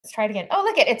let's try it again. Oh,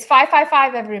 look it's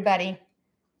 555, everybody.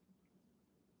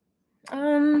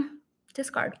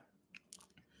 Discard.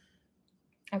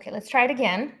 Okay, let's try it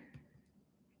again.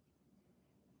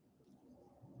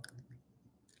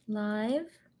 Live.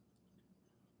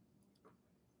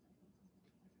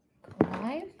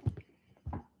 Live.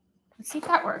 Let's see if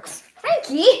that works.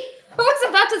 Frankie, I was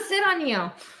about to sit on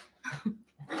you.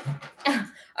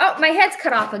 Oh, my head's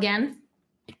cut off again.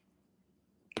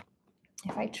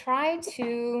 If I try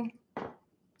to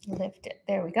lift it,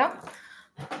 there we go.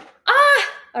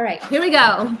 All right, here we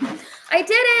go. I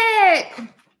did it.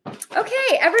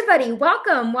 Okay, everybody,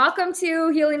 welcome. Welcome to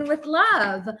Healing with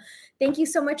Love. Thank you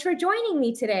so much for joining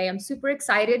me today. I'm super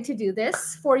excited to do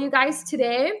this for you guys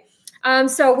today.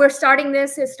 So we're starting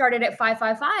this. It started at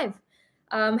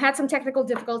 555. Had some technical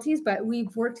difficulties, but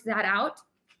we've worked that out.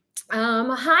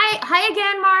 Hi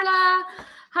again, Marla.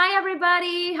 Hi,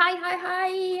 everybody.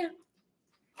 Hi.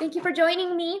 Thank you for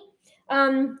joining me.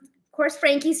 Of course,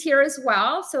 Frankie's here as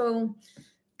well. So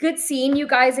good seeing you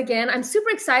guys again. I'm super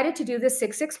excited to do this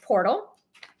 6/6 portal.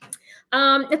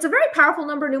 It's a very powerful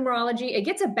number, numerology. It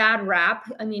gets a bad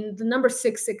rap. I mean, the number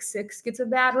 666 gets a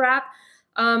bad rap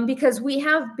because we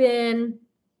have been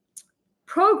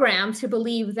programmed to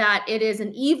believe that it is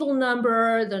an evil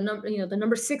number. The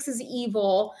number 6 is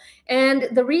evil. And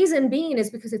the reason being is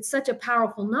because it's such a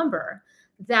powerful number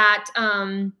that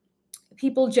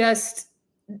people just,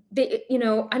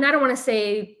 and I don't want to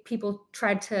say people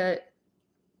tried to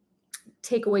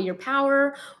take away your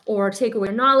power or take away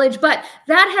your knowledge, but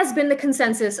that has been the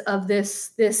consensus of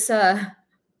this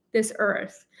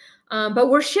earth. But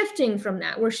we're shifting from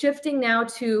that. We're shifting now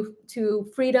to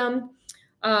freedom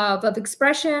of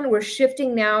expression. We're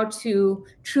shifting now to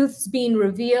truths being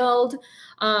revealed.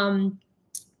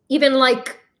 Even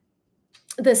like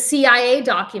the CIA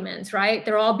documents, right?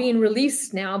 They're all being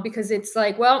released now because it's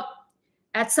like, well,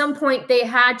 at some point they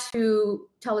had to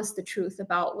tell us the truth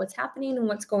about what's happening and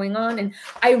what's going on. And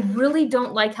I really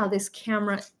don't like how this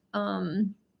camera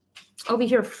over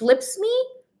here flips me.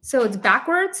 So it's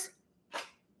backwards,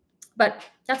 but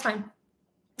that's fine.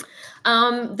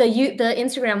 The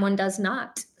Instagram one does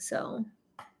not. So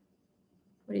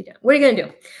what are you doing? What are you going to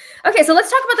do? Okay, so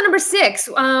let's talk about the number 6.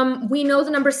 We know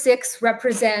the number 6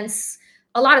 represents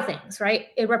a lot of things, right?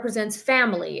 It represents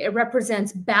family. It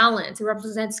represents balance. It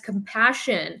represents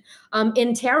compassion.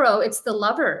 In tarot, it's the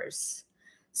lovers.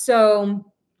 So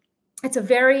and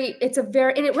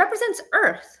it represents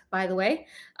Earth, by the way.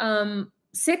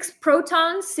 6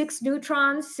 protons, 6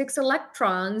 neutrons, 6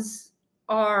 electrons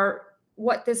are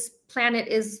what this planet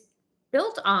is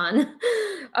built on.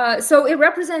 So it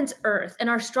represents Earth and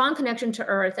our strong connection to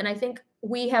Earth. And I think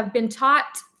we have been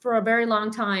taught for a very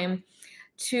long time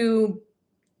to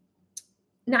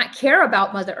not care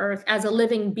about Mother Earth as a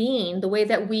living being, the way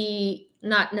that we,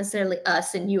 not necessarily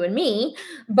us and you and me,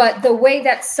 but the way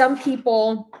that some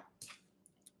people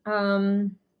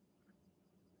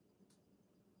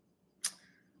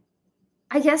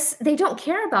I guess they don't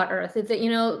care about Earth. If they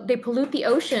pollute the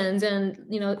oceans and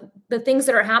the things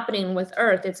that are happening with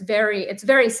Earth. It's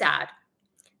very sad.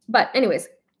 But anyways,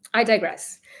 I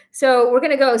digress. So we're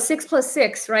going to go 6 +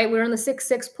 6, right? We're in the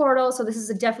 6/6 portal. So this is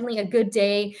definitely a good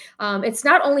day. It's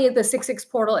not only the 6/6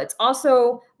 portal, it's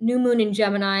also new moon in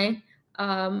Gemini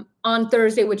on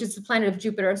Thursday, which is the planet of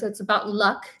Jupiter. So it's about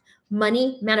luck,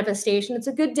 money, manifestation. It's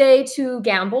a good day to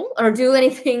gamble or do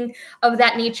anything of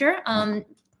that nature.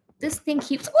 This thing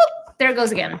keeps, whoop, there it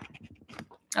goes again.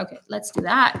 Okay, let's do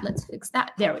that. Let's fix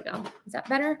that. There we go. Is that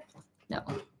better? No.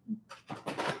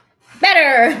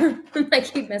 Better. I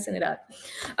keep messing it up.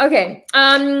 Okay.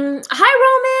 Hi,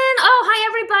 Roman. Oh, hi,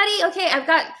 everybody. Okay,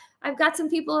 I've got some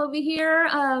people over here.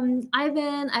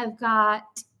 Ivan, I've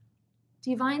got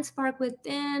Divine Spark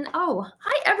Within. Oh,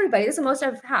 hi, everybody. This is the most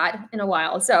I've had in a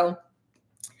while. So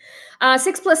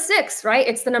 6 + 6, right?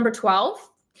 It's the number 12.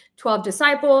 12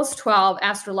 disciples, 12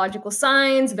 astrological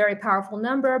signs, very powerful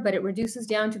number, but it reduces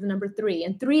down to the number 3.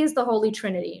 And 3 is the Holy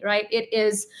Trinity, right? It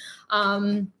is,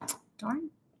 darn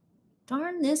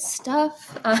this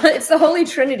stuff. It's the Holy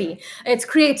Trinity. It's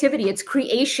creativity. It's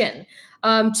creation.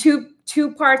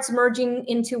 Two parts merging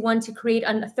into one to create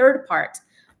a third part,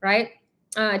 right?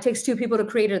 It takes 2 people to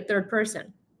create a third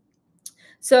person.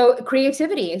 So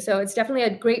creativity. So it's definitely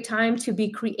a great time to be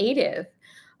creative.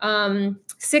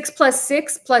 6 +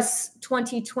 6 +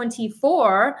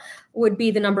 2024 would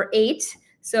be the number 8.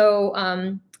 So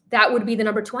that would be the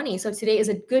number 20. So today is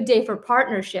a good day for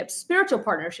partnerships, spiritual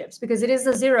partnerships, because it is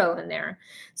a 0 in there.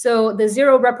 So the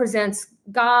 0 represents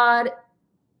God,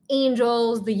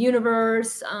 angels, the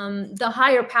universe, the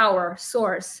higher power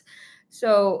source.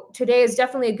 So today is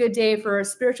definitely a good day for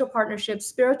spiritual partnerships,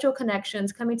 spiritual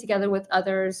connections, coming together with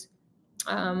others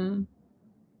on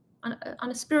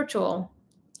a spiritual,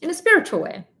 in a spiritual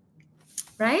way,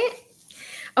 right?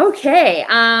 Okay.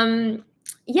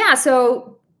 Yeah.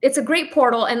 So it's a great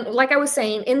portal, and like I was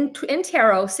saying, in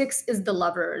tarot, 6 is the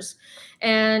lovers,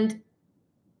 and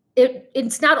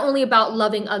it's not only about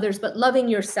loving others, but loving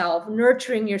yourself,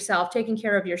 nurturing yourself, taking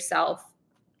care of yourself,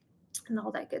 and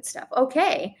all that good stuff.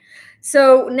 Okay.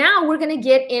 So now we're going to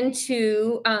get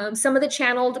into some of the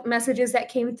channeled messages that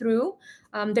came through,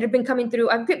 that have been coming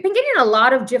through. I've been getting a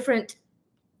lot of different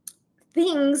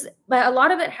things, but a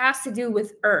lot of it has to do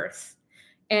with Earth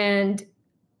and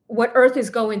what Earth is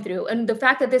going through. And the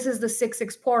fact that this is the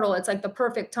 6/6 portal, it's like the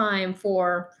perfect time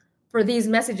for these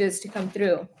messages to come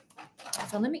through.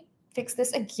 So let me fix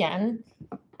this again.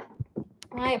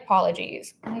 My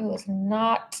apologies. I was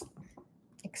not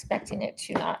expecting it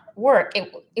to not work.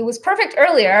 It was perfect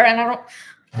earlier, and I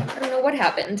don't know what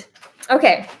happened.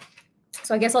 Okay.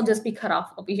 So I guess I'll just be cut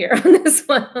off over here on this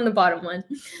one, on the bottom one.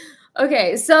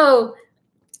 Okay, so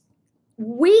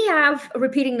we have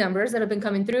repeating numbers that have been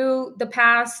coming through. The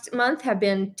past month have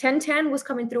been 1010 was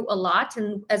coming through a lot.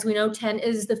 And as we know, 10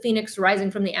 is the phoenix rising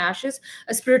from the ashes,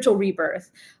 a spiritual rebirth.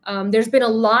 There's been a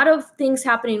lot of things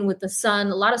happening with the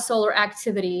sun, a lot of solar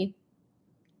activity.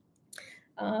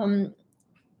 Yeah,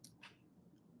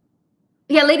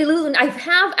 Lady Lulu, I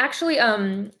have actually,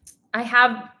 I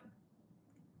have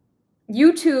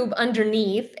YouTube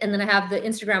underneath, and then I have the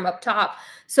Instagram up top.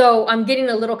 So I'm getting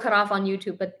a little cut off on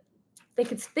YouTube, but they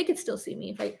could still see me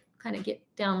if I kind of get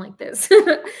down like this.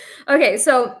 Okay,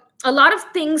 so a lot of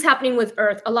things happening with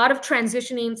Earth, a lot of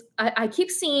transitionings. I keep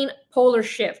seeing polar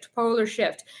shift.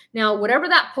 Now, whatever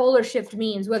that polar shift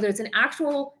means, whether it's an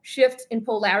actual shift in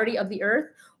polarity of the Earth,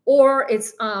 or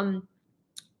it's a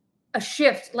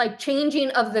shift, like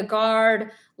changing of the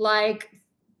guard, like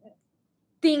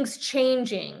things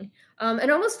changing. It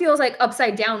almost feels like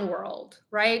upside down world,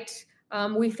 right?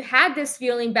 We've had this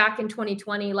feeling back in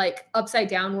 2020, like upside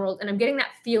down world, and I'm getting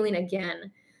that feeling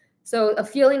again. So a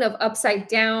feeling of upside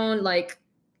down, like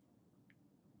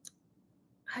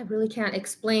I really can't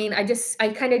explain. I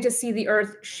kind of just see the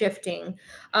Earth shifting.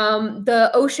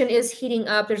 The ocean is heating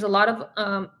up. There's a lot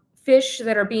of fish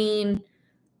that are being,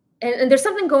 and there's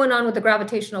something going on with the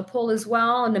gravitational pull as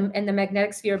well, and the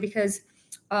magnetic sphere, because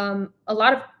a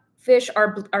lot of fish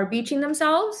are beaching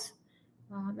themselves.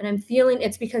 And I'm feeling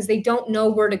it's because they don't know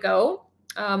where to go.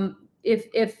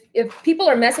 If people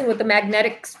are messing with the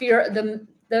magnetic sphere, the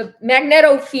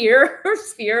magnetosphere or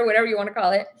sphere, whatever you want to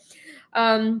call it,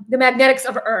 the magnetics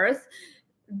of Earth,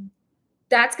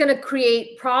 that's going to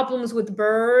create problems with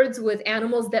birds, with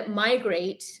animals that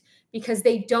migrate, because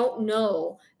they don't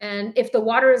know. And if the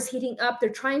water is heating up, they're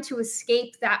trying to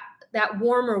escape that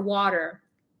warmer water.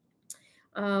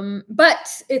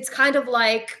 But it's kind of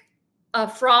like a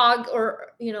frog, or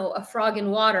a frog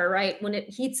in water, right? When it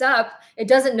heats up, it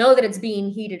doesn't know that it's being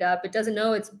heated up. It doesn't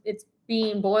know it's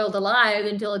being boiled alive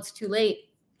until it's too late.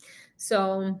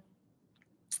 So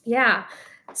yeah.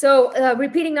 So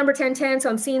repeating number 1010. So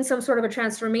I'm seeing some sort of a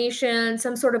transformation,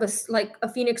 some sort of like a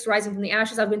phoenix rising from the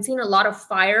ashes. I've been seeing a lot of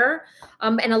fire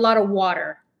and a lot of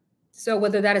water. So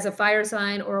whether that is a fire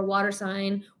sign or a water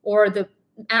sign or the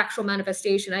actual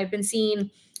manifestation, I've been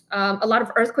seeing a lot of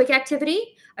earthquake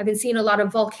activity. I've been seeing a lot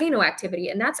of volcano activity,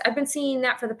 and I've been seeing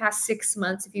that for the past 6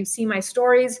 months. If you've seen my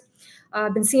stories,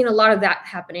 I've been seeing a lot of that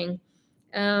happening.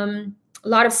 A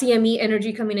lot of CME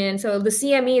energy coming in. So the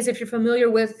CMEs, if you're familiar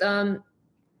with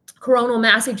coronal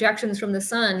mass ejections from the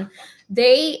sun,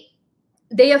 they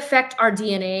affect our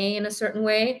DNA in a certain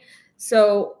way.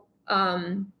 So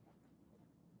some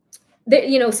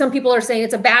people are saying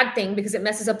it's a bad thing because it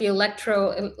messes up the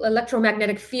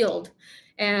electromagnetic field.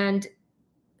 And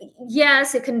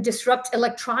yes, it can disrupt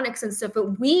electronics and stuff,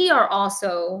 but we are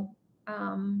also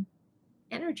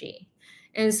energy.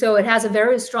 And so it has a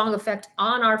very strong effect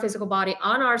on our physical body,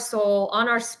 on our soul, on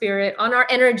our spirit, on our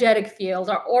energetic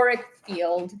field, our auric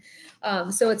field.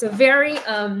 So it's a very,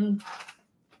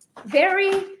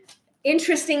 very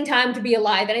interesting time to be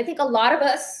alive. And I think a lot of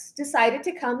us decided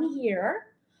to come here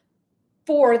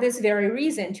for this very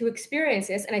reason, to experience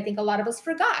this. And I think a lot of us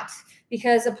forgot,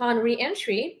 because upon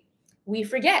re-entry, we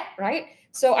forget, right?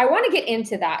 So I want to get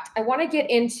into that. I want to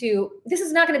get into, this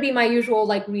is not going to be my usual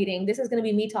reading. This is going to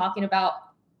be me talking about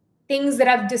things that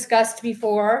I've discussed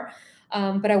before,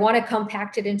 but I want to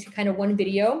compact it into kind of one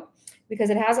video,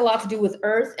 because it has a lot to do with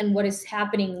Earth and what is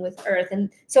happening with Earth. And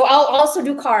so I'll also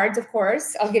do cards, of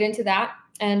course. I'll get into that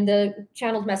and the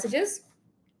channeled messages.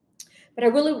 But I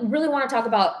really, really want to talk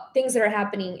about things that are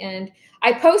happening. And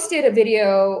I posted a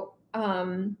video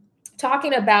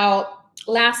talking about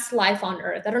last life on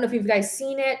earth. I don't know if you guys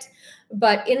seen it,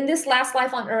 but in this last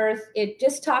life on earth, it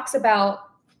just talks about,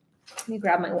 let me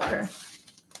grab my water.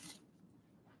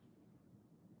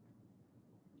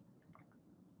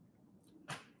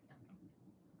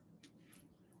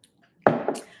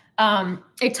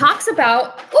 It talks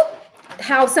about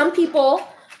how some people,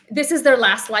 this is their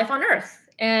last life on earth.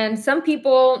 And some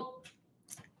people,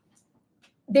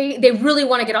 they really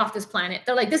want to get off this planet.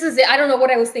 They're like, this is it. I don't know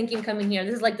what I was thinking coming here.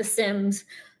 This is like The Sims.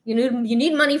 You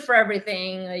need money for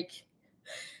everything. Like,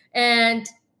 and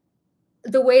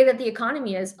the way that the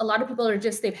economy is, a lot of people are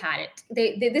just, they've had it.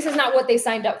 This is not what they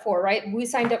signed up for, right? We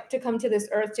signed up to come to this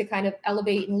earth to kind of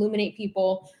elevate and illuminate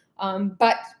people.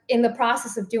 But in the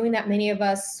process of doing that, many of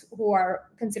us who are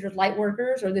considered light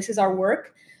workers, or this is our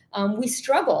work, we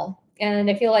struggle. And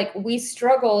I feel like we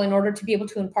struggle in order to be able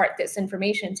to impart this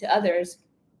information to others.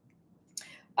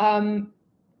 I know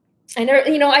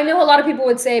a lot of people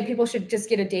would say people should just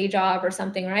get a day job or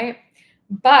something, right?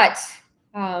 But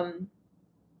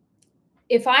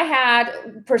if I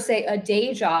had, per se, a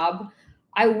day job,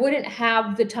 I wouldn't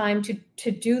have the time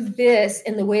to do this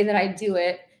in the way that I do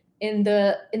it, in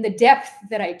the depth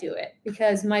that I do it,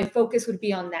 because my focus would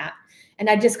be on that. And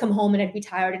I'd just come home and I'd be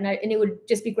tired, and it would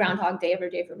just be Groundhog Day every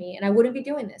day for me, and I wouldn't be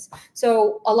doing this.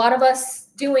 So a lot of us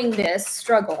doing this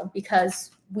struggle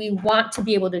because we want to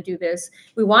be able to do this.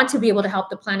 We want to be able to help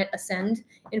the planet ascend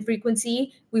in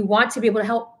frequency. We want to be able to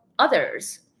help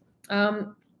others.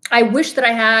 I wish that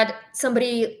I had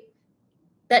somebody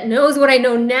that knows what I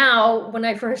know now when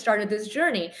I first started this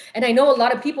journey. And I know a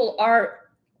lot of people are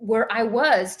where I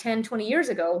was 10, 20 years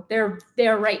ago. They're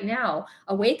there right now,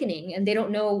 awakening, and they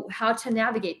don't know how to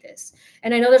navigate this.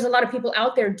 And I know there's a lot of people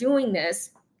out there doing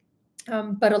this,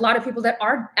 but a lot of people that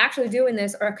are actually doing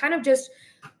this are kind of just,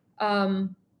 how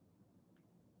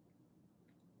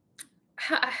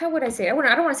would I say? I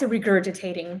don't want to say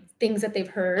regurgitating things that they've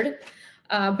heard,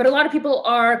 but a lot of people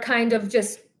are kind of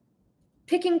just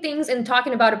picking things and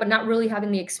talking about it, but not really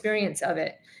having the experience of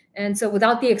it. And so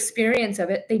without the experience of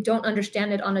it, they don't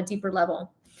understand it on a deeper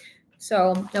level.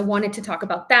 So I wanted to talk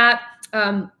about that.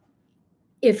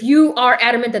 If you are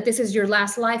adamant that this is your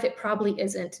last life, it probably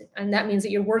isn't. And that means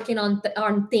that you're working on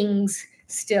things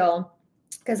still.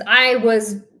 Because I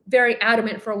was very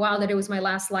adamant for a while that it was my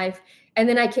last life. And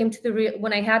then I came to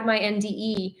when I had my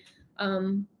NDE,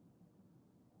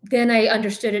 then I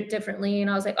understood it differently. And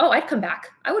I was like, oh, I'd come back.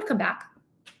 I would come back.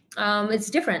 It's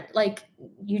different. Like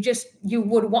you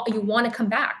want to come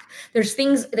back. There's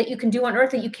things that you can do on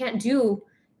earth that you can't do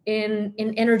in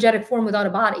energetic form without a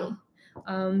body.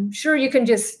 Sure, you can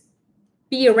just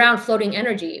be around floating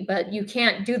energy, but you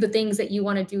can't do the things that you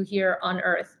want to do here on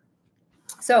earth.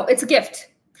 So it's a gift.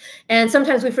 And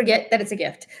sometimes we forget that it's a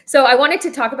gift. So I wanted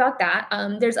to talk about that.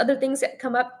 There's other things that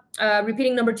come up.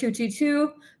 Repeating number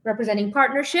 222, representing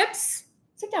partnerships.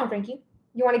 Sit down, Frankie.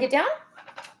 You want to get down?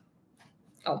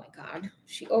 Oh my God.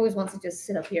 She always wants to just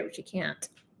sit up here, but she can't.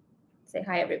 Say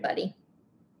hi, everybody.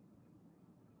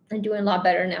 I'm doing a lot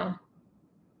better now.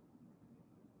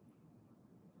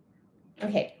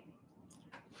 Okay.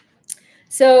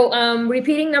 So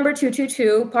repeating number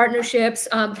 222, partnerships,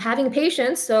 having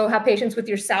patience. So have patience with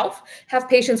yourself, have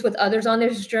patience with others on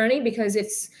this journey, because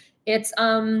it's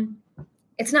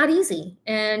not easy.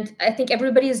 And I think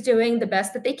everybody is doing the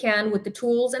best that they can with the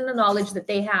tools and the knowledge that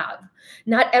they have.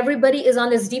 Not everybody is on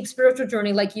this deep spiritual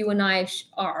journey like you and I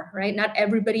are, right? Not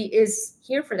everybody is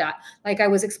here for that. Like I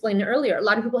was explaining earlier, a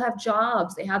lot of people have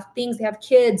jobs, they have things, they have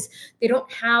kids. They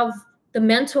don't have the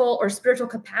mental or spiritual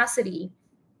capacity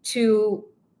to,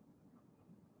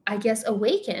 I guess,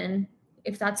 awaken,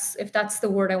 if that's the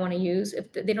word I want to use.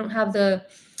 If they don't have to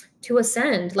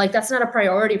ascend, like that's not a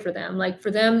priority for them. Like for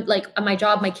them, like my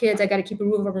job, my kids, I got to keep a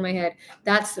roof over my head.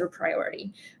 That's their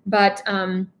priority. But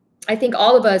I think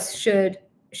all of us should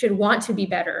want to be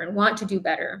better and want to do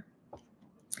better.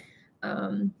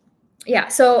 Yeah.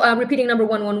 So repeating number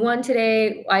 111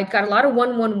 today. I got a lot of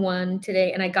 111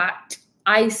 today, and I got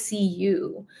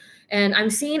ICU. And I'm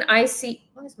seeing why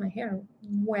is my hair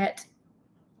wet?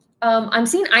 I'm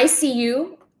seeing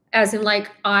ICU as in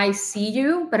like I see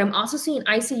you, but I'm also seeing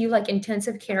ICU like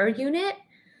intensive care unit.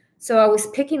 So I was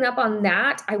picking up on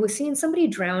that. I was seeing somebody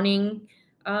drowning.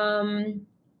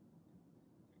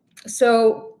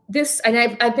 So this, and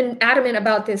I've been adamant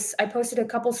about this. I posted a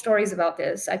couple stories about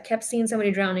this. I kept seeing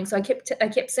somebody drowning. So I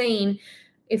kept saying,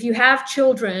 if you have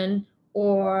children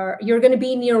or you're going to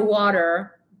be near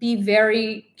water, be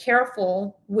very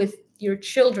careful with your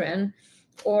children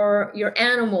or your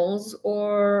animals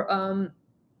or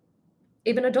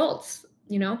even adults,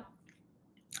 you know,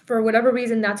 for whatever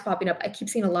reason that's popping up. I keep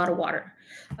seeing a lot of water.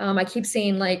 I keep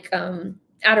saying like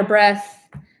out of breath.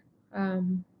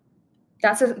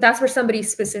 That's for somebody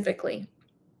specifically.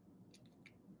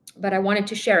 But I wanted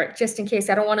to share it just in case.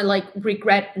 I don't want to like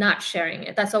regret not sharing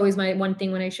it. That's always my one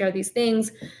thing when I share these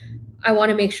things. I want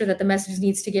to make sure that the message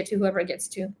needs to get to whoever it gets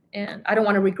to. And I don't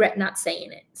want to regret not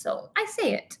saying it. So I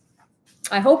say it.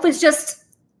 I hope it's just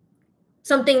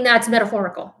something that's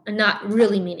metaphorical and not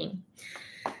really meaning.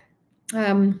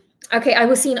 Okay, I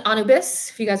was seeing Anubis,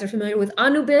 if you guys are familiar with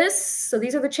Anubis. So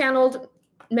these are the channeled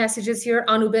messages here.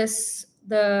 Anubis,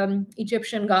 the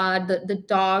Egyptian god, the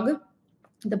dog,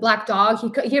 the black dog.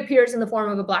 He appears in the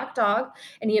form of a black dog,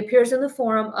 and he appears in the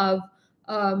form of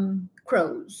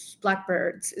crows,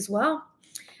 blackbirds as well.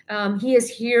 He is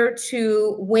here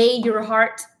to weigh your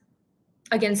heart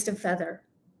against a feather.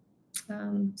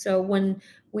 So when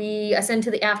we ascend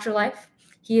to the afterlife,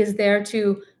 he is there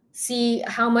to see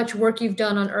how much work you've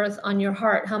done on earth on your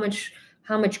heart. How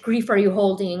much grief are you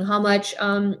holding? How much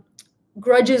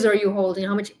grudges are you holding?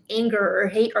 How much anger or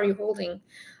hate are you holding?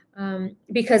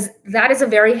 Because that is a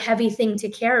very heavy thing to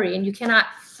carry, and you cannot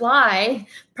fly,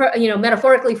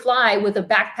 metaphorically fly with a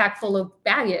backpack full of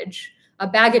baggage, a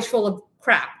baggage full of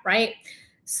crap, right?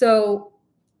 So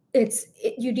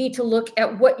you need to look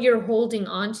at what you're holding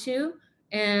on to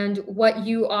and what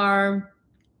you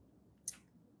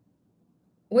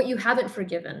haven't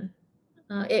forgiven.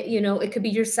 It could be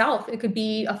yourself, it could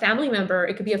be a family member,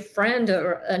 it could be a friend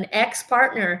or an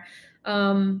ex-partner,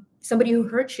 somebody who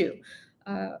hurt you.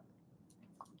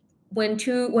 When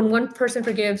one person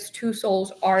forgives, two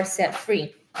souls are set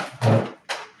free.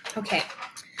 Okay.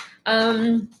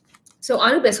 So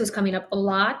Anubis was coming up a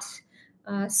lot.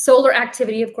 Solar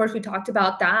activity, of course, we talked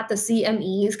about that. The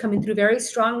CME is coming through very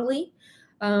strongly.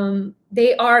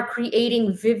 They are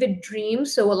creating vivid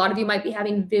dreams. So a lot of you might be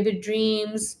having vivid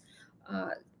dreams.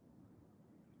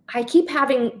 I keep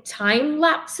having time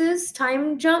lapses,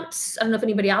 time jumps. I don't know if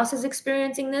anybody else is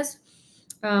experiencing this.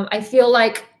 I feel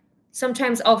like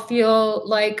sometimes I'll feel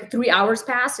like 3 hours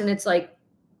passed and it's like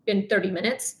been 30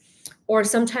 minutes. Or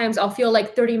sometimes I'll feel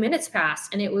like 30 minutes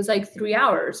passed and it was like 3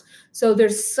 hours. So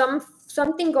there's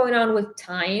something going on with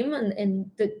time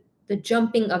and the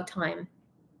jumping of time.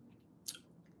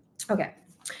 Okay.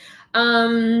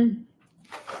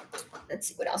 Let's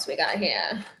see what else we got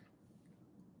here.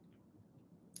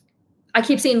 I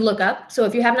keep saying look up. So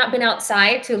if you have not been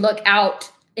outside to look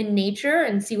out in nature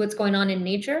and see what's going on in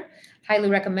nature, highly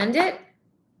recommend it.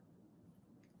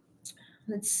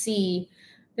 Let's see.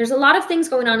 There's a lot of things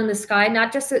going on in the sky,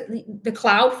 not just the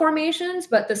cloud formations,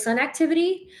 but the sun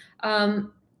activity.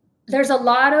 There's a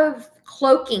lot of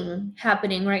cloaking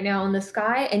happening right now in the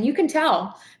sky, and you can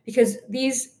tell because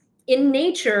in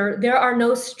nature, there are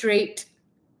no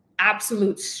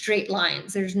absolute straight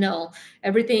lines. There's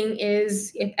everything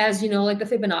is, as you know, like the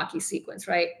Fibonacci sequence,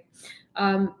 right?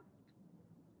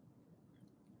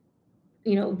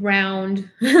 Round,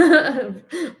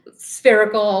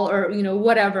 spherical, or,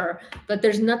 whatever, but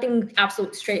there's nothing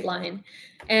absolute straight line.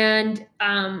 And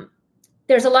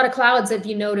there's a lot of clouds that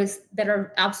you notice that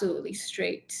are absolutely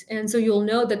straight. And so you'll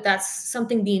know that that's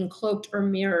something being cloaked or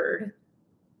mirrored.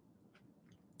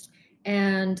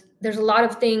 And there's a lot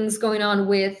of things going on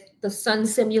with the sun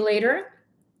simulator.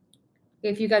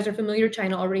 If you guys are familiar,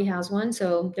 China already has one,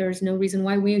 so there's no reason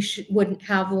why we wouldn't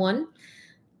have one.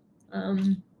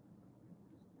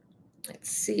 Let's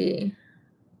see.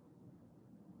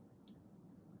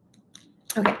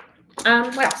 Okay.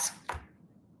 What else?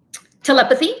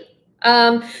 Telepathy.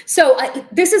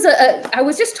 This is I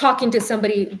was just talking to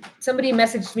somebody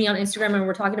messaged me on Instagram and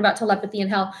we're talking about telepathy and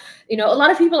how, a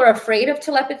lot of people are afraid of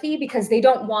telepathy because they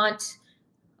don't want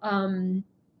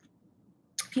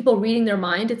people reading their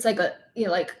mind. It's like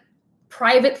like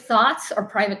private thoughts are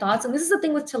private thoughts. And this is the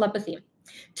thing with telepathy.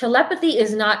 Telepathy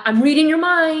is not, I'm reading your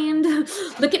mind.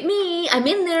 Look at me. I'm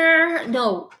in there.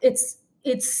 No,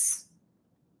 it's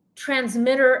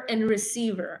transmitter and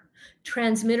receiver.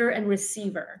 Transmitter and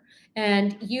receiver.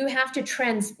 And you have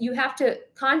to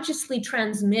consciously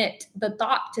transmit the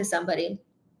thought to somebody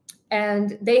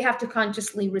and they have to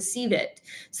consciously receive it.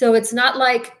 So it's not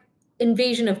like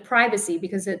invasion of privacy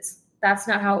because that's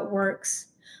not how it works.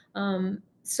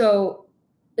 So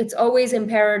it's always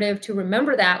imperative to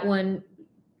remember that when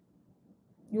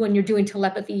you're doing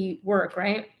telepathy work,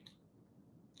 right?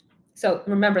 So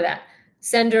remember that.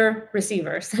 Sender,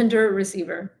 receiver, sender,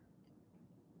 receiver.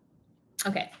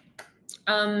 Okay.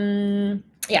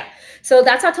 Yeah. So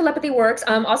that's how telepathy works.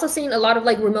 I'm also seeing a lot of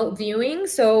like remote viewing.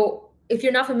 So if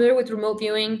you're not familiar with remote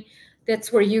viewing,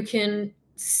 that's where you can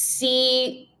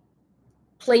see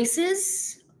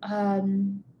places,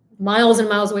 miles and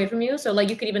miles away from you. So like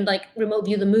you could even like remote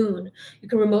view the moon. You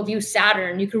can remote view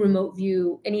Saturn. You can remote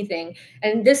view anything.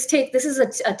 And this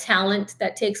is a talent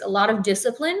that takes a lot of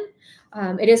discipline.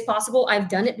 It is possible. I've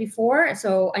done it before.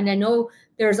 So, and I know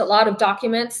there's a lot of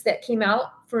documents that came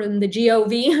out from the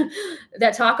GOV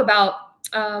that talk about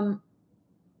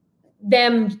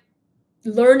them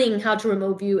learning how to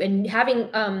remote view and having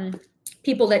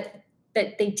people that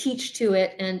they teach to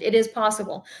it, and it is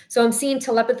possible. So I'm seeing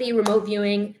telepathy, remote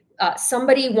viewing,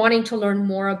 somebody wanting to learn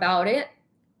more about it.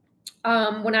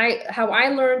 How I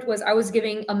learned was I was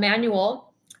giving a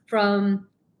manual from,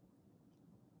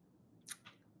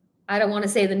 I don't want to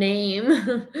say the name,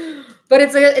 but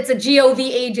it's a GOV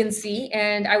agency,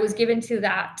 and I was given to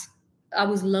that. I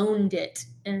was loaned it,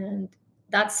 and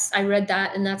I read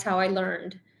that, and that's how I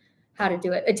learned how to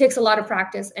do it. It takes a lot of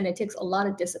practice and it takes a lot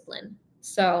of discipline.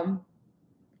 So,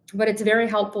 but it's very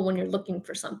helpful when you're looking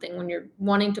for something, when you're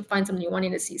wanting to find something, you're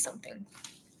wanting to see something.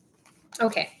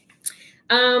 Okay.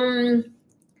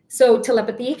 So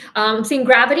telepathy, I'm seeing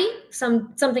gravity,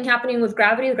 something happening with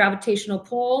gravity, the gravitational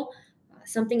pull.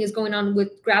 Something is going on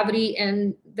with gravity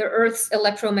and the Earth's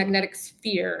electromagnetic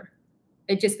sphere.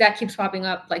 That keeps popping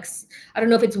up. Like, I don't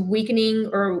know if it's weakening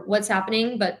or what's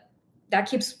happening, but that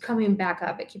keeps coming back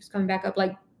up. It keeps coming back up.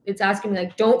 Like, it's asking me,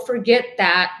 like, don't forget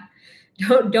that.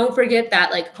 Don't forget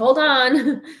that. Like, hold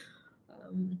on.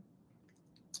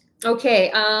 Okay.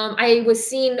 I was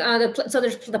seeing so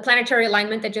there's the planetary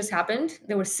alignment that just happened.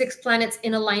 There were 6 planets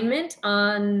in alignment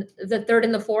on the 3rd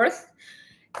and the 4th.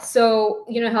 So,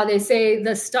 you know how they say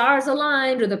the stars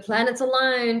aligned or the planets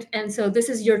aligned. And so this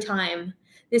is your time.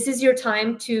 This is your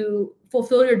time to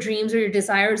fulfill your dreams or your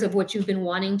desires of what you've been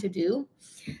wanting to do.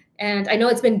 And I know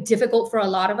it's been difficult for a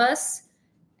lot of us,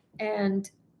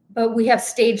 but we have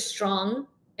stayed strong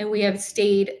and we have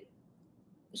stayed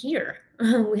here.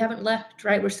 We haven't left,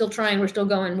 right? We're still trying. We're still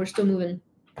going. We're still moving.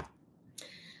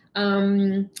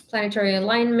 Planetary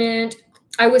alignment.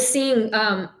 I was seeing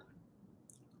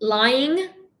lying,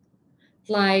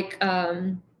 like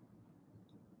the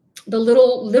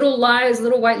little lies,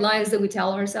 little white lies that we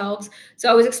tell ourselves.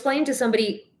 So I was explaining to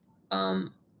somebody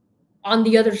on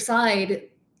the other side,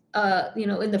 you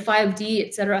know, in the 5D,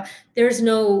 etc. There's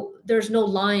no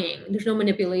lying, there's no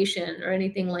manipulation or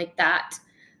anything like that.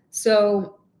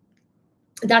 So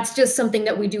that's just something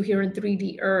that we do here in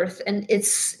 3D Earth, and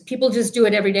people just do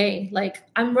it every day. Like,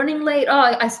 I'm running late. Oh,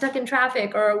 I stuck in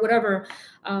traffic or whatever.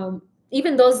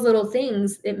 Even those little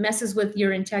things, it messes with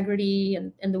your integrity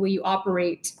and the way you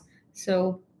operate.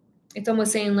 So it's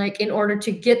almost saying, like, in order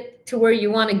to get to where you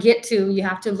want to get to, you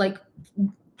have to like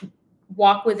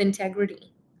walk with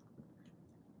integrity.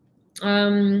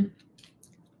 So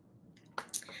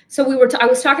I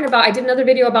was talking about, I did another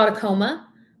video about a coma.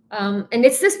 And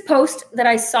it's this post that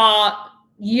I saw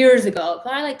years ago,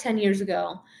 probably like 10 years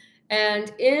ago.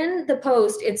 And in the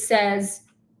post, it says,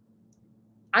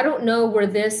 I don't know where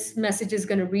this message is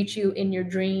going to reach you in your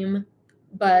dream,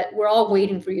 but we're all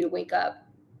waiting for you to wake up.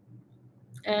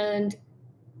 And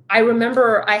I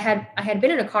remember I had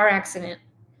been in a car accident,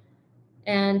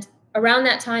 and around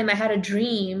that time I had a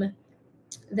dream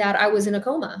that I was in a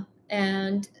coma,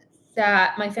 and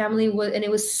that my family was, and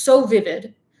it was so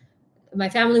vivid. My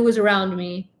family was around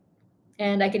me,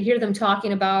 and I could hear them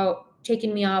talking about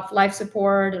taking me off life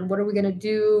support and what are we going to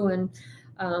do,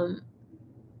 and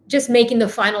just making the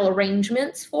final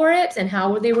arrangements for it and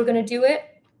how they were going to do it.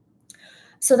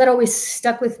 So that always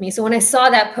stuck with me. So when I saw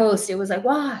that post, it was like,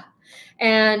 wow.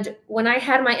 And when I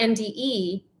had my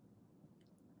NDE,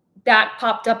 that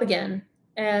popped up again,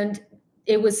 and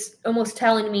it was almost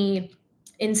telling me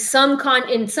in some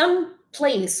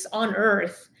place on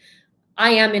Earth,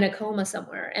 I am in a coma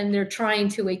somewhere and they're trying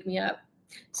to wake me up.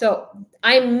 So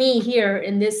I'm me here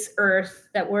in this Earth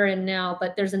that we're in now,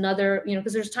 but there's another, you know,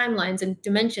 because there's timelines and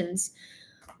dimensions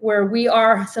where we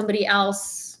are somebody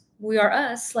else. We are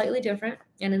us, slightly different.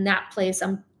 And in that place,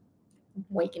 I'm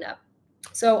waking up.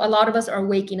 So a lot of us are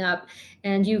waking up,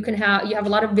 and you have a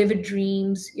lot of vivid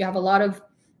dreams. You have a lot of,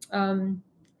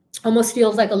 almost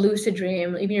feels like a lucid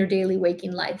dream. Even your daily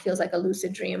waking life feels like a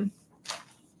lucid dream.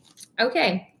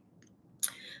 Okay.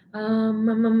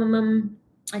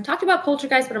 I talked about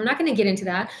poltergeist, but I'm not going to get into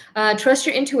that. Trust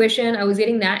your intuition. I was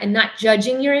getting that, and not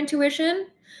judging your intuition.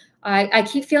 I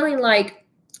keep feeling like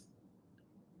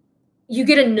you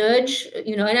get a nudge,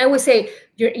 you know, and I always say,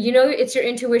 it's your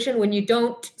intuition when you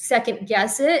don't second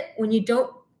guess it, when you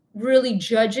don't really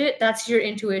judge it. That's your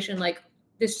intuition. Like,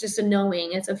 it's just a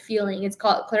knowing. It's a feeling. It's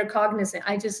called claircognizant.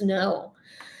 I just know.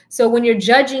 So when you're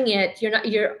judging it,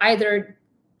 you're either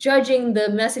judging the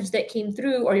message that came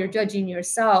through, or you're judging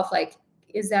yourself. Like,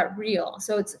 is that real?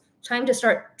 So it's Time to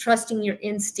start trusting your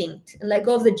instinct and let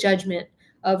go of the judgment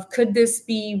of could this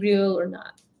be real or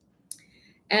not.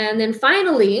 And then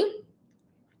finally,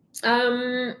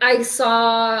 I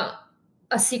saw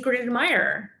a secret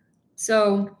admirer.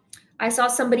 So I saw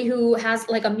somebody who has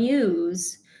like a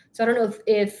muse. So I don't know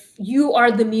if you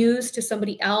are the muse to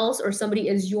somebody else or somebody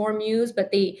is your muse,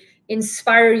 but they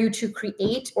inspire you to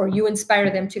create or you inspire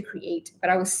them to create. But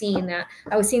I was seeing that.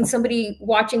 I was seeing somebody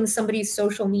watching somebody's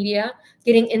social media,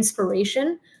 getting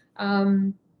inspiration,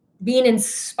 being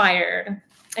inspired.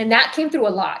 And that came through a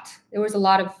lot. There was a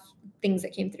lot of things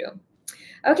that came through.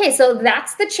 Okay, so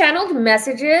that's the channeled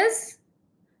messages.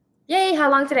 Yay, how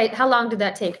long did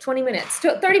that take? 20 minutes,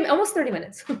 30, almost 30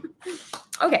 minutes.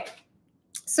 Okay,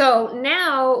 so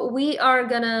now we are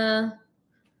gonna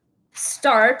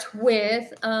start with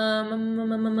the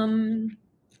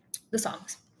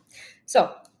songs.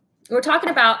 So we're talking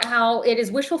about how it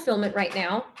is wish fulfillment right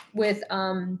now with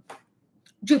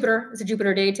Jupiter. It's a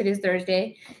Jupiter day. Today's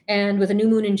Thursday. And with a new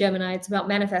moon in Gemini, it's about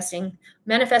manifesting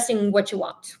what you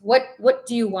want. What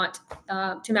do you want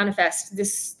to manifest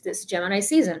this Gemini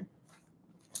season?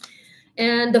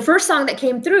 And the first song that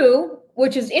came through,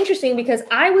 which is interesting because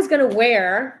I was going to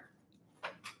wear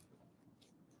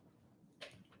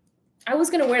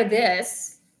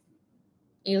this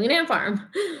Alien Ant Farm,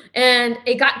 and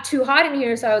it got too hot in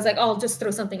here. So I was like, oh, I'll just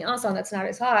throw something else on that's not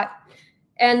as hot.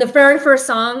 And the very first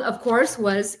song, of course,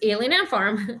 was Alien Ant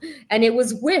Farm, and it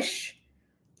was Wish,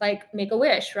 like make a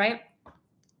wish, right?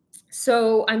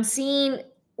 So I'm seeing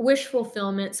wish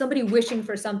fulfillment, somebody wishing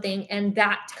for something and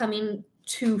that coming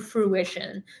to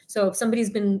fruition. So if somebody's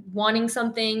been wanting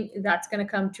something, that's going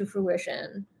to come to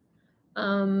fruition.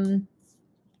 Thank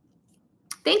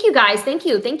you guys. Thank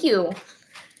you.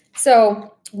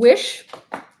 So wish.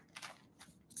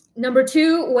 Number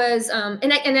 2 was,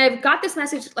 and I've got this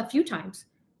message a few times,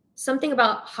 something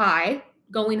about high,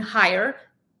 going higher,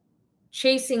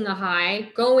 chasing a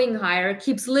high, going higher,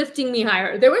 keeps lifting me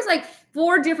higher. There was like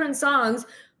 4 different songs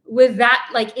with that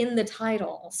like in the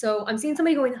title. So I'm seeing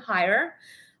somebody going higher,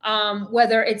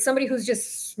 whether it's somebody who's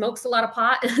just smokes a lot of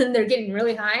pot and they're getting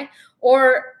really high,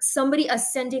 or somebody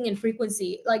ascending in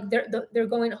frequency, like they're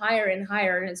going higher and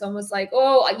higher. And it's almost like,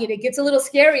 oh, it gets a little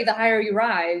scary the higher you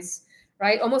rise,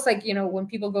 right? Almost like, when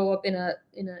people go up in a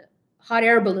hot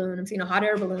air balloon, I'm seeing a hot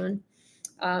air balloon.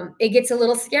 It gets a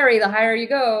little scary the higher you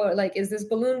go. Like, is this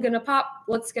balloon going to pop?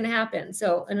 What's going to happen?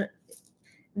 So, and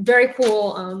very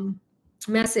cool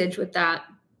message with that.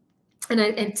 And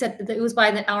it said that it was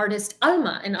by the artist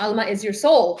Alma, and Alma is your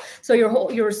soul. So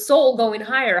your soul going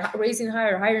higher, raising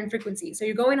higher in frequency. So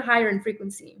you're going higher in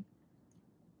frequency.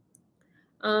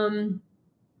 Number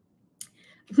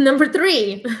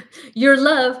 3, your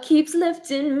love keeps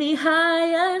lifting me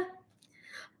higher,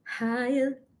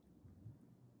 higher.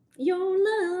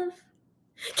 Your love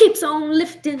keeps on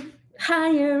lifting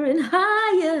higher and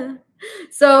higher.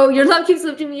 So your love keeps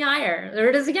lifting me higher. There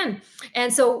it is again.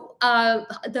 And so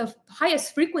the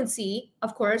highest frequency,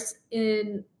 of course,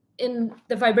 in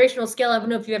the vibrational scale, I don't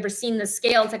know if you've ever seen the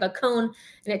scale. It's like a cone,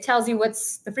 and it tells you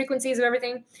what's the frequencies of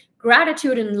everything.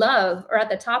 Gratitude and love are at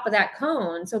the top of that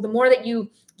cone. So the more that you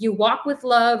walk with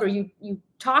love, or you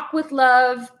talk with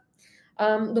love,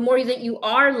 the more that you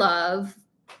are love,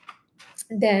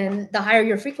 then the higher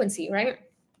your frequency, right?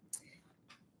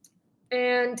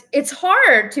 And it's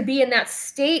hard to be in that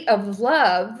state of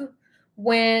love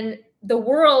when the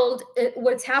world,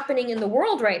 what's happening in the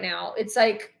world right now, it's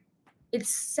like, it's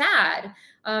sad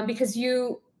because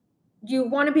you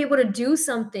want to be able to do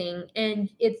something and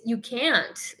you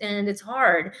can't, and it's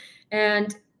hard.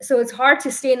 And so it's hard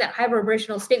to stay in that high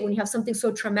vibrational state when you have something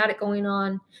so traumatic going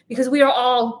on, because we are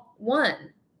all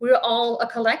one. We're all a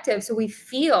collective. So we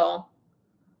feel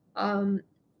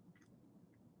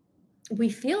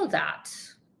that.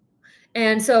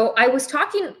 And so I was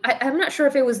talking, I'm not sure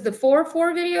if it was the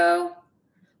 4-4 video,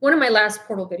 one of my last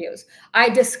portal videos. I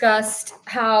discussed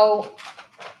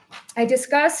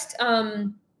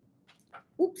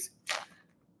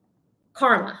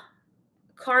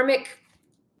karmic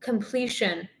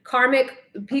completion,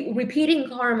 repeating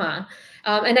karma.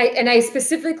 And I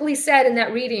specifically said in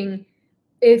that reading,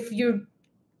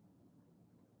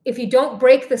 if you don't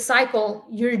break the cycle,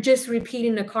 you're just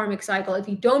repeating the karmic cycle. If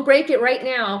you don't break it right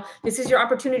now, this is your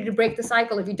opportunity to break the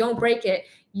cycle. If you don't break it,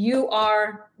 you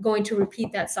are going to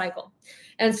repeat that cycle.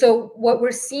 And so what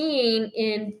we're seeing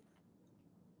in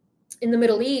the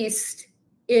Middle East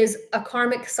is a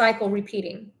karmic cycle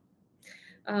repeating.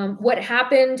 What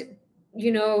happened,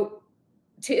 to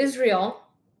Israel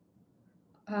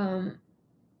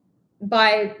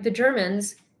by the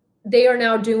Germans, they are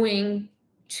now doing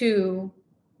to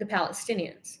the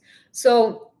Palestinians.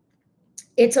 So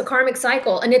It's a karmic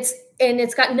cycle, and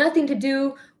it's got nothing to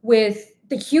do with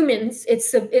the humans.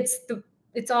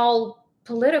 It's all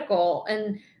political,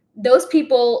 and those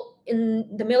people in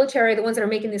the military, the ones that are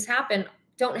making this happen,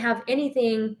 don't have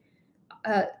anything.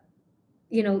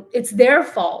 It's their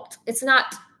fault. It's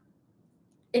not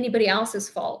anybody else's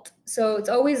fault. So it's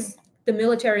always the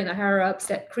military and the higher ups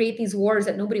that create these wars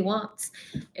that nobody wants,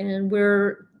 and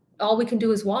all we can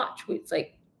do is watch. It's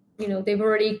like, they've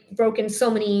already broken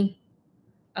so many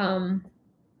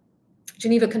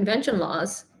Geneva Convention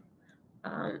laws,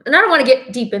 and I don't want to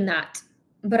get deep in that,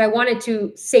 but I wanted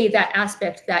to say that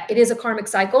aspect, that it is a karmic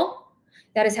cycle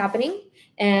that is happening,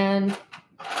 and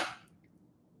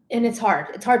it's hard.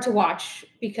 It's hard to watch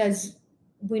because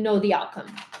we know the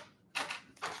outcome.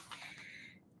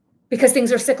 Because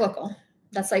things are cyclical.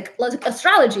 That's like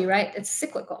astrology, right? It's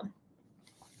cyclical.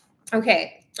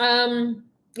 Okay.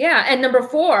 Yeah. And number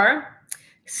 4,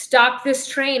 Stop This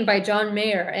Train by John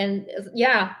Mayer. And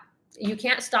yeah, you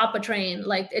can't stop a train.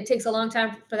 Like, it takes a long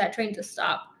time for that train to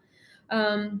stop.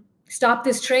 Stop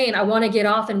this train. I want to get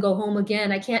off and go home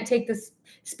again. I can't take this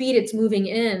speed it's moving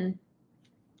in.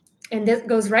 And this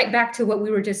goes right back to what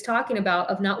we were just talking about,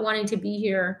 of not wanting to be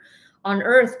here on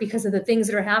Earth because of the things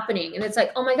that are happening. And it's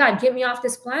like, oh my God, get me off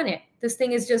this planet. This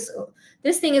thing is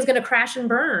going to crash and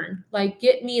burn. Like,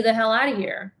 get me the hell out of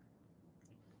here.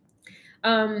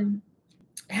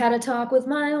 Had a talk with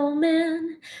my old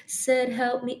man, said,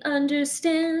 help me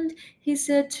understand. He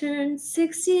said, turn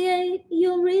 68,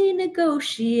 you'll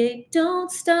renegotiate.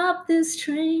 Don't stop this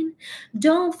train.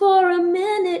 Don't for a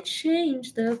minute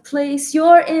change the place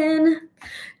you're in.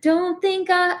 Don't think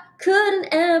I couldn't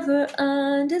ever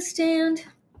understand.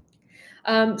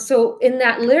 So in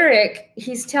that lyric,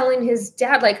 he's telling his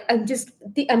dad, like, I'm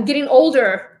getting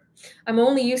older. I'm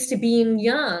only used to being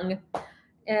young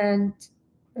and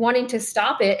wanting to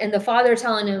stop it. And the father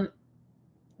telling him,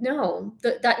 no,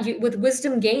 that you, with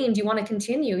wisdom gained, you want to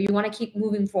continue. You want to keep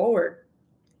moving forward.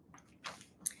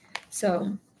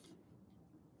 So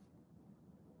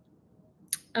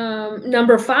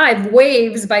number 5,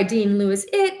 Waves by Dean Lewis.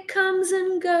 It comes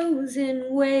and goes in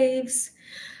waves.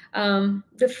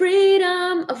 The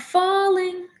freedom of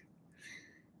falling.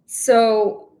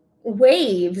 So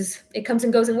waves, it comes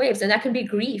and goes in waves. And that can be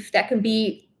grief. That can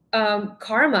be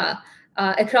karma.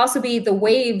 It could also be the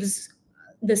waves,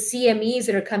 the CMEs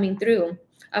that are coming through.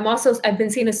 I've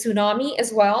been seeing a tsunami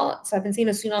as well. So I've been seeing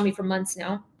a tsunami for months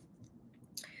now.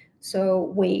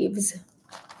 So waves.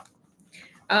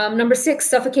 Number 6,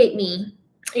 Suffocate Me,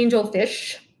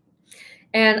 Angelfish.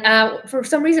 And for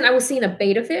some reason, I was seeing a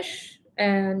beta fish,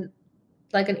 and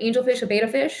like an angelfish, a beta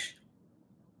fish.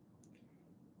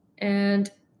 And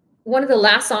one of the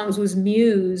last songs was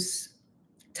Muse,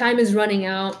 Time Is Running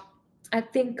Out. I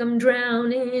think I'm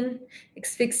drowning,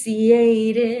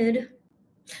 asphyxiated.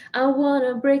 I want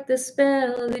to break the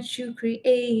spell that you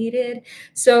created.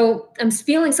 So I'm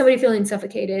feeling somebody feeling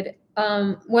suffocated,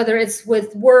 whether it's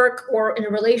with work or in a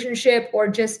relationship or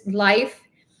just life,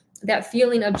 that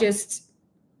feeling of just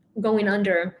going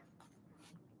under.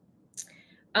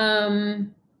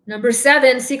 Number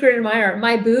 7, Secret Admirer,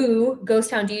 My Boo, Ghost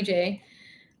Town DJ.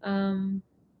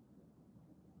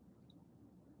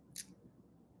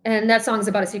 And that song is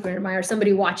about a secret admirer,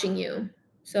 somebody watching you.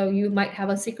 So you might have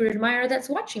a secret admirer that's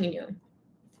watching you.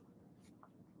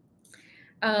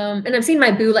 And I've seen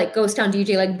my boo, like Ghost Town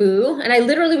DJ, like Boo. And I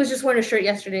literally was just wearing a shirt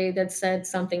yesterday that said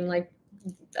something like,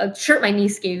 a shirt my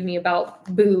niece gave me about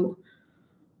Boo.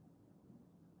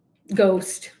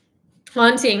 Ghost.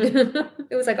 Haunting.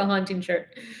 It was like a haunting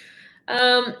shirt.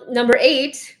 Number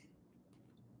 8.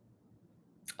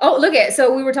 Oh, look at it.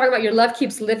 So we were talking about your love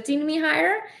keeps lifting me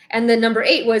higher. And then number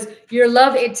 8 was your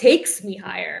love, it takes me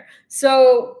higher.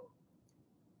 So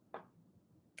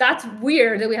that's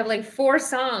weird that we have like 4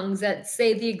 songs that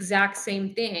say the exact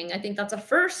same thing. I think that's a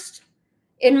first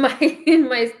in my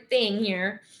thing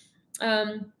here.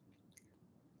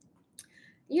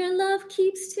 Your love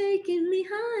keeps taking me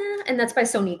higher. And that's by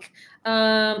Sonique.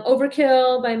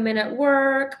 Overkill by Men at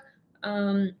Work.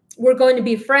 We're Going to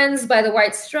Be Friends by the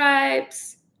White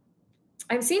Stripes.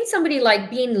 I've seen somebody like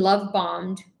being love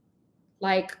bombed,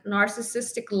 like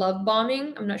narcissistic love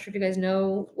bombing. I'm not sure if you guys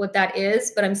know what that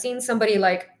is, but I'm seeing somebody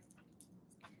like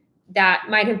that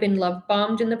might have been love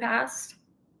bombed in the past,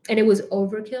 and it was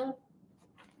overkill.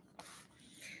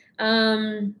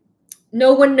 No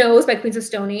One Knows by Queens of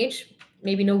Stone Age.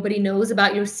 Maybe nobody knows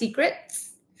about your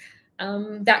secrets.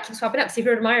 That keeps popping up.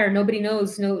 Secret Admirer. Nobody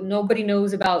knows. Nobody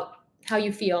knows about how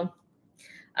you feel.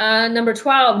 Number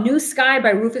 12, New Sky by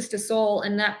Rufus Du Sol.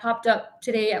 And that popped up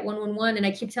today at 111. And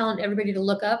I keep telling everybody to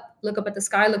look up at the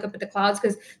sky, look up at the clouds,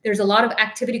 because there's a lot of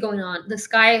activity going on. The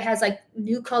sky has like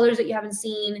new colors that you haven't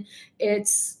seen.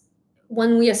 It's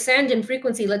when we ascend in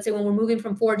frequency, let's say when we're moving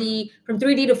from 3D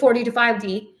to 4D to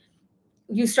 5D,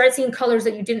 you start seeing colors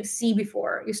that you didn't see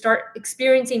before. You start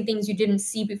experiencing things you didn't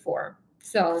see before.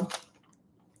 So,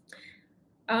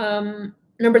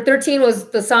 number 13 was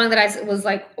the song that was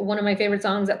like one of my favorite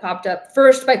songs that popped up.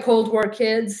 First by Cold War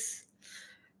Kids.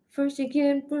 First you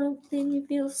get broke, then you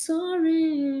feel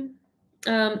sorry.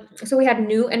 So we had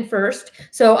new and first.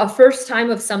 So a first time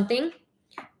of something,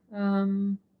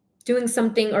 doing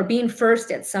something or being first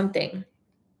at something.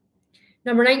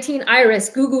 Number 19, Iris,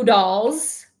 Goo Goo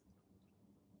Dolls.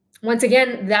 Once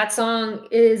again, that song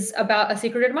is about a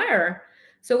secret admirer.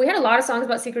 So we had a lot of songs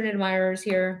about secret admirers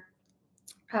here.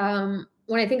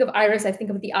 When I think of Iris, I think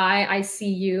of the I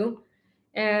see you.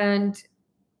 And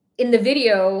in the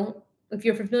video, if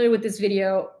you're familiar with this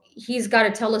video, he's got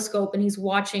a telescope and he's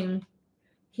watching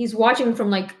from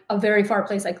like a very far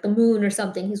place, like the moon or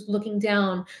something. He's looking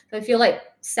down. So I feel like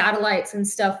satellites and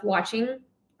stuff watching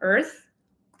Earth,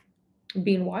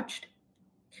 being watched,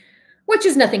 which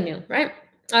is nothing new, right?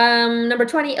 Number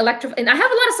 20, Electro. And I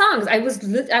have a lot of songs.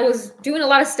 I was doing a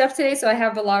lot of stuff today, so I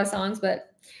have a lot of songs, but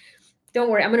don't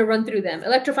worry, I'm going to run through them.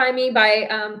 Electrify Me by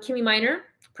Kimmy Minor,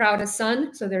 Proud as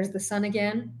Sun. So there's the sun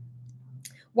again.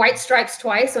 White Stripes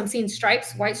twice. So I'm seeing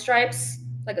stripes, white stripes,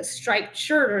 like a striped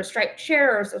shirt or a striped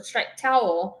chair or a striped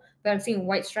towel, but I'm seeing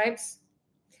white stripes.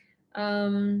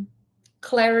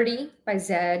 Clarity by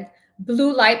Zed.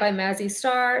 Blue Light by Mazzy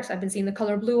Star. So I've been seeing the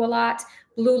color blue a lot.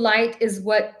 Blue light is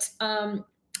what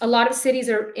a lot of cities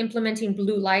are implementing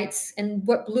blue lights. And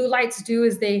what blue lights do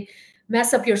is they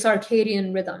mess up your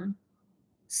circadian rhythm.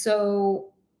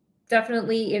 So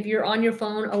definitely, if you're on your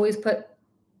phone, always put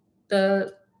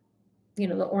the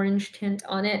orange tint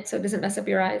on it so it doesn't mess up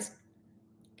your eyes.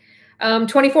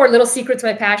 24, Little Secrets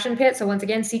by Passion Pit. So once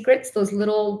again, secrets, those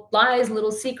little lies,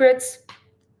 little secrets.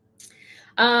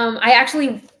 I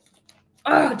actually,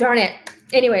 oh, darn it.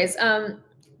 Anyways,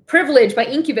 Privilege by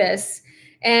Incubus.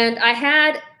 And I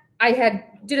had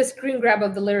did a screen grab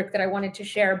of the lyric that I wanted to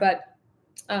share, but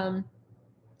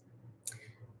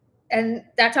and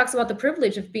that talks about the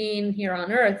privilege of being here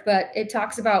on Earth, but it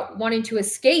talks about wanting to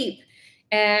escape,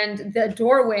 and the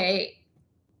doorway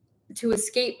to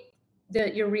escape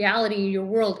your reality, your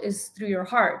world, is through your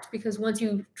heart. Because once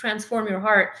you transform your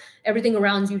heart, everything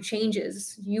around you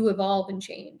changes. You evolve and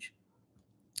change.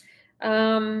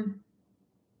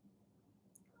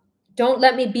 Don't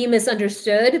Let Me Be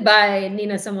Misunderstood by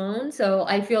Nina Simone. So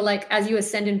I feel like as you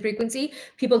ascend in frequency,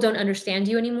 people don't understand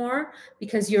you anymore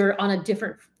because you're on a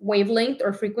different wavelength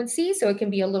or frequency. So it can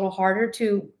be a little harder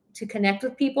to connect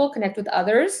with people, connect with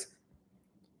others.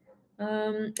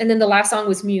 And then the last song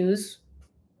was Muse.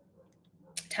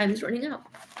 Time is running out.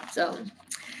 So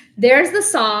there's the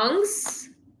songs.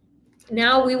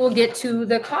 Now we will get to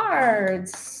the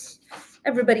cards.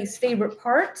 Everybody's favorite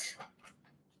part.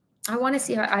 I want to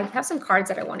see how I have some cards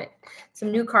that I wanted,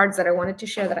 some new cards that I wanted to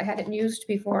share that I hadn't used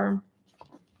before.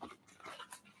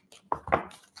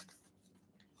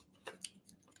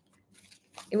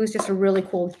 It was just a really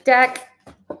cool deck.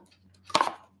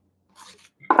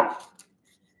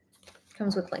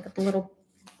 Comes with like little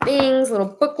things,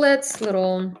 little booklets,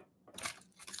 and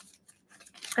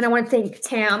I want to thank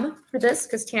Tam for this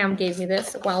because Tam gave me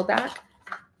this a while back.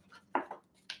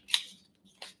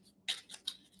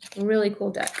 Really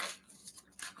cool deck.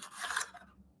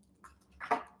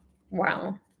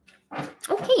 Wow.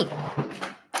 Okay,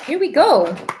 here we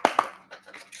go.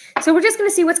 So we're just going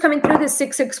to see what's coming through this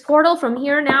 6/6 portal from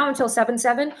here now until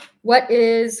 7/7. What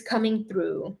is coming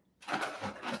through?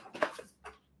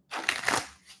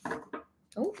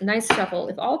 Oh, nice shuffle.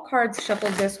 If all cards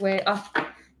shuffled this way,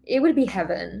 it would be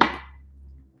heaven.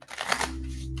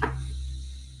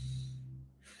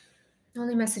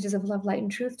 Only messages of love, light,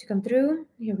 and truth to come through.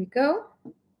 Here we go.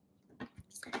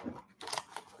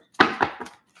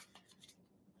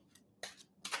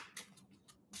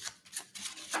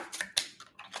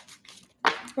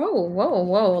 Oh, whoa,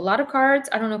 whoa. A lot of cards.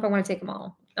 I don't know if I want to take them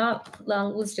all.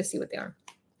 Well, let's just see what they are.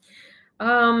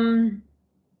 Oh,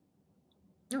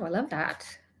 I love that.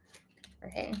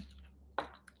 Okay.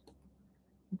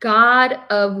 God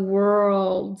of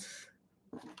Worlds.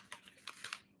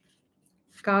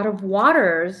 God of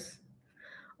Waters.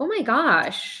 Oh my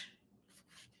gosh.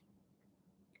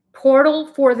 Portal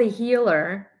for the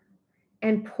Healer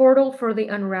and Portal for the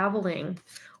Unraveling.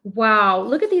 Wow.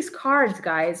 Look at these cards,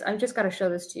 guys. I've just got to show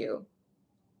this to you.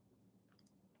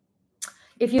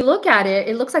 If you look at it,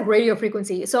 it looks like radio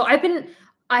frequency. So I've been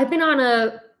I've been on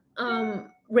a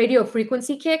radio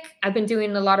frequency kick. I've been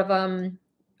doing a lot of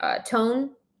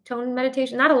tone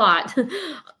meditation. Not a lot.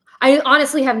 I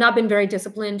honestly have not been very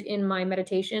disciplined in my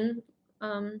meditation.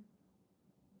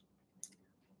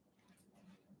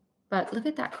 But look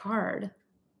at that card.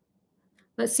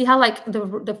 Let's see how like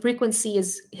the frequency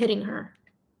is hitting her.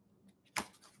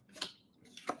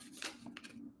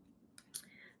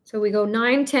 So we go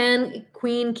 9, 10,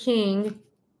 Queen, King.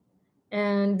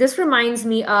 And this reminds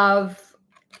me of,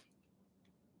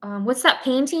 what's that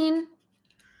painting?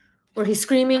 Where he's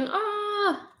screaming,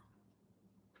 ah!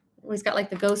 Where he's got like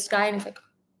the ghost guy and he's like,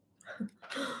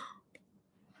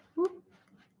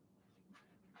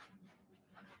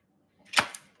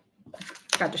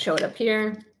 got to show it up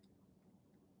here.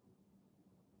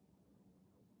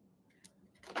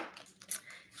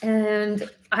 And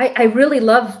I really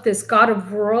love this God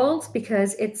of Worlds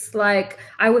because it's like,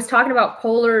 I was talking about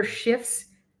polar shifts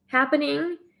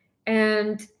happening,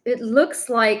 and it looks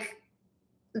like,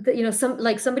 you know,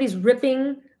 somebody's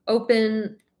ripping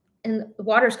open and the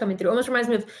water's coming through. Almost reminds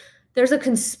me of, there's a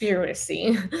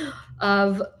conspiracy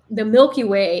of the Milky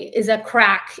Way is a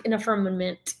crack in a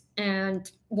firmament and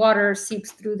water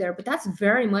seeps through there. But that's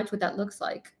very much what that looks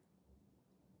like.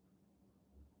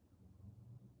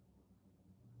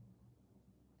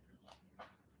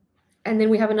 And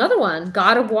then we have another one,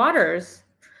 God of Waters,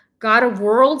 God of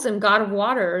Worlds and God of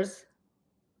Waters.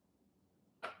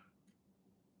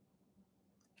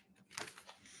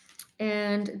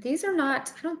 And these are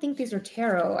not, I don't think these are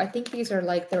tarot. I think these are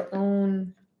like their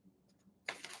own.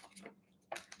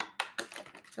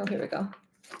 Oh, here we go.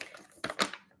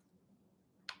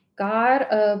 God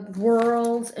of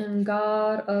Worlds and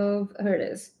God of, here it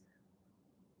is.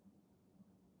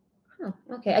 Oh,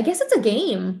 okay. I guess it's a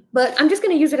game, but I'm just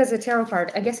going to use it as a tarot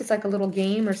card. I guess it's like a little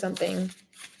game or something.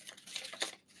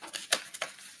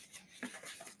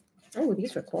 Oh,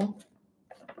 these are cool.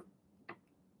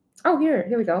 Oh, here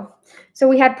we go. So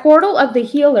we had Portal of the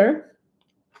Healer,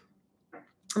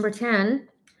 number 10.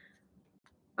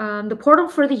 The portal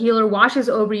for the healer washes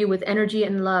over you with energy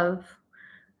and love.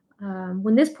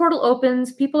 When this portal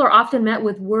opens, people are often met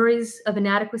with worries of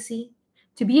inadequacy.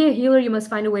 To be a healer, you must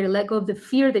find a way to let go of the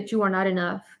fear that you are not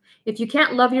enough. If you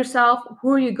can't love yourself, how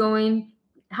are you going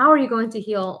to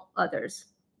heal others?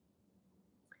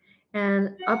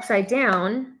 And upside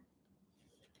down,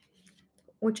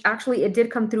 which actually it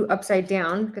did come through upside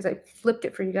down because I flipped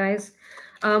it for you guys.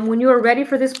 When you are ready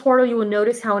for this portal, you will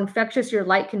notice how infectious your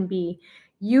light can be.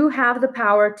 You have the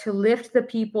power to lift the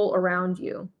people around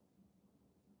you.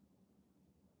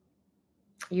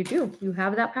 You do. You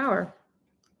have that power.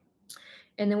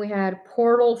 And then we had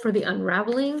Portal for the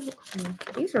Unraveling.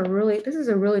 This is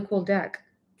a really cool deck.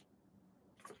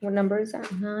 What number is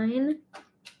that? 9.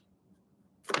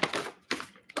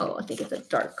 Oh, I think it's a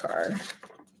dark card.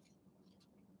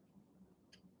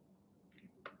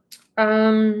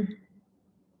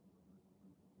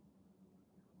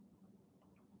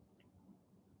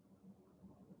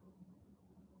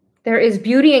 There is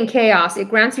beauty in chaos. It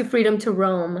grants you freedom to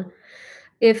roam.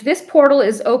 If this portal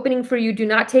is opening for you, do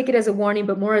not take it as a warning,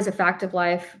 but more as a fact of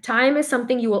life. Time is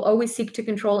something you will always seek to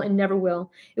control and never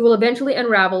will. It will eventually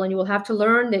unravel, and you will have to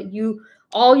learn that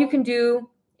all you can do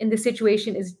in this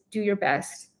situation is do your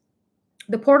best.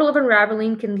 The portal of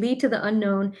unraveling can lead to the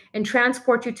unknown and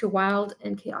transport you to wild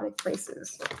and chaotic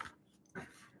places.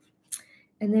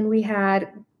 And then we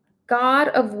had God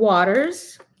of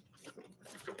Waters,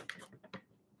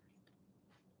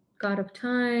 God of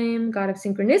Time, God of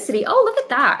Synchronicity. Oh, look at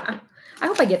that. I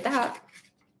hope I get that.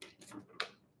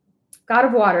 God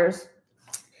of Waters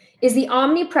is the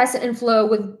omnipresent and flow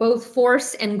with both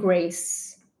force and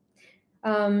grace.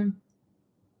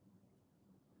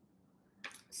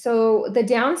 So the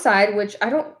downside, which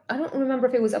I don't remember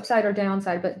if it was upside or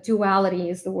downside, but duality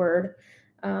is the word.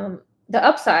 The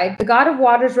upside, the God of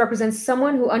Waters represents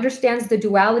someone who understands the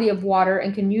duality of water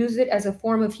and can use it as a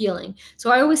form of healing. So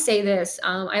I always say this.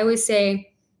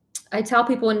 I tell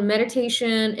people in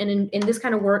meditation and in this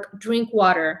kind of work, drink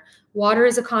water. Water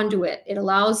is a conduit. It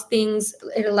allows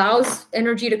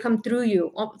energy to come through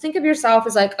you. Think of yourself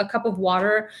as like a cup of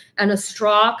water and a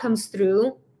straw comes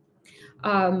through.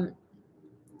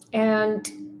 And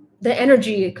the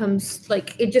energy comes,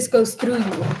 like, it just goes through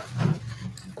you.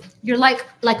 You're like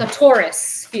a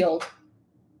torus field.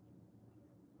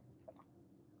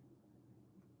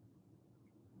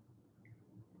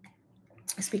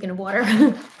 Speaking of water.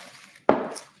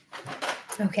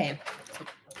 Okay.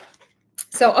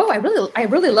 So, I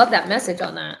really love that message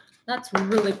on that. That's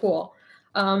really cool.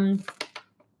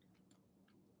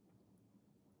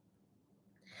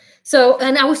 So,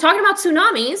 and I was talking about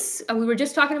tsunamis. We were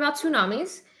just talking about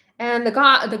tsunamis. And the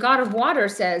god of water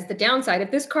says the downside, if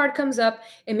this card comes up,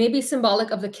 it may be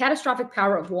symbolic of the catastrophic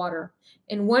power of water.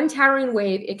 In one towering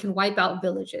wave, it can wipe out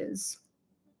villages.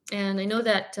 And I know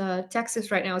that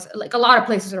Texas right now is like a lot of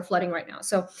places are flooding right now.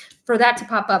 So for that to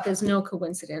pop up is no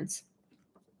coincidence.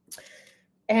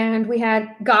 And we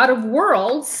had God of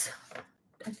Worlds.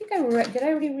 I think did I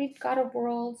already read God of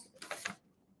Worlds?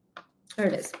 There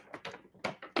it is.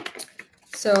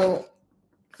 So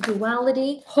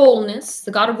duality, wholeness,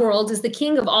 the God of Worlds is the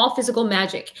king of all physical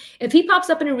magic. If he pops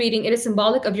up in a reading, it is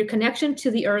symbolic of your connection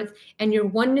to the earth and your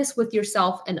oneness with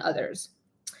yourself and others.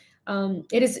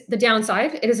 It is the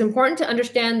downside. It is important to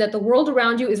understand that the world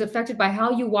around you is affected by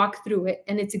how you walk through it,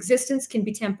 and its existence can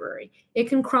be temporary. It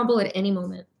can crumble at any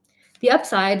moment. The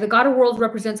upside, the God of Worlds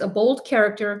represents a bold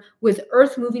character with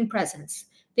earth-moving presence.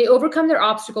 They overcome their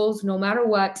obstacles no matter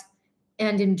what,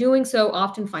 and in doing so,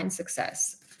 often find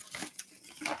success.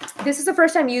 This is the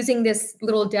first time using this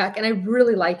little deck, and I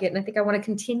really like it, and I think I want to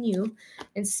continue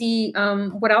and see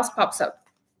what else pops up.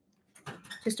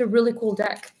 Just a really cool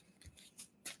deck.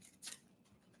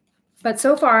 But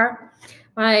so far,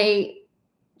 my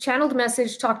channeled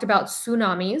message talked about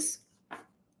tsunamis.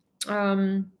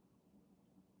 And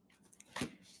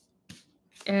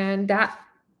that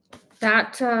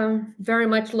very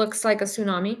much looks like a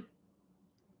tsunami.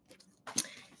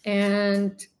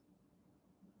 And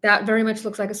that very much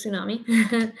looks like a tsunami.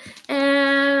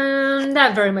 And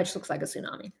that very much looks like a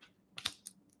tsunami.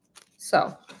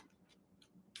 So,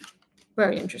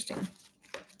 very interesting.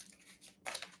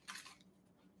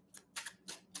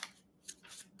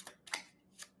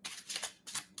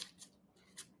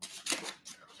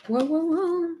 Whoa, whoa,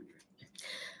 whoa.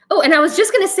 Oh, and I was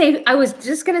just going to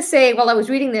say while I was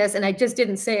reading this, and I just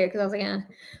didn't say it because I was like,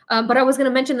 but I was going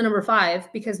to mention the number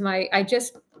 5 because I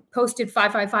just posted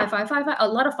 55555. A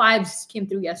lot of 5s came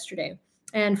through yesterday,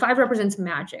 and 5 represents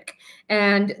magic.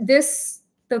 And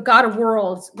the God of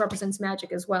Worlds represents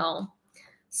magic as well.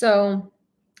 So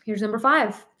here's number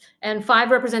 5. And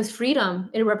 5 represents freedom.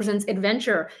 It represents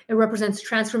adventure. It represents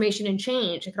transformation and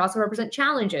change. It could also represent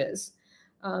challenges.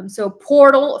 So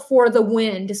portal for the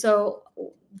wind. So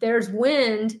there's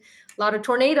wind, a lot of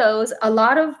tornadoes, a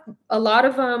lot of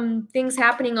things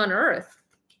happening on Earth.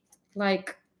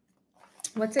 Like,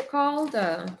 what's it called?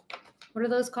 What are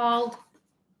those called?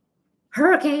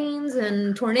 Hurricanes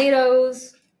and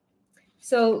tornadoes.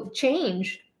 So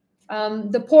change.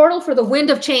 The portal for the wind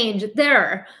of change.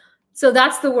 There. So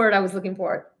that's the word I was looking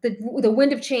for. The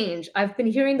wind of change. I've been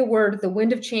hearing the word the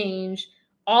wind of change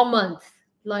all month.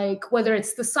 Like whether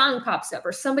it's the song pops up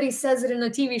or somebody says it in a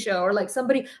TV show or like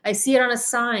I see it on a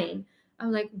sign.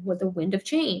 I'm like, what, the wind of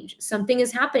change? Something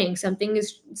is happening. Something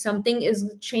is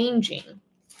changing.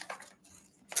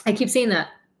 I keep saying that.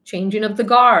 Changing of the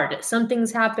guard.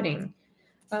 Something's happening.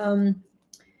 The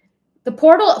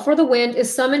portal for the wind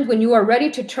is summoned when you are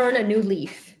ready to turn a new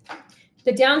leaf.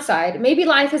 The downside, maybe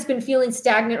life has been feeling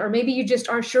stagnant or maybe you just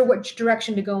aren't sure which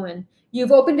direction to go in.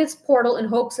 You've opened its portal in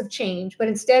hopes of change, but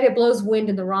instead it blows wind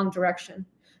in the wrong direction.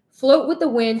 Float with the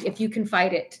wind if you can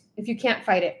fight it. If you can't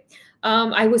fight it.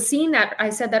 I was seeing that. I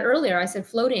said that earlier. I said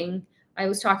floating. I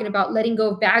was talking about letting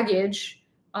go of baggage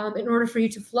in order for you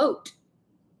to float.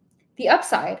 The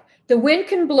upside, the wind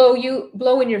can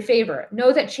blow in your favor.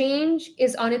 Know that change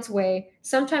is on its way.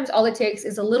 Sometimes all it takes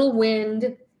is a little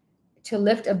wind to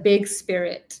lift a big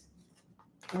spirit.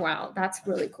 Wow, that's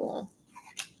really cool.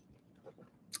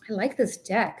 I like this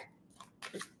deck.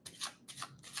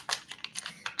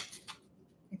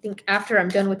 I think after I'm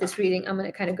done with this reading, I'm going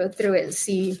to kind of go through it and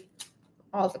see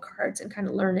all the cards and kind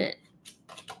of learn it.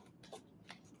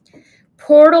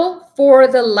 Portal for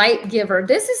the Light Giver.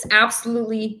 This is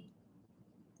absolutely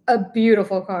a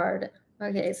beautiful card.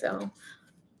 Okay, so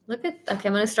okay, I'm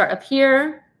going to start up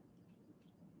here.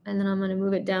 And then I'm going to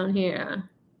move it down here.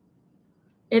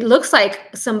 It looks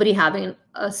like somebody having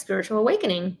a spiritual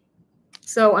awakening.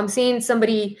 So I'm seeing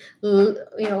somebody,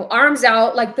 arms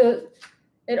out, like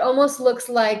it almost looks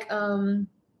like the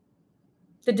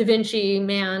Da Vinci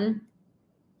Man.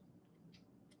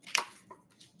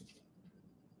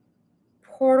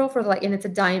 Portal for the light, and it's a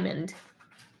diamond.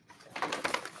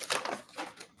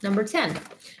 Number 10.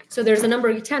 So there's a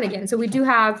number 10 again. So we do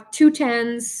have 2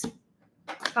 10s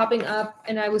popping up,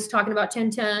 and I was talking about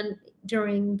 1010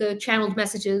 during the channeled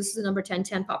messages, the number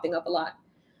 1010 popping up a lot.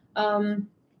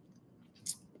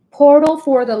 Portal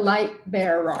for the Light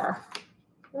Bearer.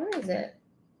 Where is it?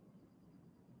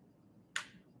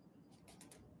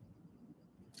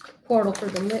 Portal for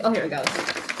the light. Oh, here it goes.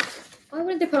 Why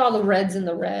wouldn't they put all the reds in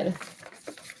the red?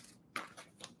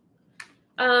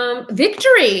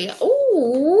 Victory.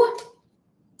 Ooh.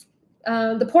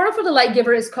 The portal for the light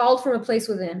giver is called from a place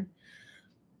within.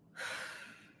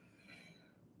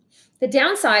 The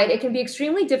downside, it can be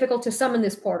extremely difficult to summon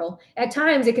this portal. At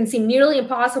times, it can seem nearly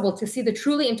impossible to see the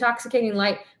truly intoxicating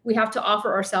light we have to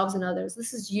offer ourselves and others.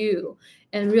 This is you,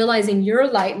 and realizing your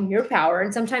light and your power.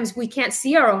 And sometimes we can't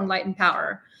see our own light and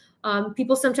power.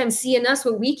 People sometimes see in us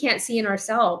what we can't see in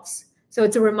ourselves. So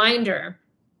it's a reminder.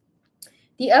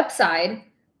 The upside,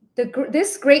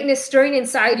 this greatness stirring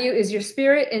inside you is your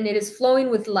spirit, and it is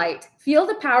flowing with light. Feel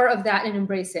the power of that and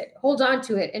embrace it. Hold on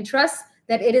to it and trust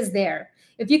that it is there.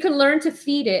 If you can learn to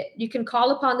feed it, you can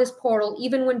call upon this portal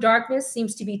even when darkness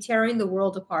seems to be tearing the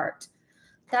world apart.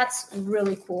 That's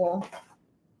really cool.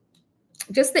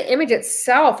 Just the image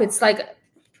itself, it's like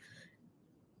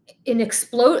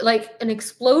an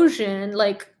explosion,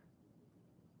 like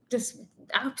just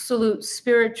absolute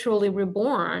spiritually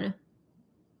reborn.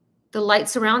 The light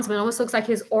surrounds him. It almost looks like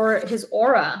his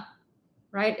aura,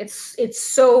 right? It's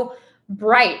so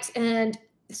bright, and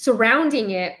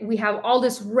surrounding it, we have all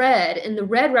this red, and the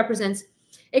red represents,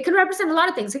 it can represent a lot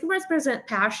of things. It can represent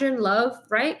passion, love,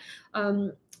 right?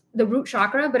 The root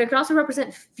chakra, but it can also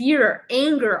represent fear,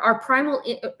 anger, our primal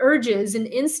urges and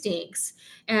instincts,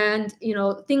 and, you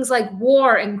know, things like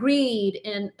war and greed,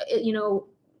 and, you know,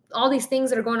 all these things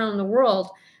that are going on in the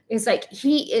world. It's like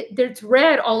there's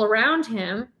red all around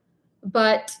him,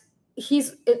 but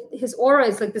his aura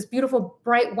is like this beautiful,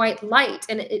 bright white light,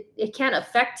 and it can't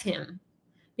affect him,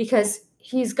 because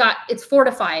it's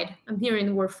fortified. I'm hearing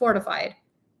the word fortified.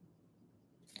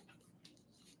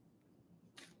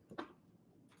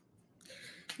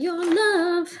 Your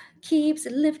love keeps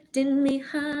lifting me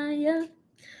higher.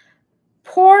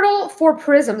 Portal for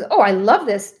prisms. Oh, I love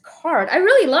this card. I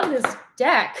really love this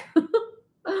deck.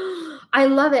 I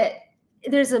love it.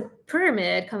 There's a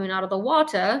pyramid coming out of the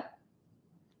water.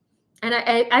 And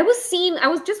I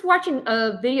was just watching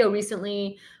a video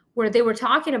recently where they were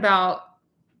talking about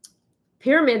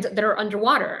pyramids that are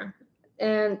underwater,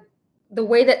 and the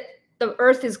way that the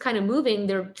earth is kind of moving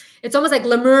there, it's almost like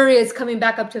Lemuria is coming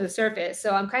back up to the surface.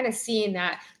 So I'm kind of seeing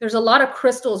that there's a lot of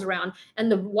crystals around,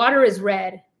 and the water is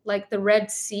red, like the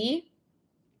Red Sea,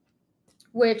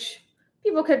 which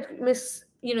people could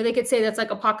they could say that's like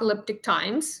apocalyptic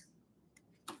times,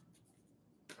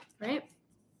 right?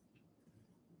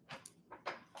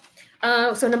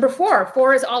 So number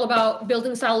 4 is all about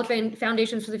building solid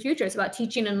foundations for the future. It's about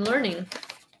teaching and learning.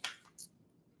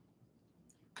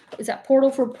 Is that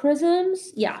portal for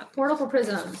prisms? Yeah, portal for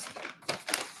prisms.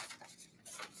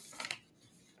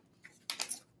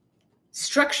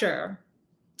 Structure.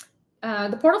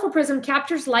 The portal for prism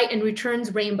captures light and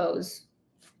returns rainbows.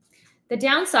 The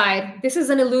downside, this is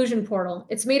an illusion portal.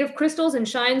 It's made of crystals and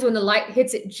shines when the light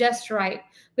hits it just right.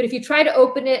 But if you try to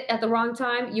open it at the wrong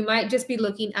time, you might just be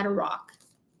looking at a rock.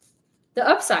 The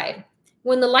upside,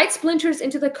 when the light splinters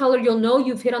into the color, you'll know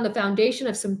you've hit on the foundation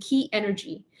of some key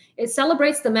energy. It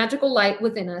celebrates the magical light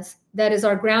within us that is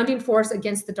our grounding force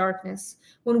against the darkness.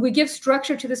 When we give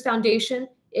structure to this foundation,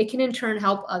 it can in turn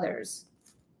help others.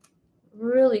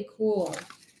 Really cool.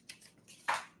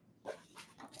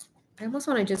 I almost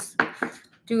want to just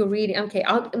do a reading. Okay,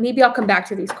 maybe I'll come back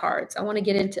to these cards. I want to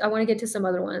get to some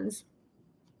other ones.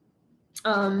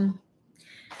 So,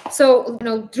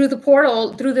 through the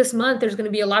portal, through this month, there's going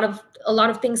to be a lot of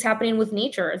things happening with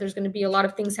nature. There's going to be a lot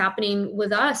of things happening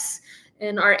with us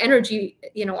and our energy,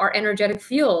 our energetic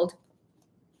field.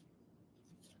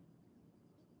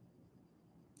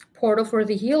 Portal for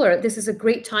the healer. This is a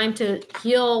great time to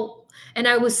heal. And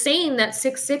I was saying that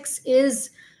 6/6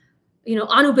 is,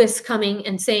 Anubis coming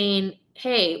and saying,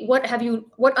 hey, what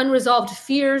unresolved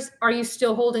fears are you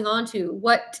still holding on to?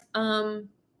 What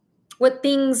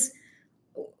things,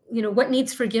 what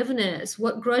needs forgiveness?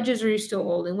 What grudges are you still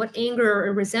holding? What anger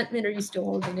or resentment are you still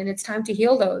holding? And it's time to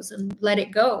heal those and let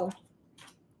it go.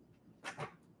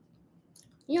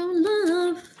 Your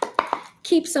love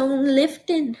keeps on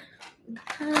lifting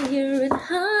higher and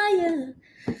higher.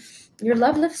 Your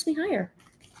love lifts me higher.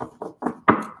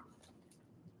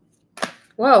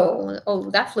 Whoa. Oh,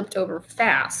 that flipped over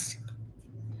fast.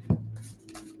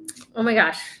 Oh my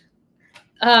gosh.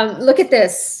 Look at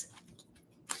this.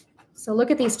 So look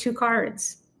at these 2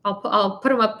 cards. I'll put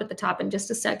them up at the top in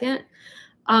just a second.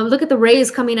 Look at the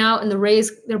rays coming out, and the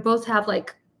rays, they both have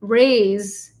like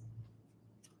rays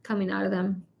coming out of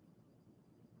them.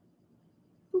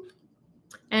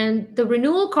 And the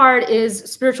renewal card is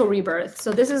spiritual rebirth.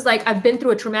 So this is like, I've been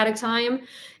through a traumatic time,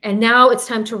 and now it's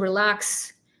time to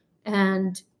relax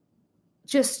and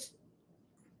just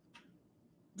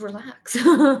relax,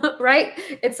 right?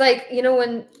 It's like,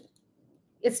 when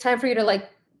it's time for you to like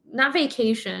not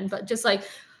vacation, but just like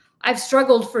I've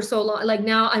struggled for so long. Like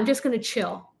now I'm just going to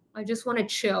chill. I just want to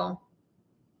chill.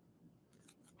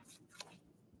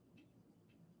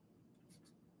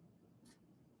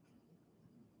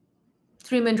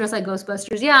 Three men dressed like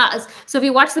Ghostbusters. Yeah. So if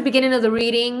you watch the beginning of the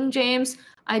reading, James,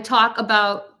 I talk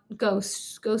about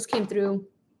ghosts. Ghosts came through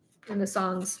in the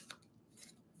songs.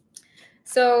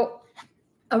 So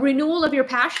a renewal of your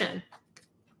passion,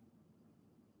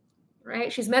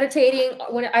 right? She's meditating.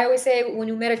 When I always say, when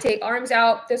you meditate, arms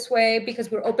out this way, because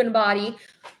we're open body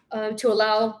to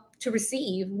allow to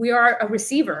receive. We are a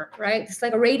receiver, right? It's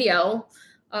like a radio.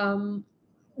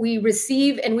 We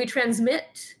receive and we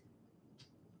transmit.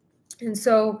 And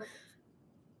so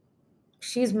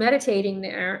she's meditating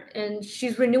there and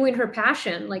she's renewing her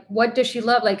passion. Like, what does she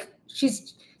love? Like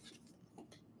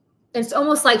it's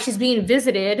almost like she's being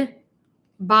visited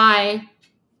by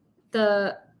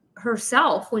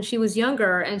herself when she was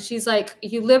younger. And she's like,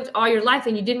 you lived all your life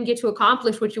and you didn't get to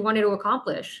accomplish what you wanted to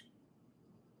accomplish.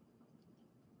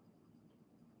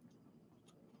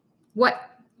 What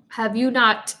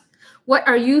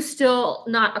are you still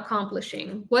not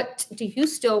accomplishing? What do you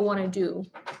still want to do?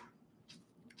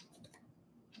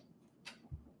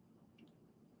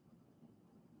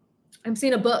 I'm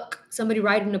seeing a book, somebody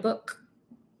writing a book.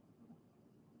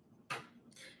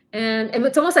 And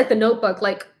it's almost like the Notebook.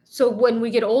 Like, so when we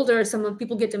get older, some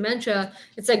people get dementia,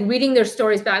 it's like reading their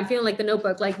stories back. I'm feeling like the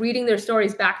Notebook, like reading their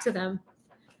stories back to them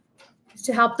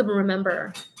to help them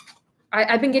remember.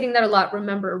 I've been getting that a lot.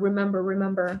 Remember.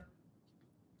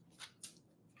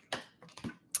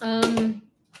 I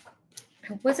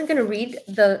wasn't going to read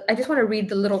I just want to read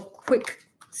the little quick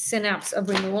synapse of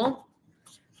renewal,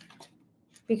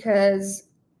 because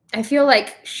I feel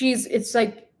like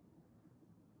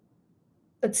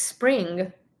it's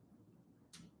spring.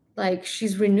 Like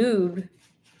she's renewed.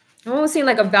 I'm almost seeing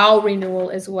like a vow renewal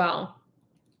as well.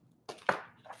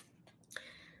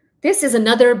 This is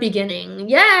another beginning.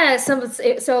 Yes.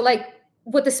 So like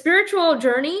with the spiritual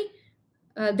journey,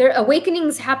 their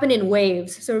awakenings happen in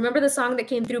waves. So remember the song that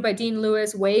came through by Dean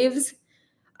Lewis, Waves?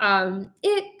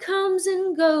 It comes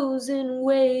and goes in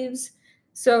waves.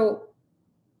 So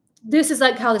this is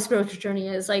like how the spiritual journey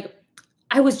is. Like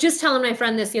I was just telling my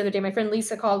friend this the other day. My friend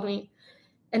Lisa called me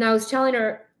and I was telling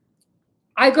her,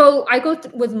 I go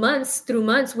with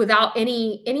months without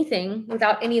anything,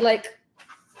 without any like,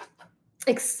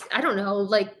 I don't know,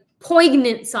 like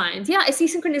poignant signs. Yeah, I see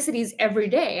synchronicities every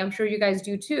day. I'm sure you guys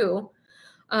do too.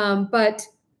 But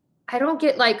I don't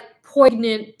get like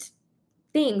poignant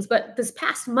things. But this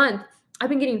past month, I've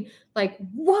been getting like,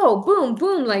 whoa, boom,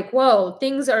 boom, like, whoa,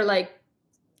 things are like,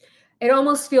 it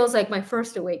almost feels like my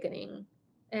first awakening.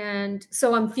 And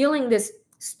so I'm feeling this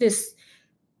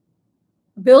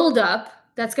buildup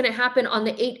that's going to happen on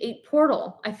the 8-8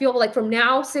 portal. I feel like from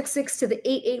now 6-6 to the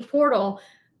 8-8 portal,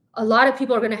 a lot of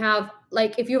people are going to have,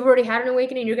 like, if you've already had an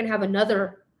awakening, you're going to have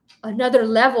another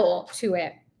level to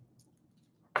it.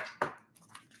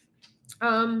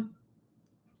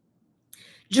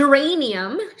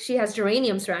 Geranium, she has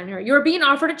geraniums around her. You're being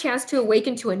offered a chance to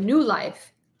awaken to a new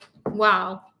life.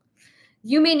 Wow.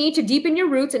 You may need to deepen your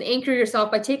roots and anchor yourself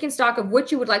by taking stock of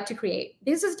what you would like to create.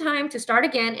 This is time to start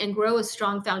again and grow a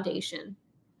strong foundation.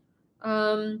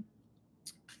 And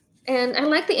I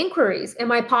like the inquiries.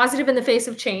 Am I positive in the face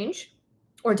of change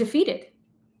or defeated?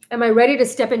 Am I ready to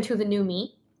step into the new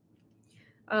me?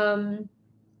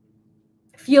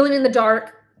 Feeling in the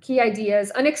dark, key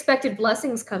ideas, unexpected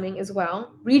blessings coming as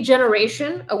well.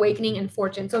 Regeneration, awakening, and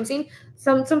fortune. So I'm seeing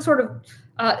some sort of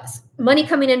money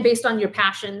coming in based on your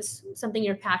passions, something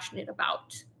you're passionate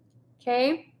about.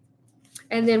 Okay.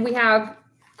 And then we have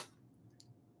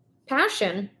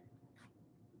passion.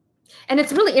 And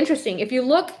it's really interesting. If you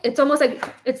look, it's almost like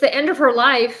it's the end of her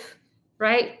life,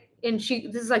 right? And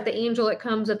this is like the angel that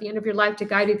comes at the end of your life to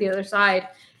guide you to the other side.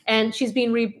 And she's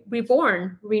being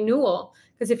reborn, renewal.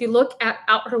 Because if you look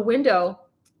out her window,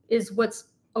 is what's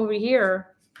over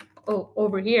here. Oh,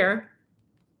 over here.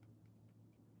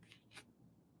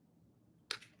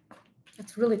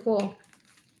 That's really cool.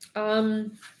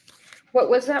 What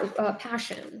was that?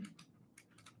 Passion.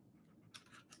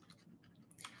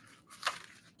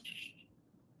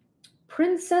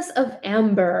 Princess of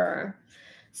Amber.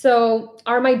 So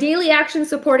are my daily actions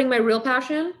supporting my real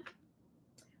passion?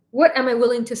 What am I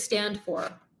willing to stand for?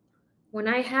 When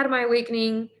I had my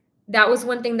awakening, that was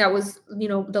one thing that was,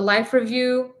 the life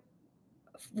review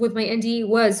with my NDE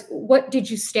was, what did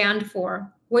you stand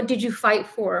for? What did you fight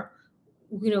for?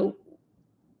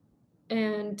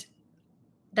 And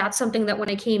that's something that when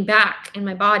I came back in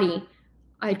my body,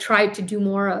 I tried to do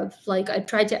more of. Like, I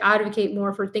tried to advocate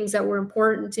more for things that were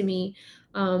important to me.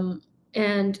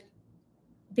 And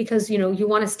because, you know, you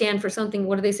want to stand for something.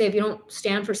 What do they say? If you don't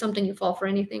stand for something, you fall for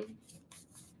anything.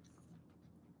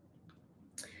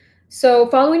 So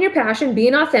following your passion,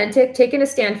 being authentic, taking a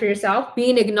stand for yourself,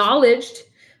 being acknowledged.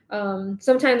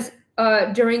 Sometimes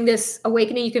during this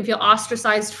awakening, you can feel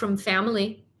ostracized from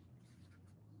family.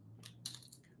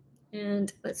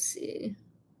 And let's see.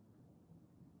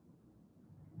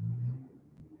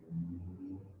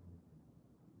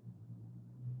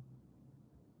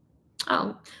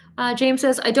 Oh, James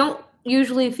says, I don't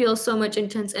usually feel so much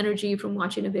intense energy from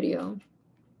watching a video.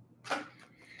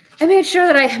 I made sure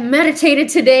that I meditated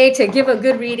today to give a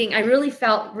good reading. I really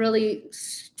felt really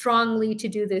strongly to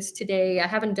do this today. I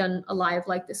haven't done a live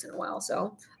like this in a while.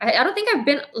 So I don't think I've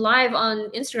been live on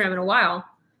Instagram in a while.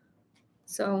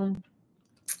 So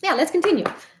yeah, let's continue.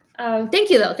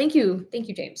 Thank you though. Thank you,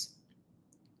 James.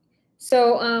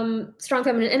 So strong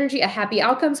feminine energy, a happy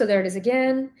outcome. So there it is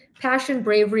again. Passion,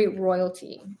 bravery,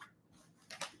 royalty.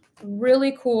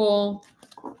 Really cool.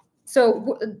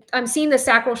 So I'm seeing the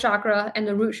sacral chakra and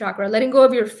the root chakra, letting go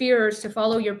of your fears to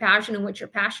follow your passion and what you're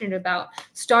passionate about,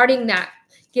 starting that,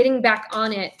 getting back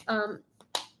on it.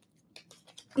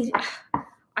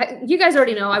 You guys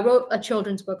already know, I wrote a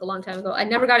children's book a long time ago. I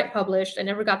never got it published. I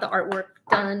never got the artwork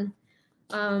done.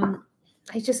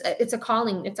 It's a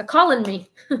calling. It's a calling me.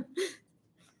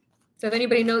 So if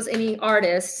anybody knows any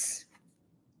artists,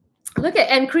 look at,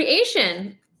 and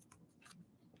creation.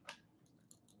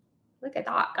 Look at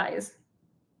that, guys.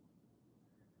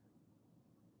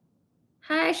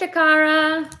 Hi,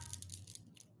 Shakara.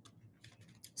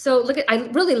 So look at, I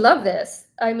really love this.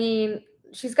 I mean,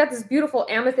 she's got this beautiful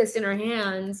amethyst in her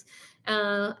hands.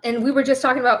 And we were just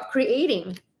talking about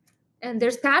creating. And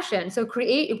there's passion. So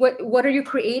create, what are you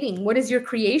creating? What is your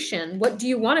creation? What do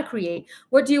you want to create?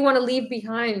 What do you want to leave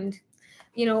behind?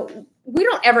 You know, we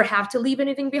don't ever have to leave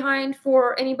anything behind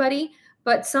for anybody,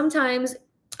 but sometimes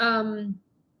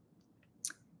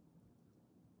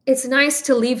it's nice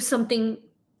to leave something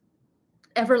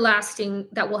everlasting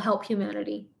that will help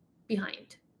humanity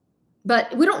behind.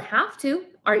 But we don't have to.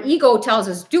 Our ego tells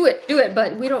us, do it,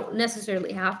 but we don't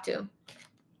necessarily have to.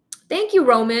 Thank you,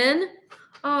 Roman.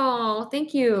 Oh,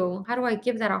 thank you. How do I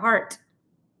give that a heart?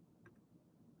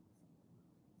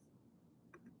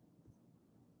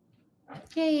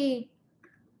 Yay.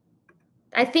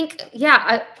 I think,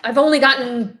 yeah, I've only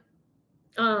gotten,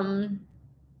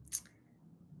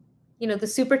 you know, the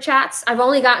super chats. I've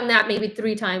only gotten that maybe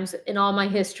 3 times in all my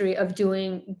history of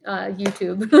doing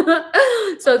YouTube.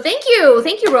 So thank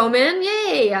you, Roman.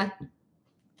 Yay.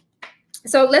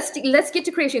 So let's get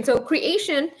to creation. So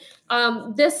creation,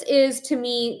 this is, to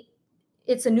me,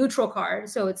 it's a neutral card.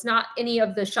 So it's not any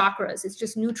of the chakras. It's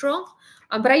just neutral.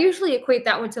 But I usually equate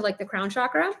that one to like the crown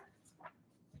chakra.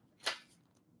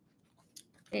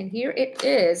 And here it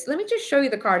is. Let me just show you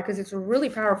the card because it's a really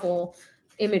powerful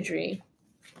imagery.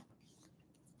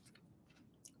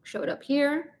 Show it up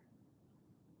here.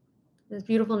 This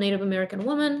beautiful Native American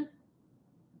woman.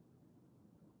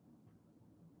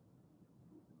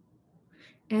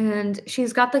 And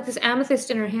she's got like this amethyst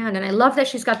in her hand. And I love that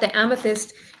she's got the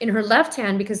amethyst in her left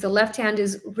hand because the left hand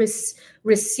is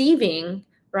receiving,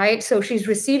 right? So she's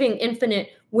receiving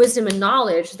infinite wisdom and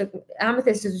knowledge. The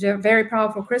amethyst is a very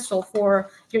powerful crystal for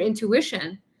your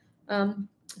intuition.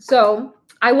 So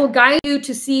I will guide you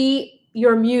to see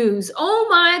your muse. Oh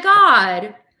my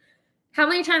God. How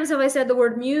many times have I said the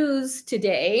word muse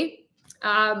today?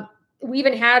 We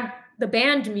even had the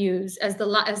band Muse as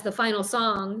the final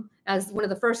song, as one of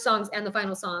the first songs and the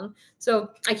final song. So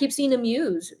I keep seeing a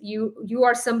muse. You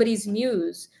are somebody's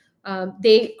muse.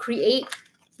 They create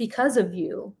because of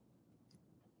you.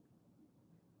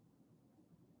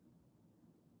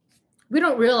 We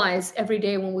don't realize every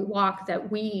day when we walk that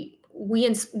we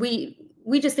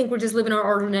just think we're just living our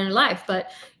ordinary life,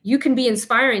 but you can be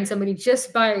inspiring somebody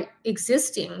just by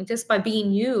existing, just by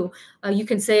being you. You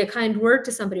can say a kind word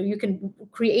to somebody, or you can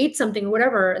create something or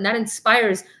whatever, and that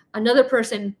inspires another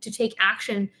person to take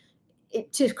action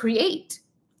to create.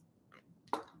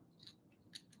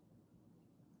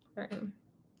 Right.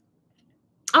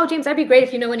 Oh, James, that'd be great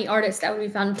if you know any artists. That would be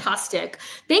fantastic.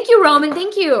 Thank you, Roman.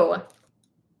 Thank you.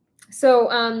 So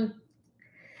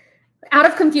out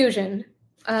of confusion.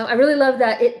 I really love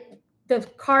that the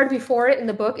card before it in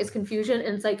the book is confusion.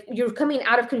 And it's like, you're coming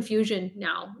out of confusion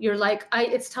now. You're like,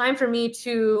 it's time for me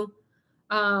to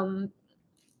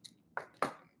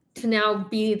now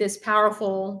be this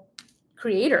powerful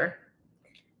creator.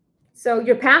 So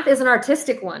your path is an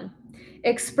artistic one.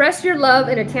 Express your love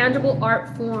in a tangible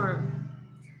art form.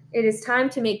 It is time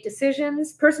to make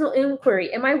decisions. Personal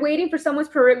inquiry. Am I waiting for someone's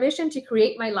permission to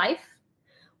create my life?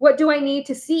 What do I need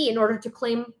to see in order to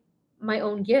claim my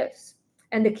own gifts.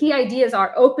 And the key ideas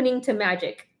are opening to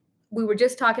magic. We were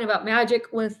just talking about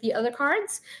magic with the other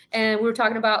cards, and we were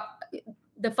talking about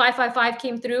the 555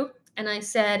 came through, and I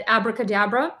said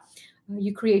abracadabra.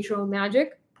 You create your own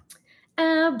magic.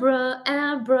 Abracadabra.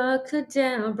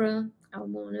 I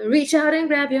want to reach out and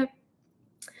grab you.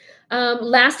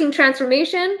 Lasting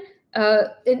transformation,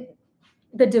 in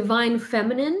the divine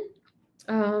feminine,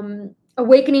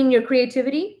 awakening your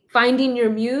creativity, finding your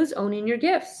muse, owning your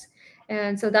gifts.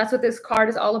 And so that's what this card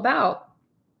is all about.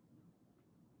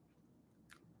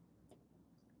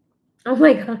 Oh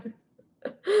my God.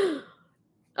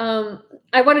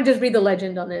 I want to just read the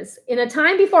legend on this. In a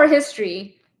time before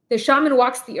history, the shaman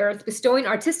walks the earth, bestowing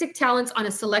artistic talents on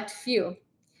a select few.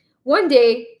 One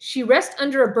day, she rests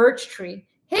under a birch tree.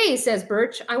 Hey, says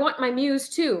Birch, I want my muse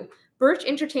too. Birch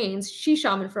entertains she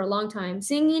shaman for a long time,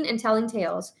 singing and telling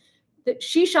tales. The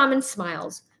she shaman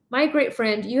smiles. My great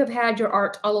friend, you have had your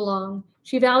art all along.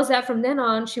 She vows that from then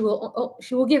on, she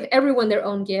will give everyone their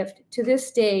own gift. To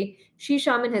this day, she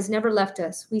shaman has never left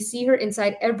us. We see her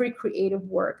inside every creative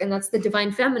work. And that's the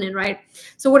divine feminine, right?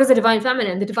 So what is the divine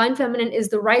feminine? The divine feminine is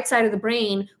the right side of the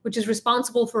brain, which is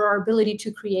responsible for our ability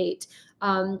to create.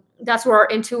 That's where our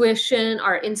intuition,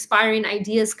 our inspiring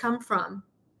ideas come from,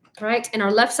 right? And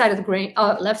our left side of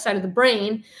the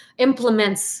brain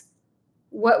implements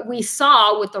what we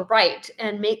saw with the right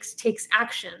and takes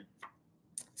action.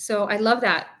 So I love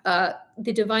that.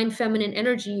 The divine feminine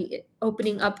energy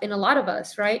opening up in a lot of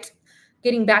us, right?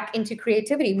 Getting back into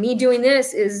creativity. Me doing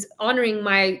this is honoring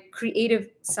my creative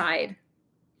side.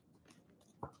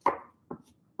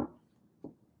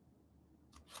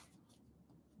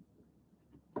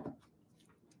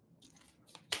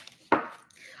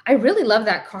 I really love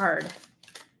that card.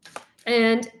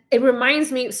 And it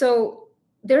reminds me, so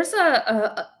there's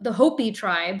the Hopi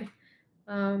tribe.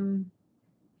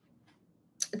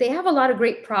 They have a lot of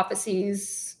great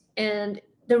prophecies. And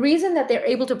the reason that they're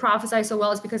able to prophesy so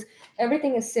well is because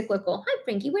everything is cyclical. Hi,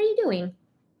 Frankie, what are you doing?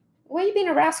 Why are you being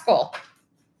a rascal?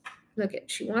 Look,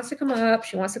 she wants to come up.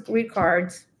 She wants to read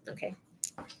cards. Okay.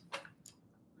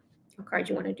 What card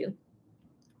you want to do?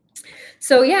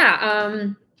 So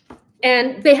yeah,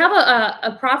 and they have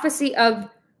a prophecy of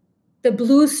the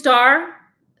blue star.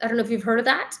 I don't know if you've heard of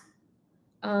that,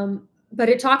 but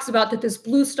it talks about that this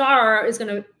blue star is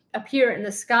going to appear in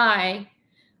the sky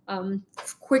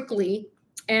quickly.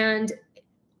 And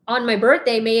on my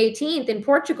birthday, May 18th, in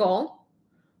Portugal,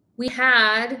 we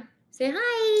had, say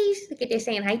hi. Look at this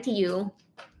saying hi to you.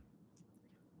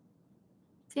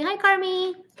 Say hi,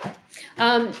 Carmi.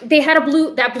 They had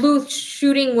that blue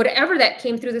shooting, whatever that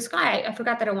came through the sky. I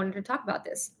forgot that I wanted to talk about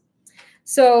this.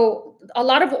 So a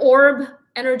lot of orb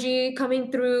energy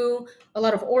coming through, a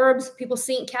lot of orbs, people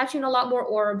catching a lot more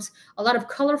orbs, a lot of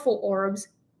colorful orbs.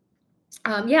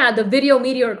 Yeah, the video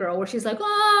Meteor Girl, where she's like,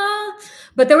 ah,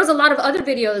 but there was a lot of other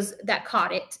videos that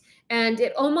caught it. And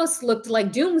it almost looked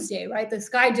like doomsday, right? The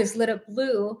sky just lit up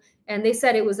blue. And they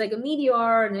said it was like a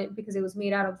meteor, and because it was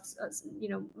made out of,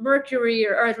 mercury,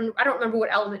 or I don't remember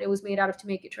what element it was made out of to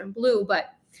make it turn blue.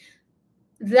 But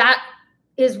that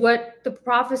is what the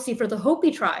prophecy for the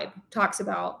Hopi tribe talks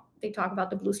about. They talk about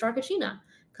the blue star Kachina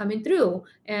coming through.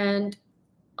 And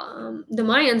the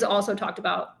Mayans also talked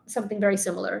about something very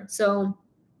similar. So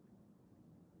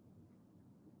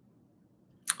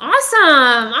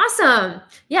awesome.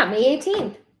 Yeah, May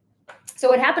 18th.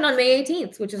 So it happened on May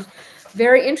 18th, which is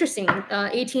very interesting.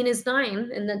 18 is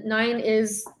 9, and the 9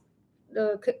 is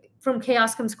from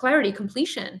chaos comes clarity,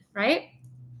 completion, right?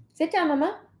 Sit down,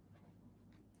 Mama.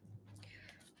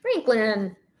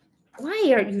 Franklin,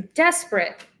 why are you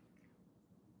desperate?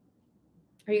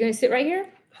 Are you going to sit right here?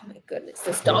 Oh my goodness,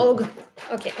 this dog.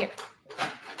 Okay, here.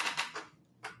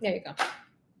 There you go.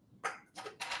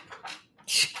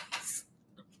 Jeez.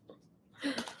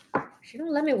 She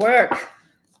don't let me work.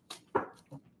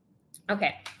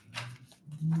 Okay.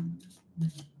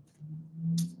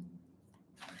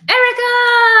 Erica!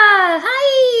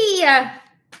 Hi!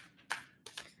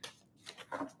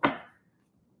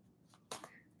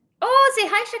 Oh, say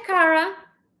hi, Shakara.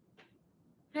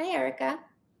 Hi, Erica.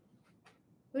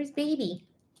 Where's baby?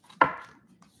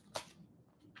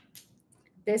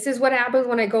 This is what happens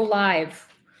when I go live.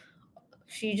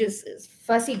 She just is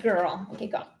fussy girl. Okay,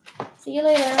 go. See you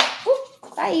later. Ooh,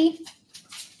 bye.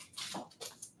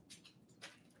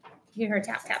 Hear her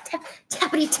tap, tap, tap.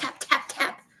 Tappity, tap, tap,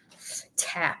 tap.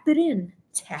 Tap it in.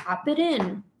 Tap it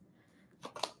in.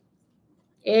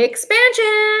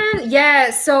 Expansion.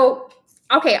 Yes. So,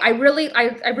 okay, I really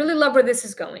love where this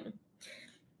is going.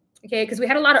 Okay, because we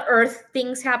had a lot of earth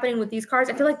things happening with these cards.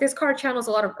 I feel like this card channels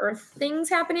a lot of earth things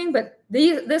happening, but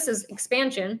this is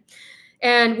expansion.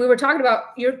 And we were talking about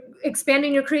you're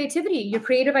expanding your creativity, your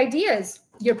creative ideas,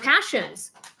 your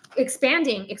passions,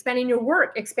 expanding your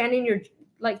work, expanding your,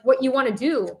 like, what you want to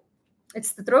do.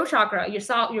 It's the throat chakra, your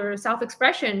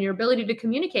self-expression, your ability to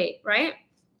communicate, right?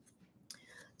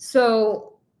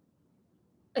 So,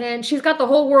 and she's got the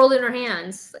whole world in her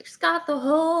hands. Like, she's got the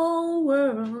whole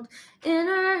world in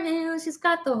her hands. She's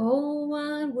got the whole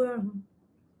wide world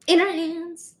in her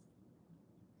hands.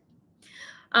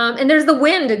 And there's the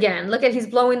wind again. Look at, he's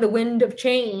blowing the wind of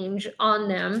change on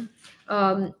them,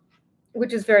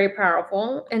 which is very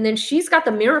powerful. And then she's got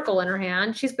the miracle in her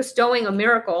hand. She's bestowing a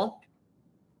miracle.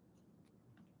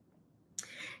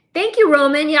 Thank you,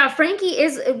 Roman. Yeah,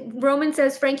 Roman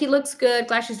says, Frankie looks good.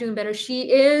 Glad she's doing better. She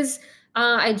is.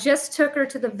 I just took her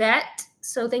to the vet.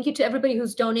 So thank you to everybody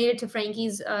who's donated to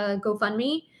Frankie's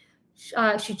GoFundMe.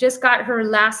 She just got her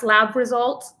last lab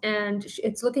results and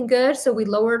it's looking good. So we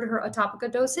lowered her atopica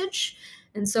dosage.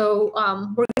 And so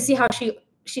we're going to see how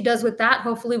she does with that.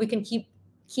 Hopefully we can keep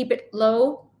it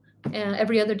low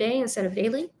every other day instead of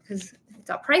daily, because it's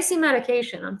a pricey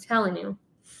medication, I'm telling you.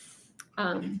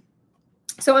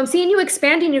 So I'm seeing you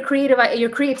expanding your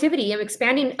creativity, and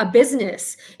expanding a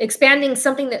business, expanding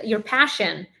something that your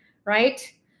passion, right?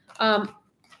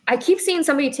 I keep seeing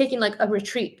somebody taking like a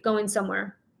retreat, going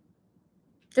somewhere.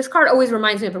 This card always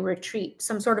reminds me of a retreat,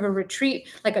 some sort of a retreat,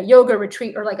 like a yoga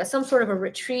retreat or like some sort of a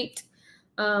retreat.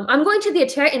 I'm going to the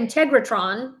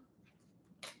Integratron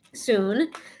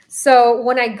soon. So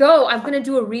when I go, I'm going to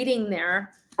do a reading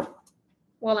there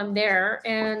while I'm there.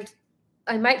 And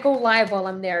I might go live while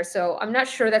I'm there. So I'm not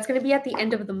sure. That's going to be at the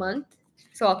end of the month.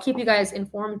 So I'll keep you guys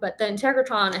informed. But the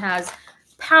Integratron has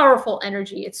powerful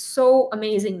energy. It's so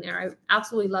amazing there. I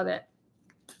absolutely love it.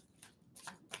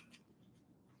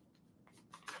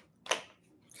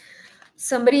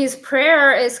 Somebody's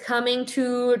prayer is coming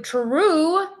to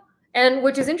true. And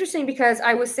which is interesting, because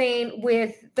I was saying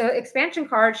with the expansion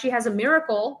card, she has a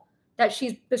miracle that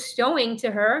she's bestowing to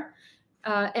her.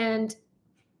 And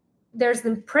there's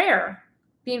the prayer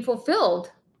being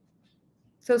fulfilled.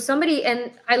 So somebody,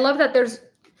 and I love that there's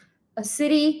a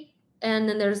city and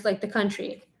then there's like the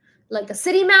country, like a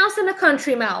city mouse and a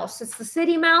country mouse. It's the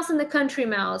city mouse and the country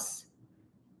mouse.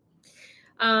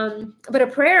 But a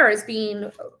prayer is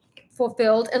being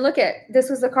fulfilled. And look at, this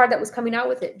was the card that was coming out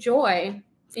with it, joy.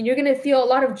 And you're going to feel a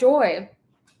lot of joy.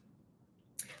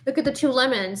 Look at the 2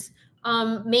 lemons,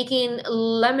 making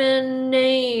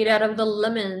lemonade out of the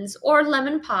lemons, or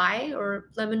lemon pie, or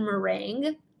lemon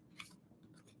meringue,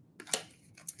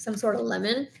 some sort of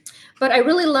lemon. But I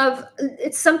really love,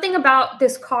 it's something about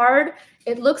this card.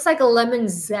 It looks like a lemon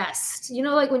zest. You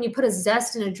know, like when you put a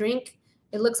zest in a drink,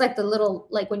 it looks like the little,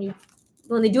 like when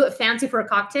they do it fancy for a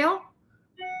cocktail.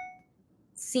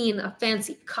 Seeing a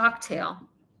fancy cocktail.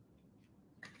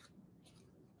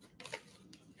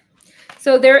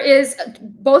 So there is,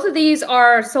 both of these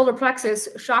are solar plexus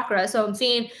chakra. So I'm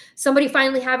seeing somebody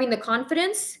finally having the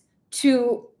confidence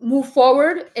to move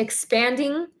forward,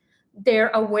 expanding their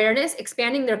awareness,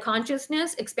 expanding their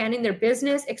consciousness, expanding their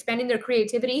business, expanding their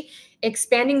creativity,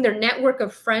 expanding their network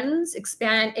of friends,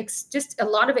 just a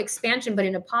lot of expansion, but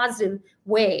in a positive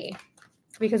way.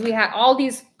 Because we have all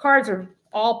these cards are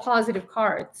all positive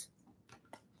cards.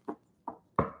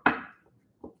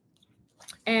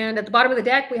 And at the bottom of the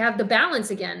deck, we have the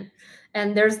balance again.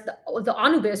 And there's the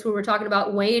Anubis, where we're talking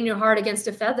about weighing your heart against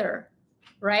a feather,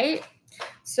 right?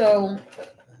 So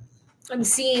I'm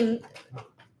seeing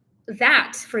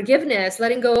that forgiveness,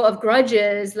 letting go of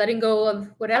grudges, letting go of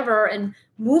whatever, and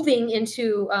moving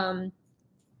into a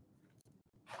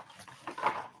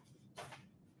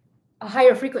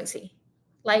higher frequency.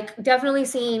 Like definitely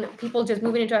seeing people just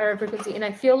moving into a higher frequency. And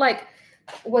I feel like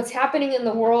what's happening in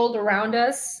the world around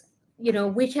us, you know,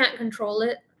 we can't control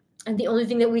it. And the only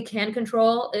thing that we can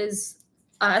control is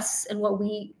us and what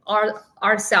we are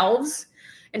ourselves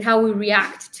and how we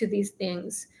react to these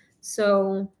things.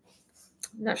 So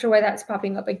I'm not sure why that's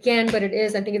popping up again, but it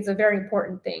is. I think it's a very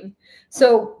important thing.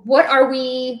 So what are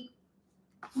we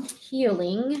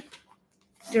healing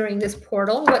during this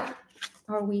portal? What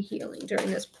are we healing during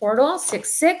this portal?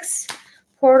 6/6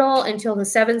 portal until the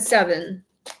 7/7.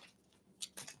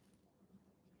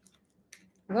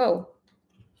 Whoa.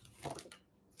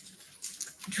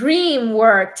 Dream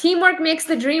work. Teamwork makes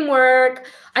the dream work.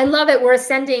 I love it. We're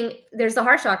ascending. There's the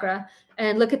heart chakra.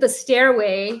 And look at the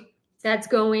stairway that's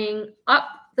going up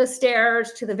the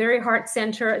stairs to the very heart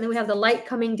center. And then we have the light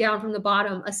coming down from the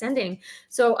bottom, ascending.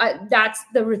 So that's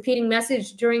the repeating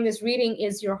message during this reading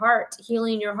is your heart,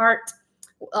 healing your heart.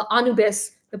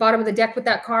 Anubis, the bottom of the deck with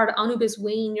that card, Anubis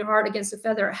weighing your heart against a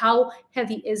feather. How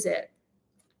heavy is it?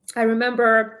 I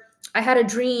remember I had a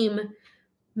dream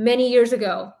many years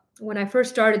ago when I first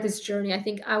started this journey. I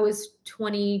think I was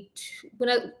 21,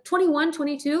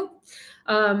 22.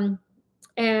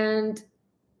 And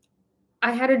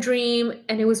I had a dream,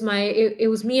 and it was it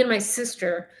was me and my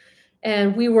sister,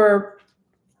 and we were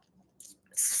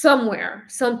somewhere,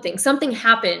 something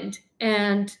happened,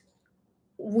 and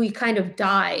we kind of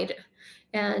died,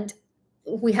 and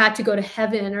we had to go to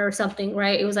heaven or something,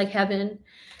 right? It was like heaven.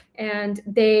 And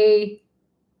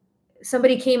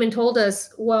somebody came and told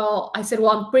us, well, I said,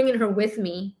 well, I'm bringing her with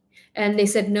me. And they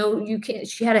said, no, you can't.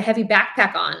 She had a heavy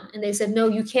backpack on. And they said, no,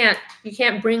 you can't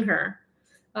bring her.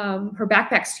 Her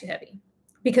backpack's too heavy.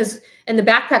 And the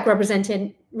backpack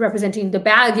representing the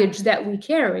baggage that we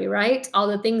carry, right? All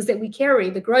the things that we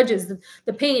carry, the grudges,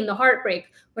 the pain, the heartbreak,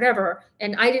 whatever.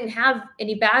 And I didn't have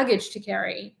any baggage to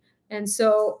carry. And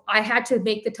so I had to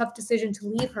make the tough decision to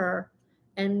leave her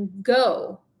and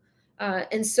go.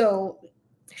 And so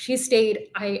she stayed,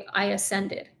 I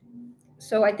ascended.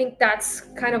 So I think that's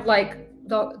kind of like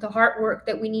the heart work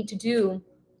that we need to do.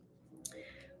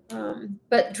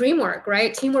 But dream work,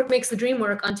 right? Teamwork makes the dream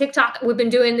work. On TikTok, we've been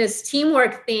doing this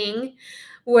teamwork thing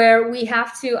where we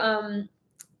have to,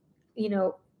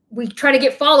 we try to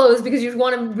get follows because you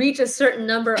want to reach a certain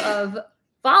number of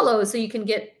follows so you can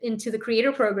get into the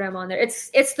creator program on there.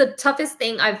 It's the toughest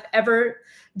thing I've ever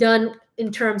done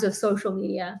in terms of social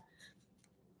media.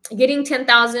 Getting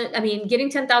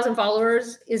 10,000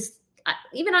 followers is,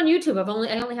 even on YouTube,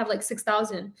 I only have like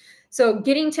 6,000. So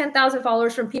getting 10,000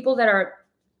 followers from people that are,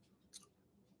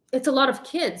 it's a lot of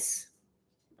kids,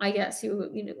 I guess,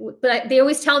 but they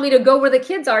always tell me to go where the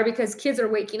kids are because kids are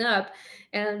waking up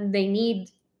and they need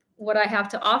what I have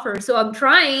to offer. So I'm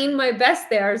trying my best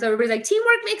there. So everybody's like,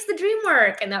 teamwork makes the dream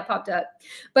work. And that popped up.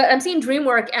 But I'm seeing dream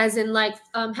work as in like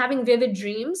having vivid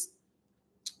dreams.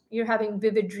 You're having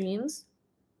vivid dreams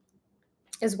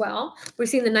as well. We're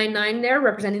seeing the 9-9 there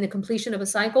representing the completion of a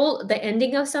cycle, the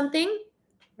ending of something,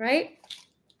 right?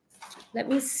 Let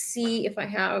me see if I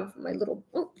have my little,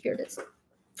 oh, here it is.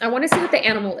 I want to see what the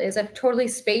animal is. I've totally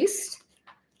spaced.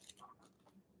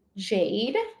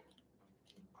 Jade.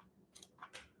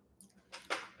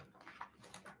 I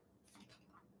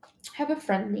have a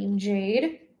friend named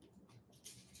Jade.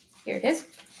 Here it is.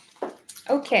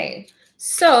 Okay,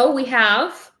 so we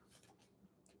have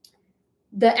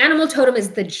the animal totem is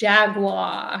the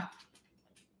jaguar.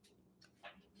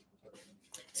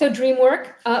 So dream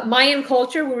work, Mayan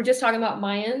culture, we were just talking about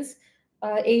Mayans,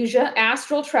 Asia,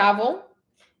 astral travel,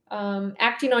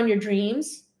 acting on your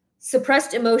dreams,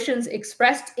 suppressed emotions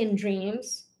expressed in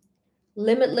dreams,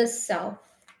 limitless self.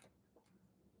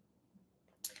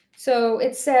 So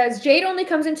it says, Jade only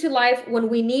comes into life when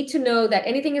we need to know that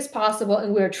anything is possible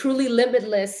and we are truly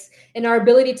limitless in our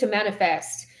ability to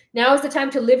manifest. Now is the time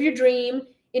to live your dream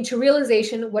into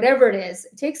realization, whatever it is.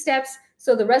 Take steps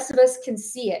so the rest of us can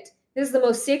see it. This is the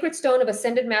most sacred stone of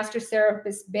Ascended Master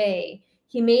Serapis Bey.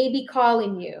 He may be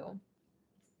calling you.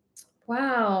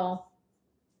 Wow.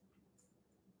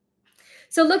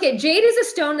 So look at jade is a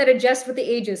stone that adjusts with the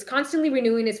ages, constantly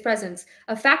renewing its presence.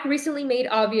 A fact recently made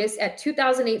obvious at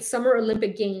 2008 Summer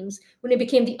Olympic Games when it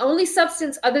became the only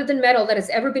substance other than metal that has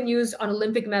ever been used on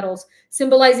Olympic medals,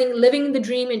 symbolizing living the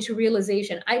dream into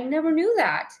realization. I never knew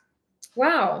that.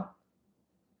 Wow.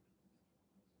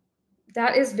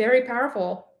 That is very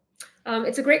powerful.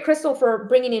 It's a great crystal for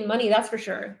bringing in money, that's for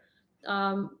sure.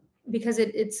 Because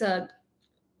it's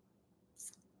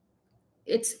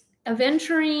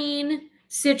aventurine,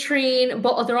 citrine,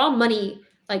 but they're all money,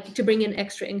 like to bring in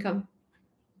extra income.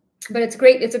 But it's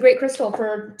great. It's a great crystal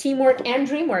for teamwork and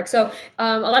dream work. So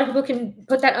a lot of people can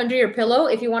put that under your pillow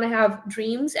if you want to have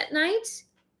dreams at night.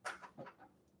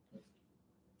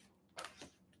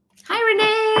 Hi,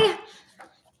 Renee.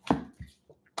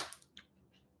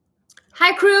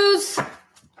 Hi, Cruz.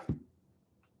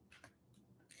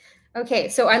 Okay,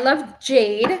 so I love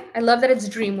jade. I love that it's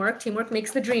dream work. Teamwork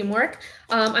makes the dream work.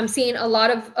 I'm seeing a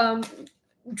lot of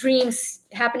dreams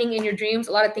happening in your dreams,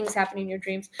 a lot of things happening in your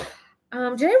dreams. Did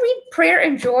I read Prayer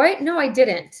and Joy? No, I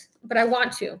didn't, but I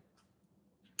want to.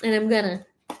 And I'm gonna,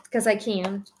 because I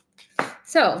can.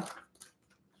 So,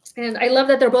 and I love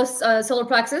that they're both solar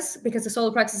plexus, because the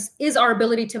solar plexus is our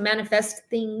ability to manifest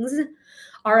things,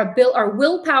 our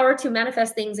willpower to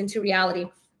manifest things into reality.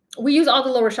 We use all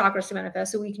the lower chakras to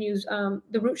manifest. So we can use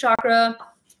the root chakra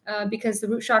because the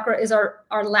root chakra is our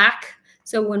lack.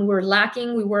 So when we're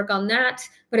lacking, we work on that.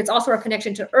 But it's also our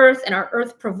connection to earth, and our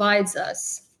earth provides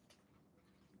us.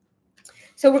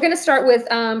 So we're going to start with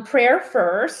prayer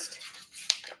first.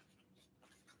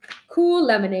 Cool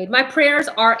lemonade. My prayers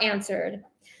are answered.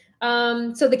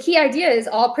 So the key idea is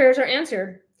all prayers are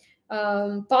answered.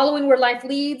 Following where life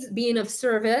leads, being of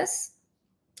service.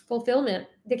 fulfillment.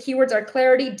 The keywords are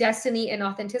clarity, destiny, and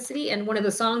authenticity. And one of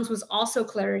the songs was also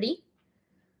clarity.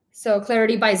 So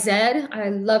Clarity by Zed. I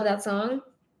love that song.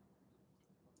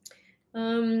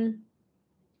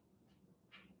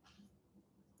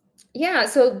 Yeah,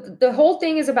 so the whole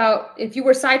thing is about if you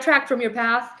were sidetracked from your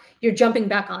path, you're jumping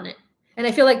back on it. And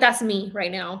I feel like that's me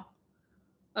right now.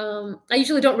 I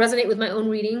usually don't resonate with my own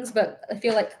readings, but I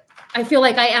feel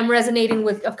like I am resonating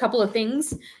with a couple of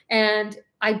things. And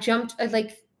I jumped, I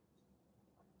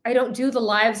don't do the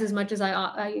lives as much as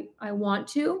I want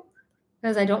to,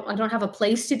 because I don't have a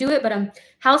place to do it, but I'm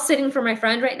house sitting for my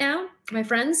friend right now, my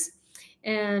friends,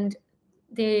 and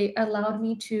they allowed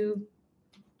me to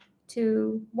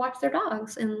watch their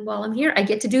dogs. And while I'm here, I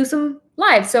get to do some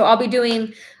live. So I'll be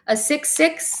doing a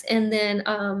 6/6, and then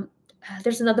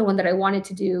there's another one that I wanted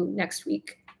to do next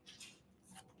week.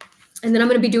 And then I'm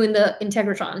going to be doing the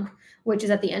Integratron, which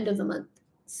is at the end of the month.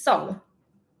 So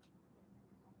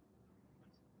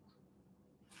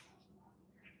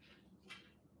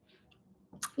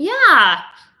yeah.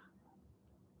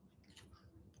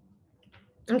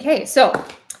 Okay, so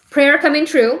prayer coming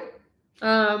true.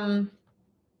 And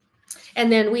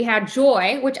then we had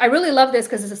joy, which I really love this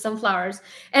because it's the sunflowers.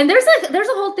 And there's a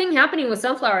whole thing happening with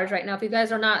sunflowers right now. If you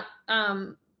guys are not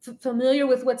familiar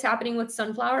with what's happening with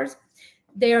sunflowers,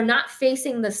 they are not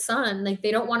facing the sun. Like,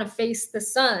 they don't want to face the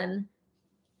sun.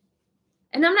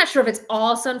 And I'm not sure if it's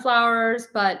all sunflowers,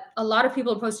 but a lot of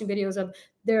people are posting videos of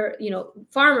their,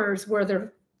 farmers where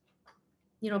they're,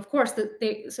 of course,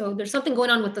 so there's something going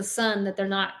on with the sun that they're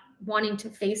not wanting to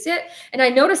face it. And I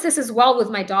noticed this as well with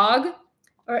my dog,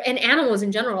 and animals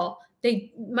in general.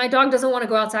 My dog doesn't want to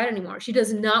go outside anymore. She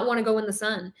does not want to go in the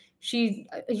sun. She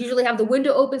usually have the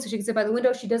window open so she can sit by the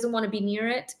window. She doesn't want to be near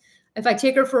it. If I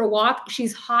take her for a walk,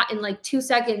 she's hot in like 2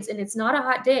 seconds, and it's not a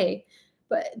hot day,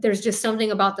 but there's just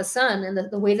something about the sun and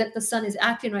the way that the sun is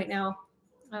acting right now.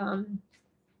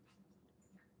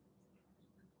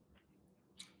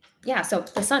 Yeah, so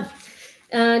the sun.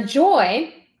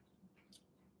 Joy.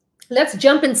 Let's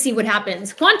jump and see what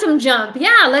happens. Quantum jump.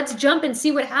 Yeah, let's jump and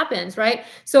see what happens, right?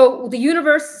 So the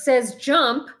universe says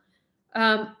jump.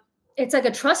 It's like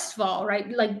a trust fall, right?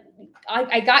 Like,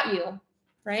 I got you,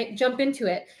 right? Jump into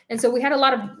it. And so we had a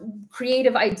lot of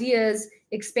creative ideas,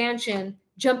 expansion,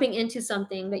 jumping into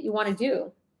something that you want to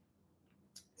do.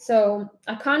 So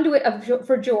a conduit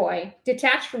for joy,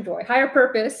 detached from joy, higher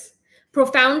purpose,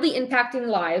 profoundly impacting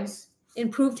lives,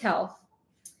 improved health.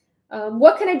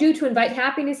 What can I do to invite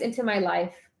happiness into my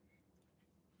life?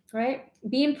 Right?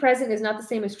 Being present is not the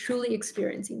same as truly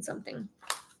experiencing something.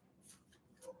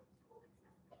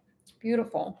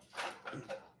 Beautiful.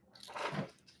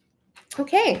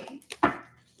 Okay.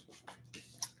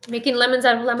 Making lemons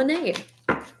out of lemonade.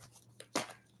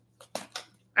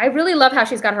 I really love how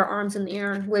she's got her arms in the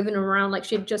air, waving them around like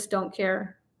she just don't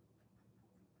care.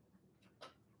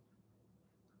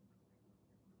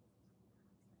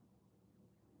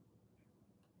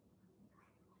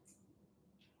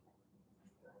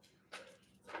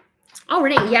 Oh,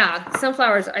 Renee, yeah,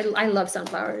 sunflowers. I love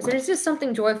sunflowers. There's just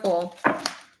something joyful.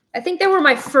 I think they were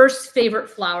my first favorite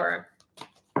flower.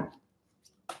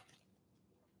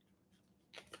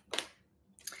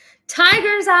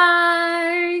 Tiger's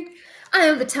eye. I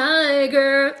am the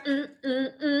tiger.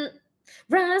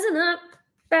 Rising up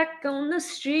back on the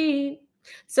street.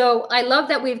 So I love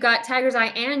that we've got Tiger's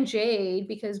Eye and Jade,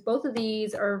 because both of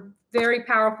these are very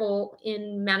powerful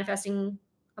in manifesting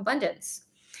abundance.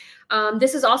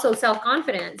 This is also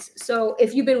self-confidence. So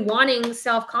if you've been wanting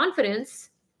self-confidence,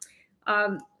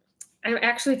 I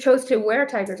actually chose to wear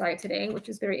Tiger's Eye today, which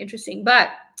is very interesting.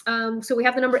 But so we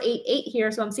have the number 88 here.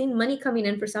 So I'm seeing money coming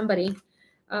in for somebody.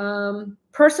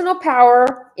 Personal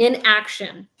power in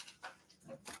action.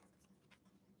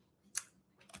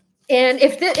 And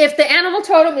if the animal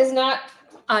totem is not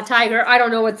a tiger, I don't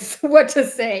know what to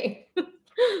say.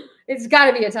 It's got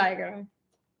to be a tiger.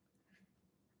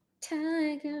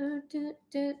 Tiger.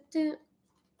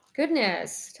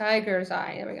 Goodness. Tiger's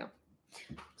eye. There we go.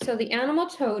 So the animal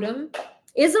totem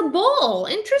is a bull.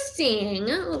 Interesting.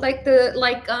 Like a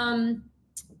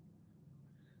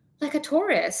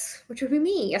Taurus, which would be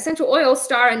me. Essential oil,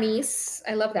 star anise.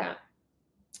 I love that.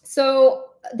 So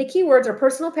the keywords are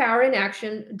personal power in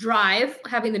action, drive,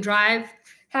 having the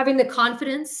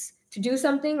confidence to do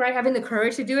something, right? Having the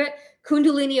courage to do it.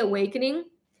 Kundalini awakening.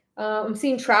 I'm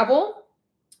seeing travel.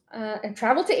 And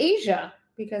travel to Asia,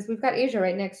 because we've got Asia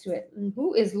right next to it. And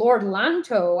who is Lord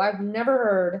Lanto? I've never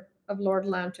heard of Lord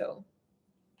Lanto.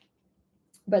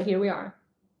 But here we are.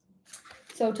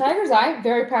 So Tiger's Eye,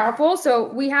 very powerful.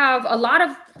 So we have a lot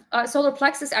of solar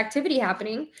plexus activity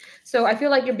happening. So I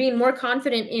feel like you're being more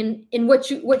confident in what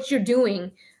you're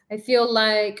doing. I feel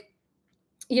like,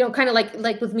 you know, kind of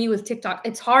like with me with TikTok,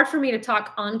 it's hard for me to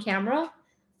talk on camera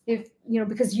if, you know,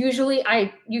 because usually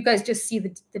you guys just see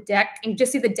the deck and you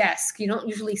just see the desk. You don't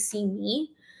usually see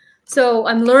me. So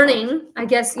I'm learning, I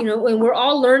guess, you know, and we're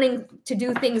all learning to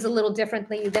do things a little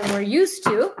differently than we're used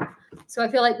to. So I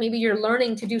feel like maybe you're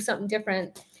learning to do something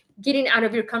different, getting out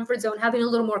of your comfort zone, having a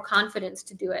little more confidence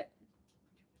to do it.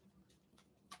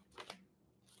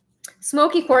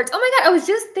 Smoky quartz. Oh my God, I was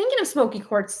just thinking of smoky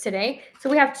quartz today. So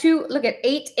we have two, look at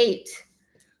 8-8.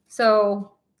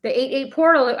 So the 8-8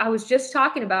 portal I was just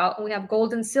talking about, and we have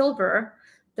gold and silver,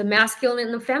 the masculine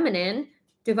and the feminine,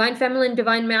 divine feminine,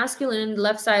 divine masculine,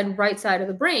 left side, right side of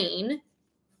the brain.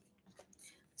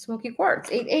 Smoky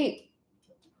quartz, 8-8.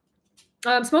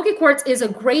 Smoky quartz is a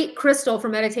great crystal for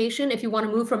meditation if you want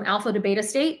to move from alpha to beta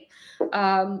state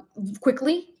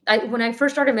quickly. When I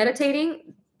first started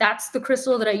meditating, that's the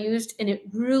crystal that I used, and it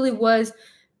really was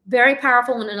very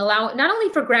powerful and allow not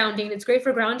only for grounding, it's great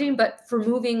for grounding, but for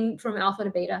moving from alpha to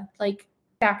beta, like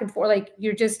back and forth. Like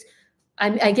you're just,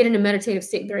 I get in a meditative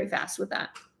state very fast with that.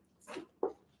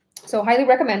 So highly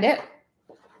recommend it.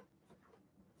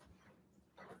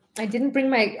 I didn't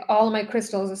bring all of my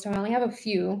crystals this time. I only have a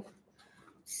few.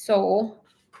 So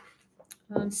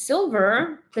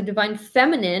silver, the divine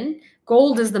feminine,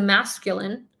 gold is the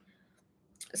masculine.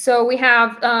 So we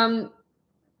have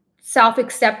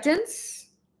self-acceptance,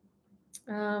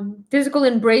 physical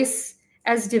embrace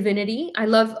as divinity. I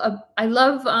love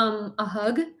a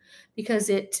hug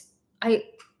because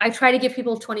I try to give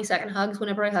people 20-second hugs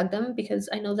whenever I hug them, because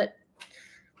I know that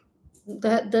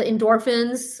the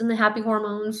endorphins and the happy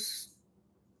hormones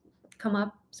come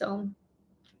up. So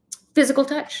physical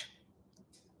touch,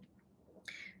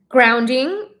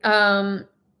 grounding,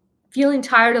 feeling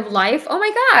tired of life. Oh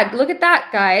my God, look at that,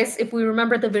 guys. If we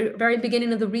remember at the very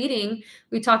beginning of the reading,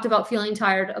 we talked about feeling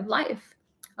tired of life.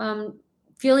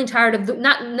 Feeling tired of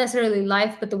not necessarily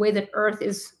life, but the way that Earth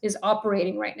is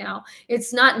operating right now.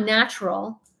 It's not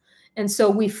natural. And so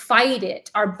we fight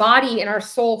it. Our body and our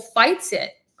soul fights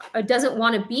it. It doesn't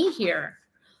want to be here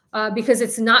because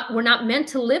we're not meant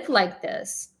to live like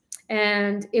this.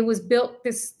 And it was built,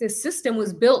 this system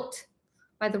was built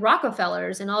by the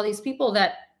Rockefellers and all these people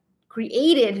that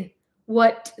created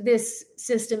what this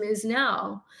system is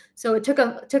now. So it took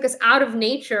us out of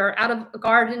nature, out of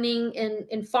gardening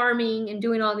and farming and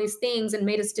doing all these things, and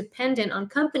made us dependent on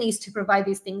companies to provide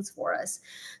these things for us.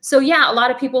 So yeah, a lot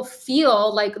of people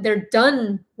feel like they're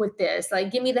done with this.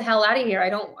 Like, get me the hell out of here. I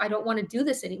don't want to do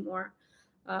this anymore.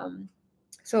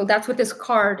 So that's what this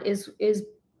card is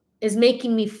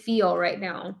making me feel right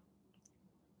now.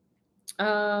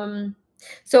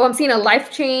 So I'm seeing a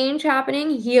life change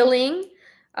happening, healing.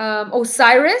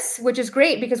 Osiris, which is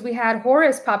great because we had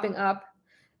Horus popping up,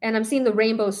 and I'm seeing the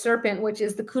rainbow serpent, which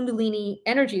is the Kundalini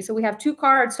energy. So we have two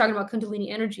cards talking about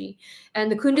Kundalini energy, and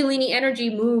the Kundalini energy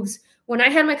moves. When I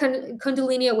had my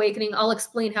Kundalini awakening, I'll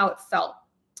explain how it felt.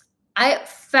 I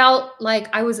felt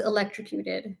like I was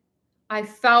electrocuted. I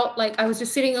felt like I was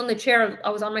just sitting on the chair. I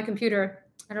was on my computer.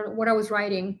 I don't know what I was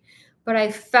writing, but I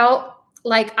felt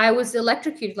like I was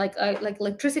electrocuted, like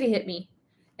electricity hit me.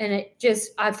 And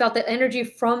I felt the energy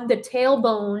from the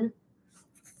tailbone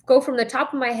go from the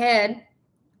top of my head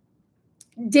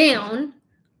down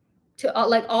to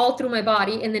like all through my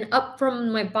body, and then up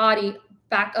from my body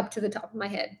back up to the top of my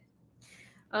head.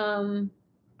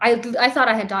 I thought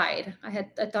I had died. I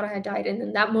thought I had died. And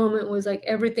then that moment was like,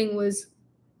 everything was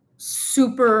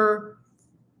super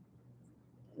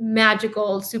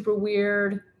magical, super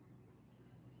weird.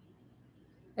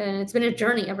 And it's been a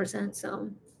journey ever since.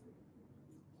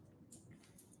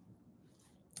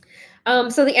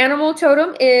 So the animal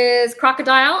totem is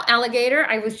crocodile, alligator.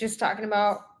 I was just talking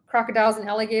about crocodiles and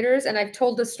alligators, and I've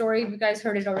told this story. You guys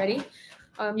heard it already.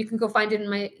 You can go find it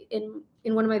in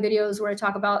one of my videos where I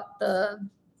talk about the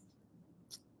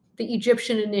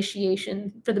Egyptian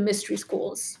initiation for the mystery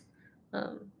schools.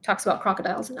 Talks about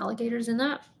crocodiles and alligators in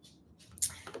that.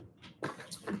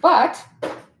 But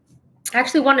I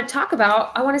actually want to talk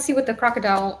about, I want to see what the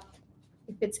crocodile,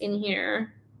 if it's in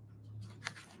here.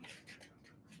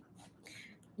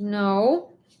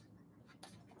 No.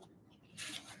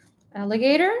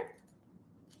 Alligator.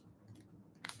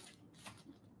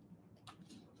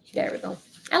 There we go.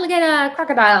 Alligator,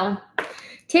 crocodile.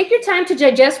 Take your time to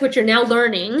digest what you're now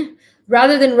learning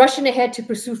rather than rushing ahead to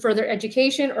pursue further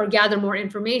education or gather more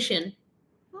information.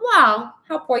 Wow,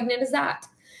 how poignant is that?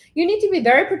 You need to be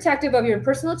very protective of your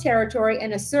personal territory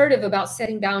and assertive about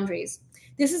setting boundaries.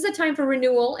 This is a time for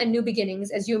renewal and new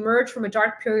beginnings as you emerge from a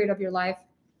dark period of your life.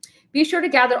 Be sure to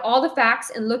gather all the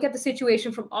facts and look at the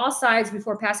situation from all sides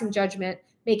before passing judgment.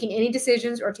 making any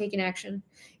decisions, or taking action.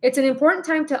 It's an important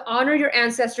time to honor your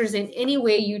ancestors in any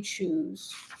way you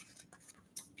choose.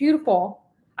 Beautiful.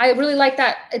 I really like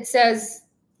that. It says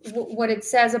what it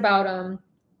says about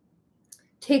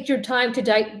take your time to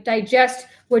digest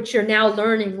what you're now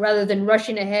learning rather than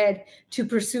rushing ahead to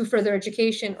pursue further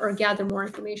education or gather more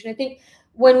information. I think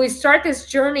when we start this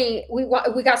journey, we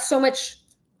got so much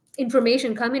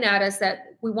information coming at us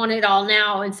that we want it all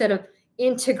now instead of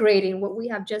integrating what we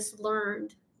have just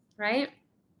learned, right?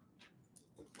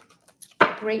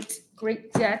 Great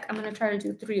deck. I'm going to try to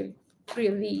do three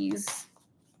of these.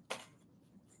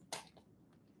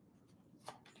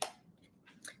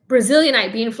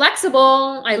 Brazilianite, being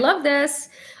flexible. I love this.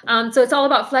 So it's all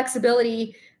about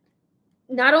flexibility,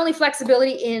 not only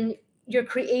flexibility in your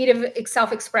creative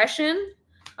self-expression.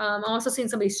 I'm also seeing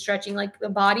somebody stretching, like the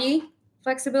body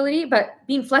flexibility, but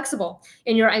being flexible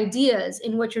in your ideas,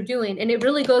 in what you're doing. And it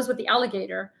really goes with the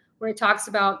alligator, where it talks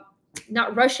about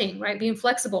not rushing, right? Being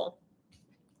flexible.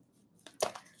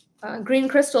 Green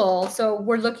crystal. So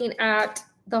we're looking at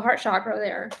the heart chakra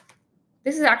there.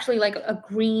 This is actually like a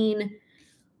green.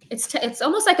 It's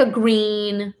almost like a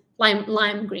green,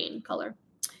 lime green color.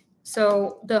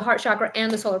 So the heart chakra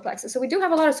and the solar plexus. So we do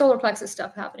have a lot of solar plexus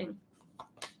stuff happening.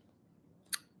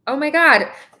 Oh my God.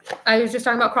 I was just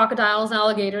talking about crocodiles and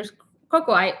alligators.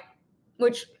 Crocoite,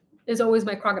 which is always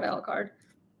my crocodile card.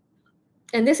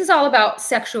 And this is all about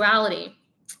sexuality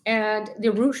and the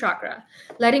root chakra,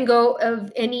 letting go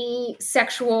of any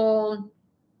sexual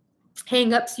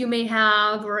hang-ups you may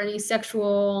have, or any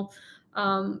sexual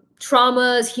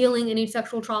traumas, healing any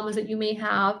sexual traumas that you may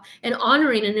have, and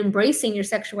honoring and embracing your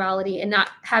sexuality, and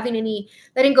not having any,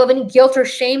 letting go of any guilt or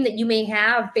shame that you may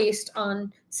have based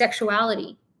on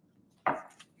sexuality,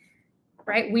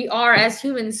 right? We are, as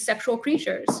humans, sexual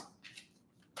creatures.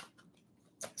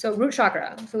 So root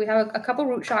chakra. So we have a couple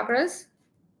root chakras.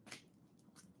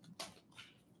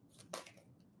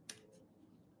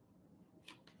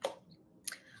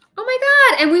 Oh my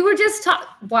God. And we were just talking,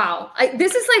 wow.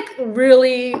 This is like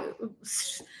really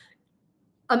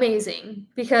amazing,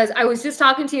 because I was just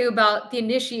talking to you about the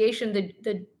initiation,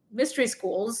 the mystery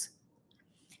schools,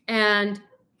 and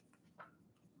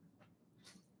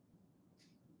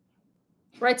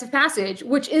rites of passage,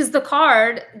 which is the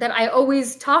card that I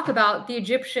always talk about, the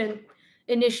Egyptian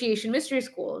initiation mystery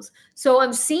schools. So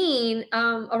I'm seeing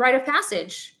a rite of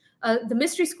passage, the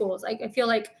mystery schools. I feel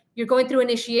like you're going through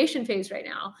initiation phase right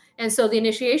now. And so the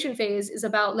initiation phase is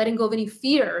about letting go of any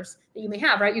fears that you may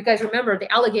have, right? You guys remember the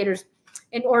alligators,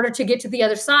 in order to get to the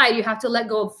other side, you have to let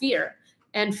go of fear.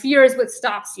 And fear is what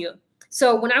stops you.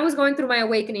 So when I was going through my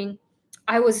awakening,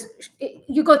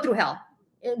 you go through hell.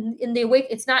 In the awake,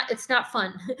 it's not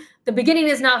fun. The beginning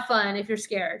is not fun if you're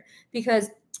scared, because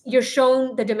you're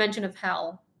shown the dimension of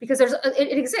hell, because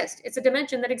it exists. It's a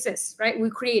dimension that exists, right? We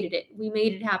created it. We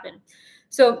made it happen.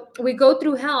 So we go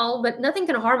through hell, but nothing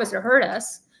can harm us or hurt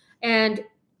us. And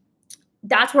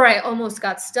that's where I almost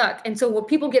got stuck. And so when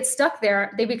people get stuck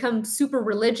there, they become super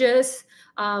religious,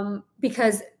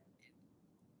 because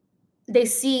they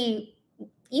see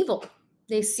evil.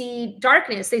 They see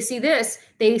darkness. They see this.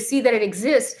 They see that it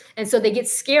exists. And so they get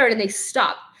scared and they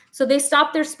stop. So they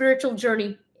stop their spiritual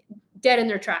journey dead in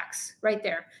their tracks right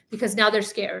there, because now they're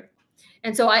scared.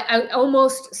 And so I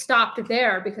almost stopped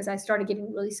there, because I started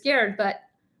getting really scared. But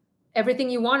everything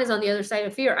you want is on the other side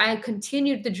of fear. I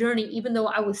continued the journey even though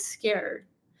I was scared.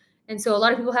 And so a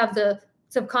lot of people have the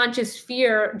subconscious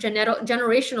fear,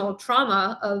 generational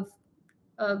trauma of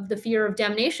the fear of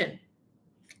damnation.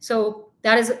 So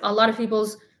that is a lot of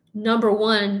people's number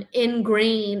one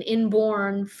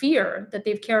inborn fear that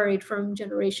they've carried from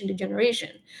generation to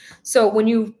generation. So when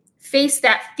you face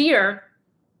that fear,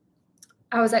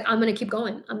 I was like, I'm going to keep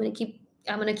going. I'm going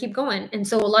to keep going. And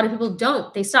so a lot of people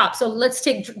don't, they stop. So let's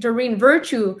take Doreen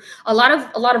Virtue. A lot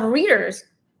of readers,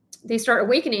 they start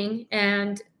awakening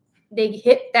and they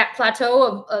hit that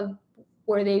plateau of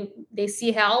where they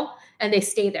see hell and they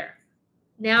stay there.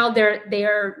 Now they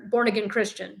are born again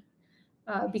Christian,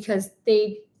 because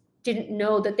they didn't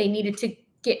know that they needed to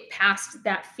get past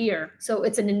that fear. So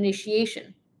it's an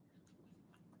initiation.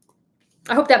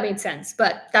 I hope that made sense,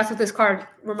 but that's what this card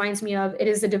reminds me of. It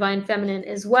is the divine feminine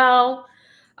as well.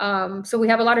 So we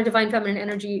have a lot of divine feminine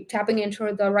energy tapping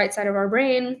into the right side of our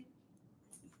brain.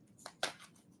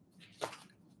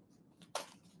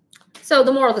 So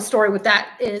the moral of the story with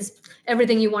that is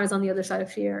everything you want is on the other side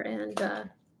of fear, and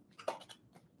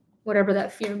whatever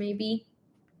that fear may be,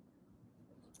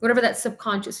 whatever that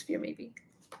subconscious fear may be.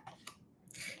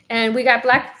 And we got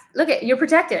black. Look at, you're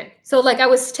protected. So like I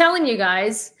was telling you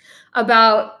guys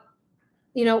about,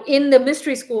 in the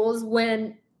mystery schools,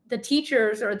 when the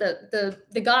teachers or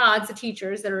the gods, the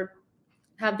teachers that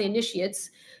have the initiates,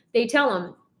 they tell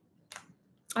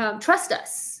them, trust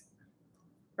us,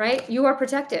 right? You are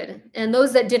protected. And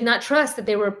those that did not trust that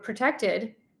they were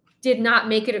protected did not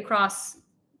make it across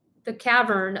the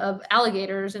cavern of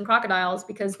alligators and crocodiles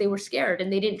because they were scared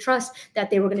and they didn't trust that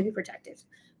they were going to be protected.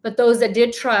 But those that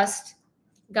did trust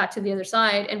got to the other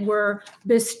side and were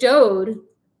bestowed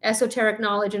esoteric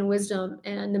knowledge and wisdom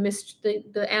and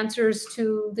the answers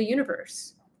to the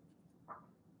universe.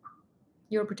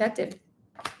 You're protected.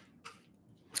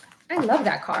 I love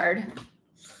that card.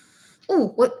 Oh,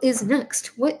 what is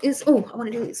next? I want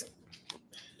to do these.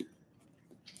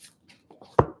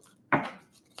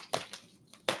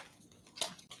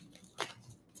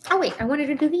 Oh, wait, I wanted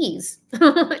to do these.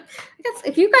 I guess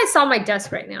if you guys saw my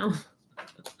desk right now,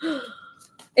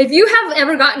 if you have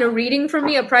ever gotten a reading from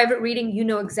me, a private reading, you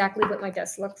know exactly what my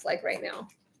desk looks like right now.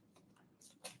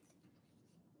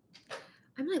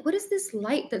 I'm like, what is this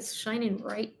light that's shining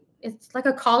bright? It's like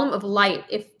a column of light.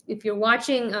 If you're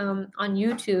watching on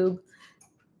YouTube,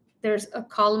 there's a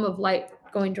column of light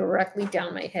going directly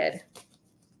down my head.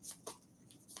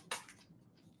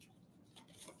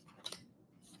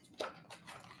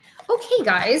 Okay,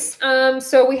 guys.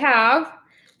 So we have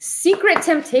secret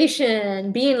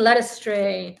temptation, being led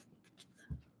astray.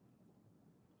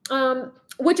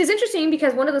 Which is interesting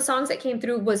because one of the songs that came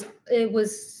through was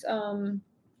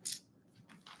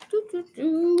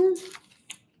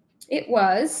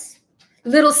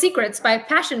Little Secrets by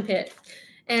Passion Pit.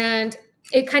 And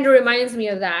it kind of reminds me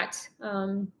of that.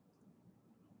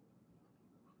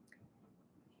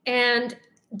 And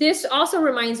this also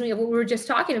reminds me of what we were just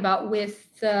talking about with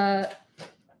the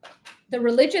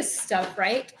religious stuff,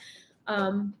 right?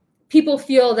 People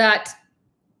feel that,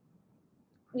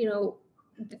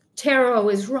 tarot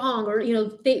is wrong, or,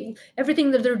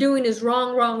 everything that they're doing is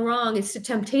wrong. It's a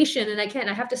temptation and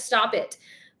I have to stop it.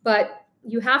 But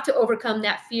you have to overcome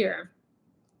that fear.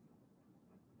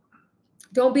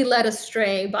 Don't be led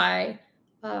astray by,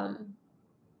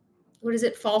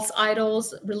 false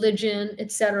idols, religion,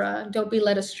 etc. Don't be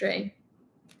led astray.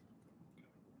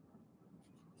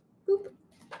 Boop,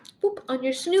 boop on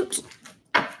your snoot.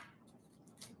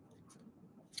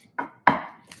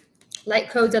 Light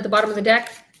codes at the bottom of the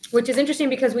deck, which is interesting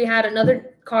because we had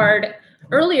another card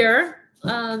earlier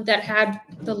that had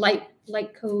the light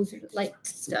codes, light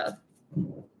stuff.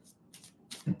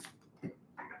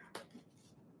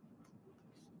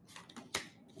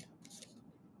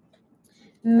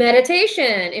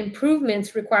 Meditation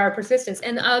improvements require persistence.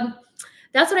 And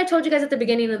that's what I told you guys at the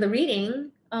beginning of the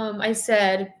reading. I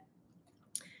said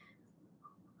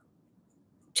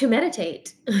to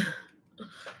meditate.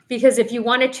 Because if you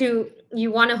want to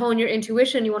hone your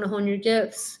intuition, you want to hone your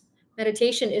gifts,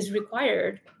 meditation is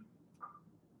required.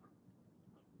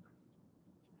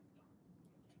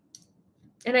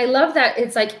 And I love that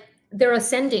it's like they're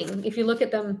ascending. If you look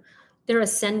at them, they're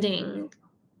ascending.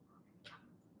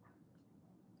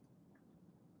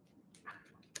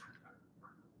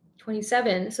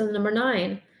 '27. So number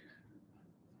 9,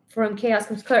 from chaos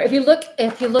comes clarity.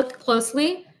 If you look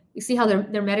closely, you see how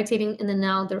they're meditating, and then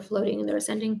now they're floating and they're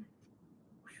ascending.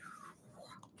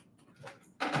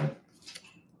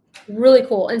 Really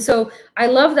cool. And so I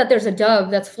love that there's a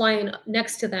dove that's flying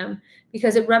next to them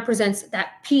because it represents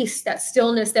that peace, that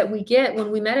stillness that we get when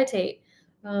we meditate.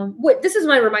 This is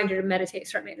my reminder to meditate,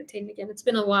 start meditating again. It's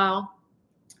been a while.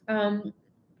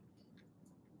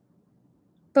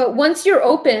 But once you're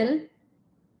open,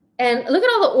 and look at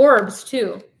all the orbs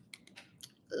too.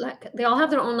 Like they all have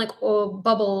their own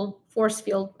bubble force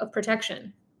field of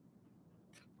protection.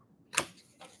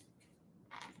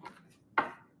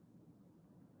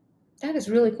 That is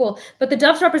really cool. But the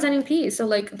dove's representing peace. So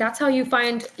that's how you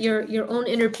find your own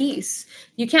inner peace.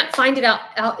 You can't find it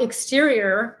out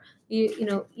exterior.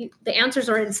 The answers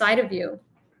are inside of you.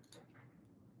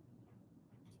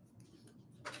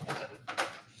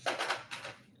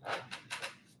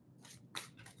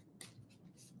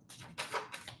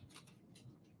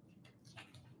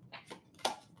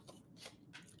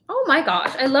 Oh my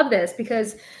gosh, I love this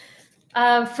because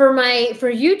for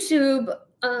YouTube,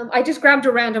 I just grabbed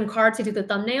a random card to do the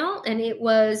thumbnail, and it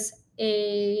was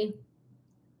an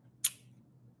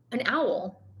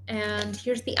owl. And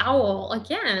here's the owl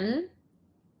again.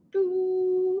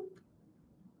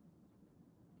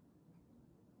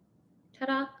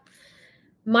 Ta-da.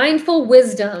 Mindful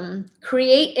wisdom,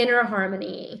 create inner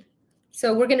harmony.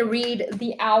 So we're going to read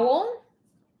the owl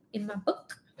in my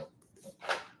book.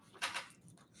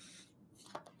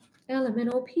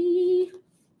 Elemental P.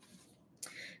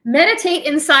 Meditate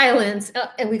in silence. Oh,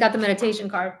 and we got the meditation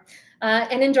card.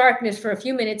 and in darkness for a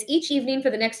few minutes each evening for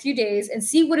the next few days and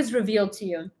see what is revealed to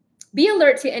you. Be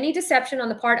alert to any deception on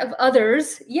the part of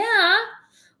others. Yeah.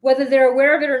 Whether they're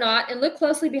aware of it or not, and look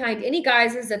closely behind any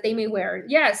guises that they may wear.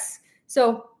 Yes.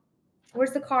 So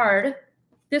where's the card?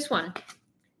 This one.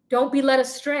 Don't be led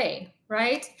astray,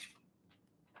 right?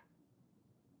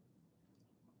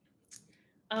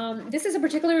 This is a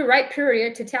particularly right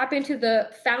period to tap into the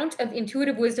fount of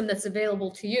intuitive wisdom that's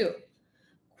available to you.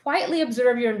 Quietly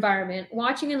observe your environment,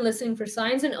 watching and listening for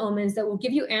signs and omens that will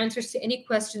give you answers to any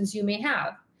questions you may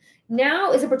have.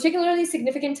 Now is a particularly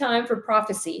significant time for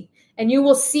prophecy, and you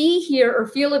will see, hear, or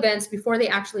feel events before they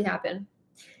actually happen.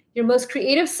 Your most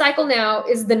creative cycle now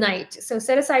is the night. So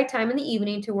set aside time in the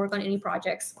evening to work on any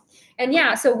projects. And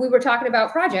yeah, so we were talking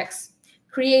about projects,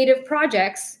 creative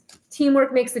projects.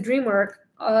 Teamwork makes the dream work.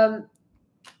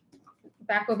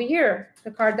 Back over here,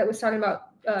 the card that was talking about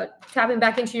tapping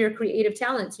back into your creative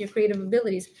talents, your creative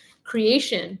abilities,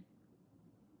 creation.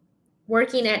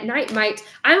 Working at night might.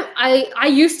 I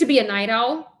used to be a night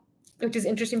owl, which is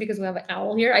interesting because we have an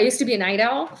owl here. I used to be a night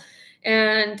owl,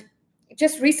 and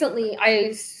just recently,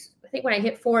 I think when I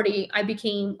hit 40, I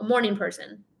became a morning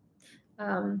person.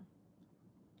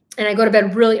 And I go to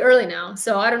bed really early now.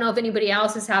 So I don't know if anybody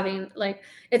else is having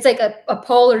it's like a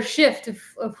polar shift of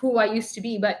who I used to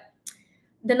be. But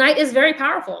the night is very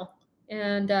powerful,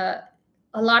 and a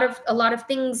lot of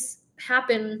things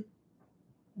happen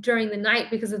during the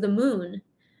night because of the moon,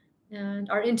 and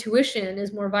our intuition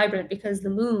is more vibrant because the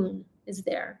moon is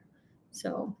there.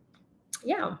 So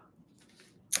yeah,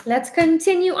 let's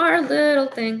continue our little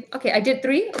thing. Okay, I did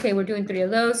 3. Okay, we're doing 3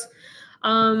 of those.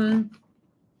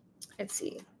 Let's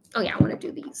see. Oh yeah, I want to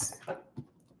do these. So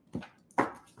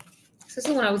this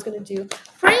is what I was going to do.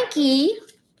 Frankie.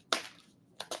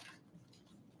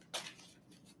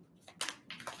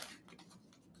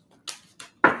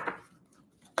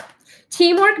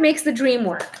 Teamwork makes the dream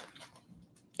work.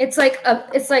 It's like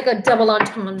a double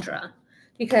entendre,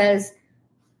 because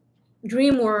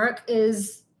dream work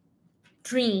is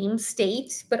dream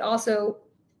state, but also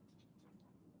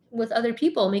with other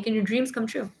people, making your dreams come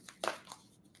true.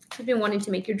 You've been wanting to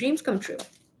make your dreams come true.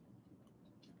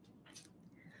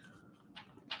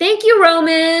 Thank you,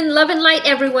 Roman. Love and light,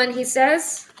 everyone, he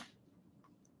says.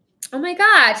 Oh my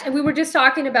gosh. And we were just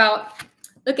talking about,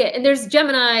 and there's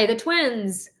Gemini, the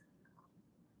twins.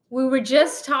 We were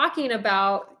just talking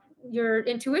about your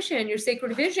intuition, your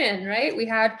sacred vision, right? We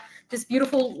had this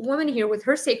beautiful woman here with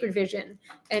her sacred vision.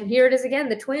 And here it is again,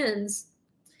 the twins.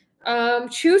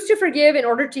 Choose to forgive in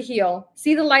order to heal.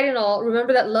 See the light in all.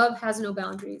 Remember that love has no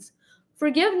boundaries.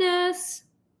 Forgiveness.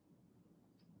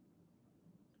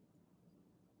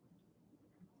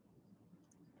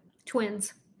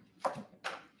 Twins.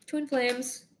 Twin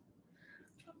flames.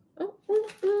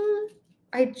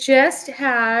 I just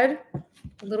had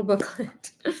a little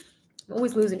booklet. I'm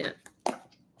always losing it.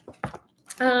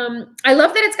 I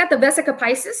love that it's got the Vesica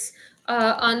Pisces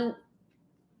on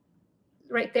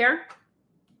right there,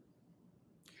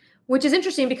 which is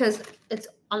interesting because it's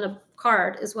on the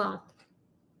card as well.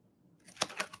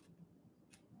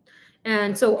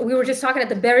 And so we were just talking at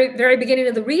the very, very beginning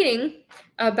of the reading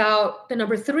about the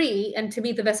number 3. And to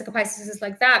me, the Vesica Pisces is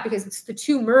like that because it's the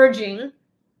 2 merging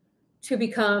to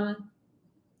become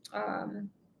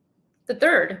the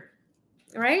 3rd,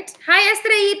 right? Hi,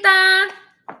 Estrellita.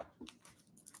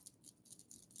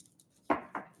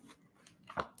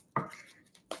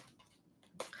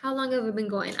 How long have we been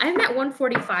going? I'm at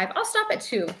 1:45. I'll stop at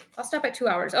 2. I'll stop at 2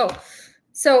 hours. Oh,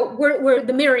 so we're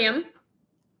the Miriam,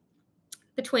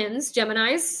 the twins,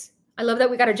 Geminis. I love that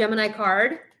we got a Gemini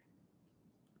card.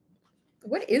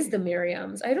 What is the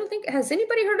Miriams? I don't think, has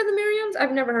anybody heard of the Miriams?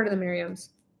 I've never heard of the Miriams.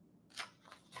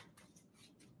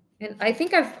 And I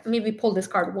think I've maybe pulled this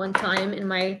card one time in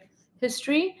my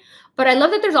history. But I love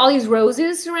that there's all these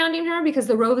roses surrounding her because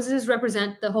the roses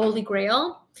represent the Holy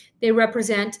Grail. They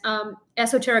represent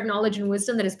esoteric knowledge and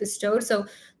wisdom that is bestowed. So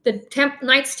the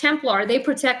Knights Templar, they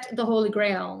protect the Holy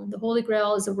Grail. The Holy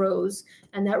Grail is a rose,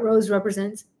 and that rose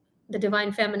represents the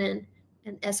divine feminine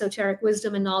and esoteric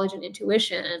wisdom and knowledge and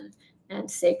intuition and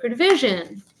sacred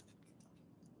vision.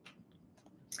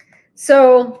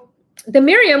 So the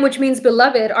Miriam, which means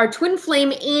beloved, are twin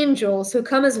flame angels who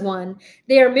come as one.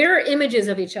 They are mirror images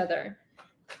of each other.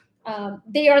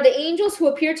 They are the angels who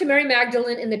appeared to Mary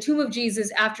Magdalene in the tomb of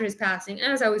Jesus after his passing,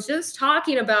 as I was just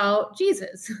talking about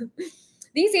Jesus.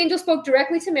 These angels spoke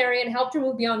directly to Mary and helped her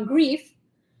move beyond grief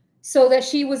so that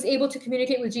she was able to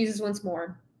communicate with Jesus once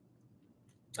more.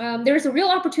 There is a real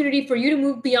opportunity for you to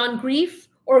move beyond grief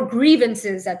or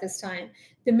grievances at this time.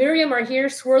 The Miriam are here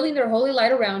swirling their holy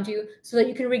light around you so that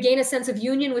you can regain a sense of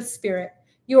union with spirit.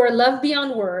 You are loved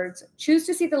beyond words. Choose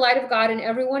to see the light of God in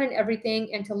everyone and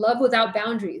everything and to love without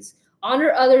boundaries.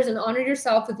 Honor others and honor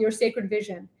yourself with your sacred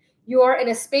vision. You are in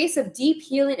a space of deep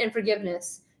healing and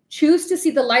forgiveness. Choose to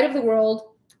see the light of the world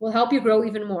will help you grow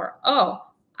even more. Oh,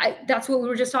 that's what we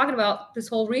were just talking about this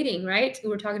whole reading, right? We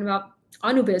were talking about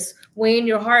Anubis, weighing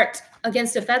your heart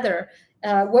against a feather.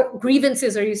 What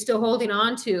grievances are you still holding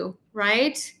on to,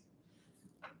 right?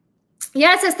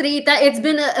 Yes, Estrita,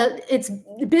 it's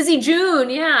busy June.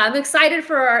 Yeah, I'm excited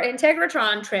for our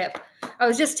Integratron trip. I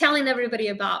was just telling everybody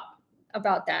about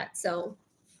that. So,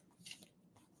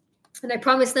 and I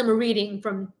promised them a reading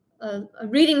from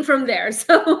there.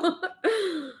 So,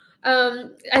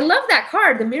 I love that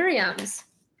card, the Miriams.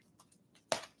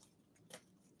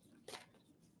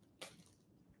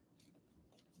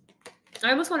 I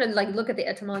almost want to like look at the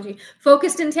etymology.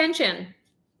 Focused intention.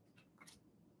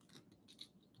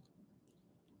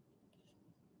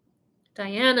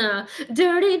 Diana,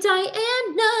 dirty Diana.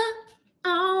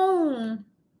 Oh,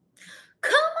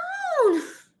 come on.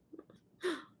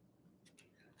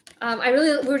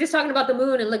 We were just talking about the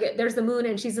moon, and look at, there's the moon,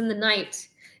 and she's in the night.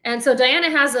 And so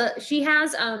Diana has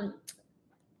I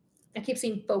keep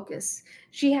saying focus.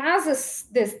 She has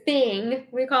this thing,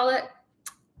 what do you call it?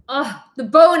 Oh, the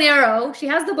bow and arrow. She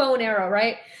has the bow and arrow,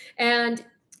 right? And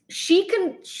she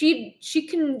can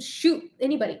shoot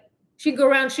anybody. She can go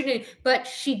around shooting, but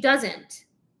she doesn't.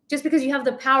 Just because you have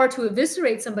the power to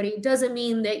eviscerate somebody doesn't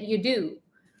mean that you do.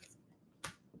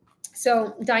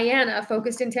 So Diana,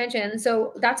 focused intention.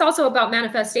 So that's also about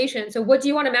manifestation. So what do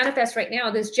you want to manifest right now?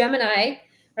 This Gemini,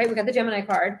 right? We got the Gemini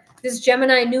card. This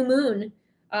Gemini new moon.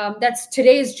 That's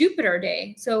today's Jupiter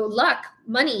day. So luck,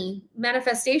 money,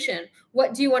 manifestation.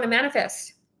 What do you want to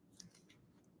manifest?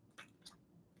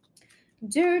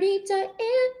 Dirty Diana.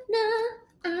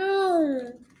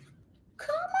 Oh,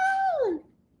 come on.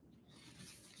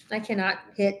 I cannot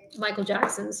hit Michael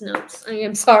Jackson's notes. I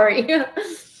am sorry.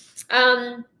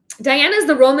 Diana is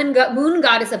the Roman moon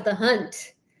goddess of the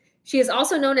hunt. She is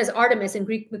also known as Artemis in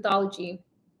Greek mythology.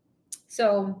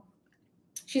 So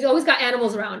she's always got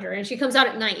animals around her, and she comes out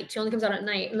at night. She only comes out at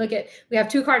night. And look at, we have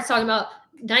two cards talking about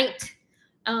night.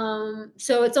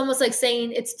 So it's almost like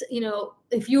saying it's, you know,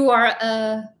 if you are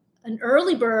an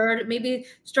early bird, maybe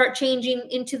start changing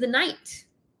into the night,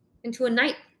 into a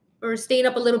night, or staying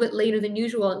up a little bit later than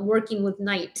usual and working with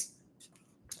night.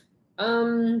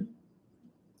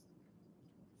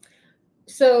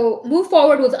 So move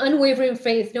forward with unwavering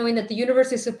faith, knowing that the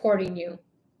universe is supporting you.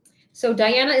 So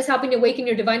Diana is helping awaken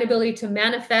your divine ability to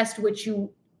manifest what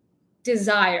you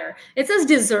desire. It says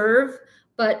deserve,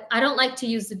 but I don't like to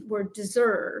use the word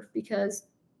deserve because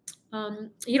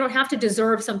you don't have to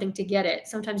deserve something to get it.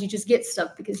 Sometimes you just get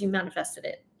stuff because you manifested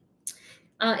it.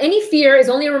 Any fear is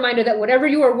only a reminder that whatever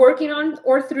you are working on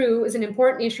or through is an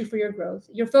important issue for your growth.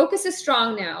 Your focus is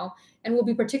strong now and will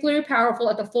be particularly powerful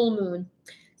at the full moon.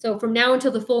 So from now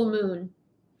until the full moon,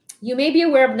 you may be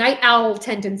aware of night owl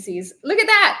tendencies. Look at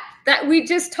that. That we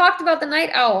just talked about the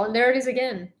night owl, and there it is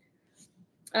again.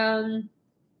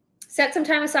 Set some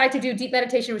time aside to do deep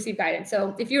meditation, receive guidance.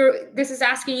 So if this is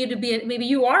asking you to be, maybe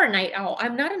you are a night owl.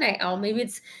 I'm not a night owl. Maybe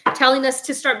it's telling us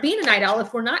to start being a night owl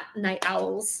if we're not night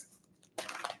owls.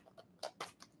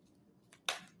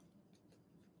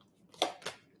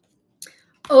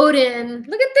 Odin,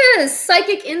 look at this,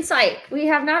 psychic insight. We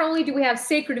have, not only do we have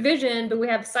sacred vision, but we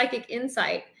have psychic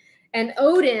insight. And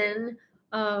Odin,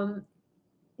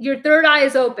 your third eye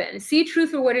is open. See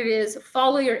truth for what it is.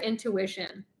 Follow your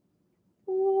intuition.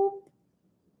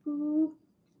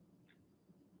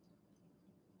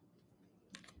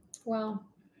 Wow.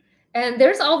 And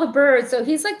there's all the birds. So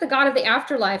he's like the god of the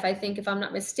afterlife, I think, if I'm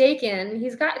not mistaken.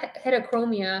 He's got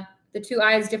heterochromia, the two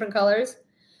eyes, different colors.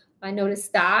 I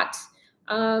noticed that.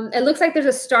 It looks like there's a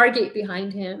Stargate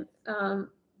behind him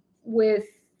with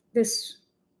this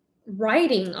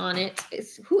writing on it.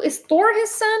 Who is Thor,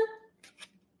 his son?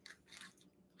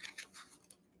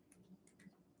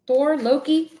 Thor,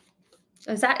 Loki?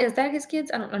 Is that his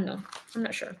kids? I don't know. I'm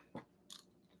not sure.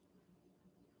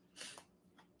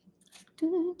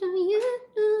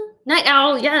 Night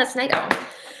owl, yes, night owl.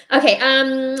 Okay,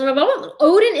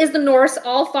 Odin is the Norse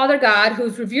all-father god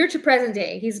who's revered to present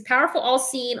day. He's a powerful,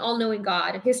 all-seeing, all-knowing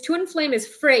god. His twin flame is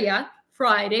Freya,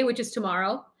 Friday, which is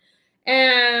tomorrow.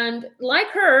 And like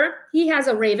her, he has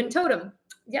a raven totem.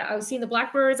 Yeah, I was seeing the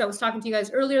blackbirds. I was talking to you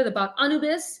guys earlier about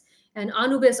Anubis. And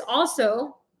Anubis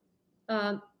also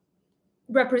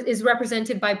is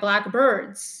represented by black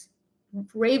birds.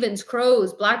 Ravens,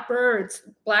 crows, black birds,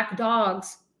 black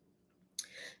dogs.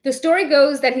 The story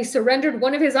goes that he surrendered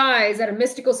one of his eyes at a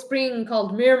mystical spring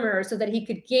called Mirmir so that he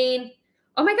could gain,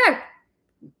 oh my God,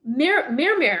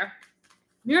 Mirmir.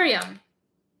 Miriam.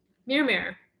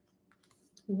 Mir.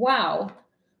 Wow.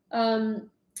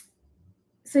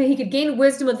 So he could gain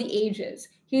wisdom of the ages.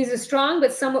 He's a strong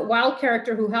but somewhat wild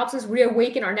character who helps us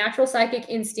reawaken our natural psychic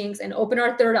instincts and open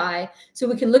our third eye so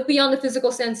we can look beyond the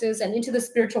physical senses and into the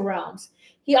spiritual realms.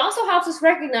 He also helps us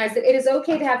recognize that it is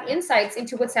okay to have insights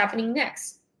into what's happening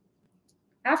next.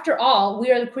 After all,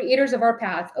 we are the creators of our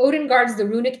path. Odin guards the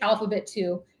runic alphabet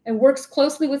too and works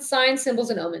closely with signs,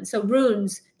 symbols, and omens. So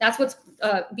runes, that's what's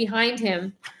behind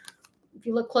him. If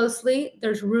you look closely,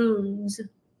 there's runes.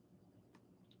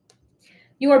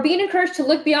 You are being encouraged to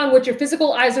look beyond what your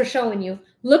physical eyes are showing you.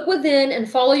 Look within and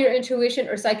follow your intuition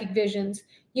or psychic visions.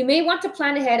 You may want to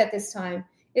plan ahead at this time.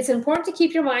 It's important to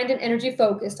keep your mind and energy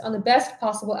focused on the best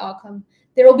possible outcome.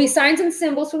 There will be signs and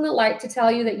symbols from the light to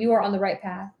tell you that you are on the right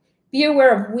path. Be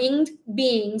aware of winged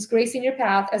beings gracing your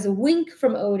path as a wink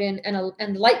from Odin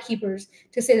and light keepers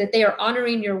to say that they are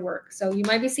honoring your work. So you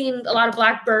might be seeing a lot of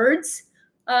black birds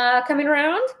coming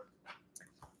around.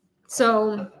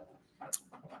 So...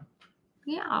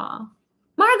 yeah.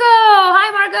 Margot.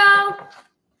 Hi, Margot.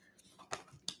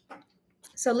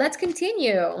 So let's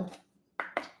continue.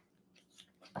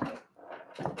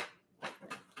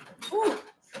 Ooh.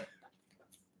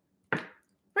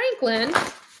 Franklin,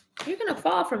 you're going to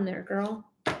fall from there, girl.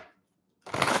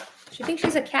 She thinks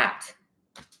she's a cat.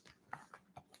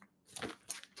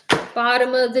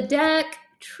 Bottom of the deck,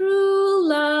 True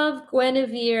Love,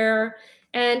 Guinevere.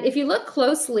 And if you look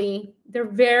closely, they're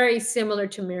very similar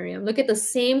to Miriam. Look at the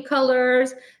same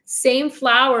colors, same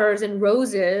flowers and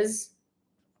roses.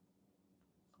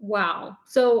 Wow.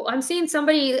 So I'm seeing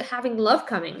somebody having love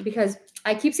coming because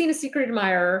I keep seeing a secret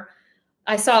admirer.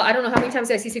 I don't know how many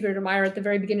times I see secret admirer at the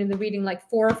very beginning of the reading, like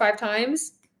 4 or 5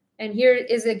 times. And here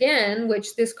is again,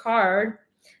 which this card,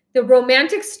 the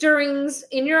romantic stirrings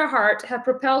in your heart have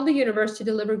propelled the universe to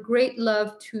deliver great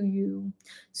love to you.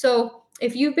 So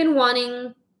if you've been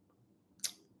wanting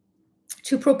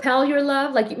to propel your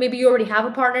love, like maybe you already have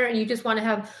a partner and you just want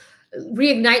to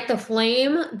reignite the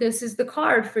flame, this is the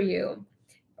card for you.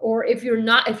 Or if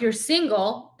you're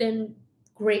single, then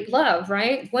great love,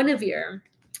 right? Guinevere.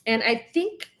 And I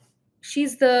think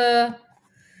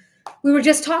we were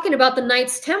just talking about the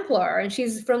Knights Templar, and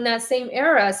she's from that same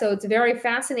era. So it's very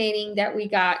fascinating that we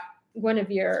got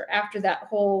Guinevere after that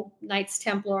whole Knights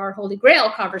Templar Holy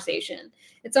Grail conversation.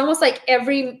 It's almost like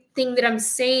everything that I'm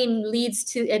saying leads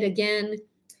to it again,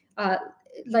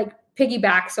 like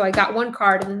piggyback. So I got one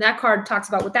card, and then that card talks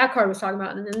about what that card was talking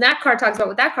about, and then that card talks about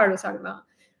what that card was talking about.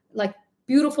 Like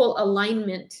beautiful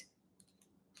alignment.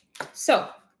 So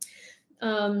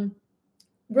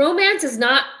romance is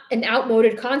not an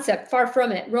outmoded concept, far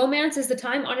from it. Romance is the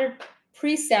time-honored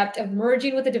precept of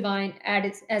merging with the divine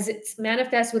as it's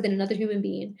manifests within another human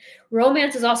being.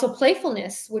 Romance is also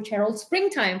playfulness, which heralds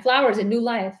springtime, flowers, and new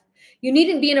life. You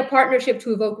needn't be in a partnership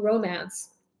to evoke romance.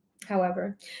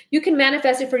 However, you can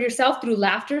manifest it for yourself through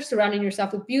laughter, surrounding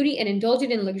yourself with beauty, and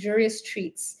indulging in luxurious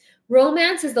treats.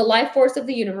 Romance is the life force of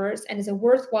the universe and is a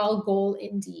worthwhile goal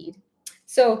indeed.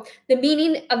 So the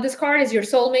meaning of this card is your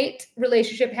soulmate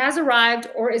relationship has arrived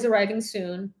or is arriving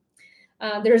soon.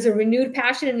 There's a renewed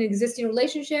passion in an existing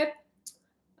relationship.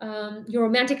 Your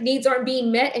romantic needs aren't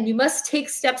being met, and you must take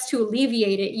steps to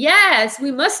alleviate it. Yes,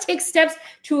 we must take steps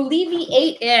to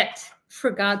alleviate it,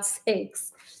 for God's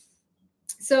sakes.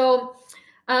 So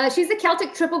she's the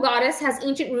Celtic triple goddess, has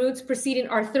ancient roots preceding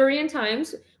Arthurian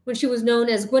times when she was known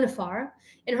as Guinevere.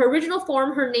 In her original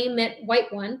form, her name meant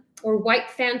white one or white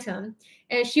phantom,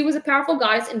 and she was a powerful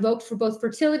goddess invoked for both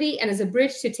fertility and as a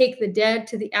bridge to take the dead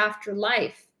to the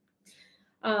afterlife.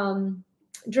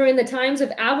 During the times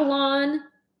of Avalon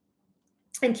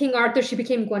and King Arthur, she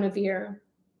became Guinevere.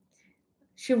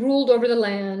 She ruled over the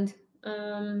land.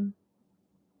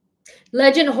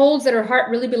 Legend holds that her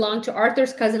heart really belonged to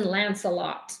Arthur's cousin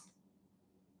Lancelot.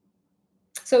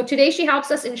 So today she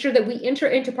helps us ensure that we enter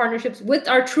into partnerships with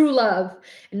our true love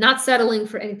and not settling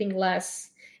for anything less.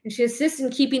 And she assists in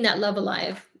keeping that love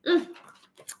alive.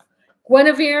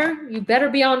 Guinevere, you better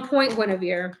be on point,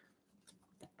 Guinevere.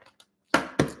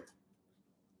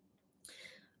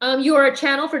 You are a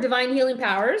channel for divine healing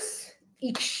powers.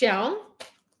 Each shell.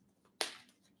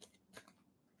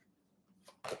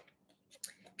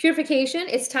 Purification.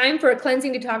 It's time for a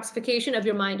cleansing detoxification of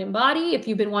your mind and body. If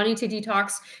you've been wanting to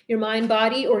detox your mind,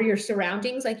 body, or your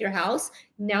surroundings, like your house,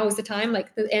 now is the time,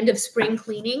 like the end of spring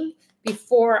cleaning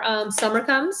before summer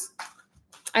comes.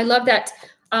 I love that.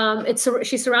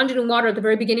 She's surrounded in water. At the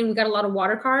very beginning, we got a lot of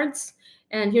water cards.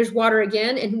 And here's water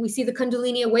again. And we see the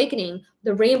Kundalini awakening.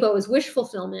 The rainbow is wish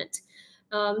fulfillment.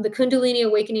 The Kundalini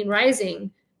awakening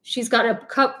rising. She's got a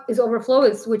cup is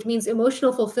overflowing, which means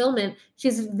emotional fulfillment.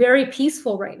 She's very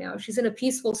peaceful right now. She's in a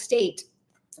peaceful state.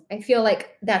 I feel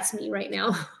like that's me right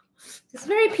now. It's a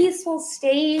very peaceful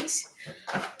state.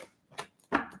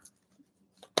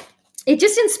 It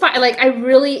just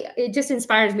it just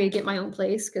inspires me to get my own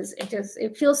place, because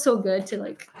it feels so good to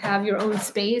like have your own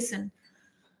space, and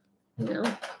you know.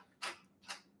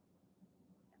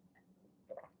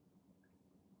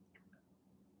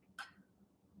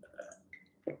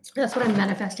 That's what I'm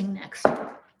manifesting next.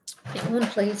 My own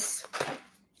place.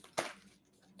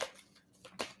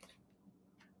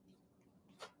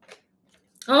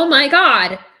 Oh my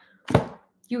God.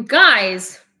 You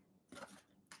guys.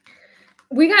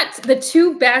 We got the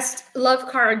 2 best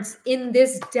love cards in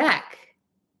this deck.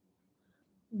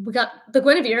 We got the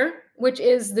Guinevere, which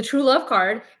is the true love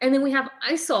card. And then we have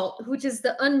Isolde, which is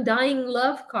the undying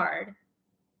love card.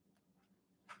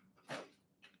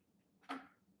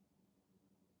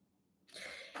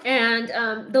 And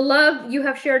the love you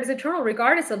have shared is eternal,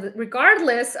 regardless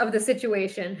of the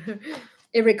situation.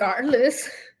 Irregardless.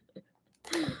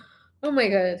 Oh my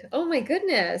God. Oh my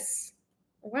goodness.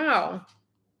 Wow.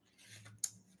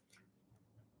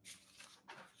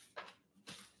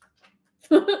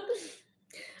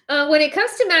 When it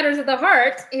comes to matters of the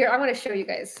heart, here, I want to show you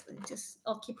guys.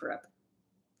 I'll keep her up.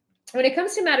 When it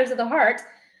comes to matters of the heart,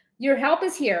 your help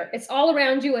is here. It's all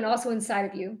around you and also inside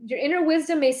of you. Your inner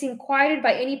wisdom may seem quieted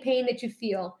by any pain that you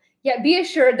feel, yet be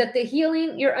assured that the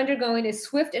healing you're undergoing is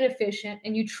swift and efficient,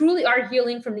 and you truly are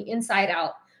healing from the inside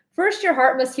out. First, your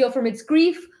heart must heal from its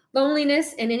grief,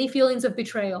 loneliness, and any feelings of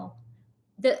betrayal.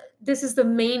 This is the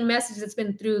main message that's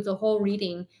been through the whole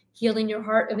reading. Healing your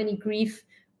heart of any grief,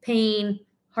 pain,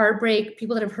 heartbreak,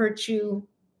 people that have hurt you.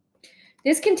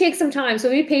 This can take some time, so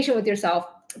be patient with yourself.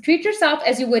 Treat yourself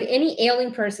as you would any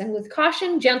ailing person, with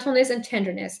caution, gentleness, and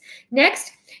tenderness.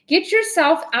 Next, get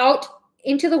yourself out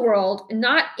into the world,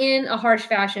 not in a harsh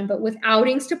fashion, but with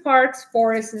outings to parks,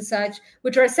 forests, and such,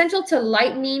 which are essential to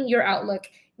lightening your outlook.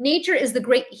 Nature is the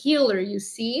great healer, you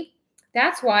see.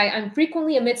 That's why I'm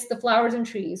frequently amidst the flowers and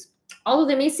trees. Although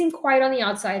they may seem quiet on the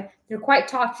outside, they're quite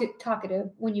talkative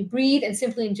when you breathe and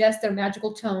simply ingest their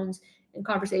magical tones in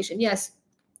conversation. Yes,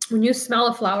 when you smell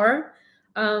a flower,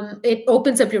 it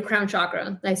opens up your crown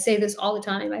chakra. I say this all the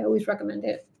time. I always recommend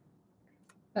it.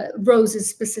 Roses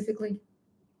specifically.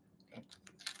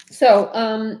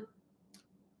 So,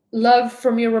 love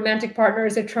from your romantic partner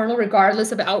is eternal,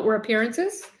 regardless of outward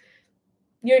appearances.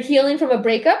 You're healing from a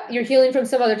breakup. You're healing from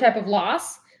some other type of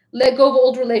loss. Let go of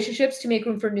old relationships to make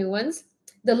room for new ones.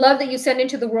 The love that you send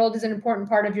into the world is an important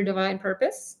part of your divine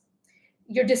purpose.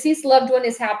 Your deceased loved one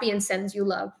is happy and sends you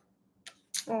love.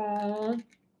 Aww.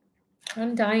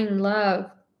 Undying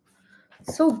love.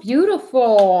 So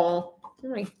beautiful. Oh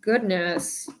my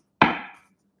goodness.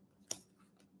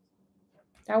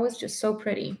 That was just so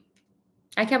pretty.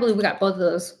 I can't believe we got both of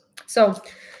those. So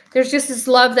there's just this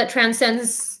love that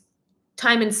transcends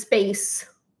time and space.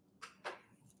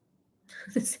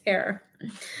 This hair.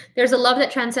 There's a love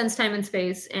that transcends time and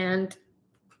space. And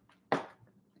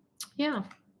yeah.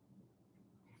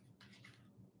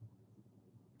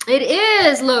 It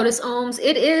is Lotus Ohms.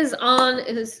 It is on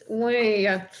its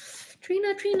way.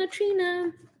 Trina.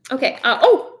 Okay.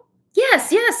 Oh,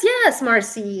 yes,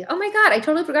 Marcy. Oh my God. I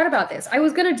totally forgot about this. I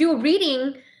was going to do a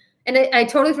reading and I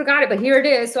totally forgot it, but here it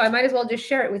is. So I might as well just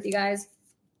share it with you guys.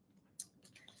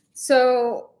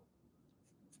 So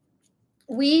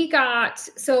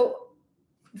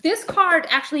this card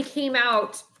actually came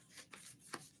out.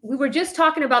 We were just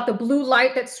talking about the blue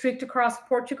light that streaked across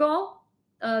Portugal.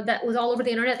 That was all over the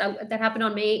internet. That happened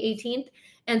on May 18th.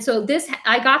 And so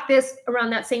I got this around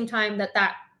that same time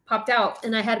that popped out.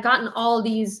 And I had gotten all of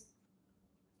these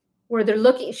where they're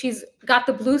looking. She's got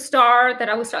the blue star that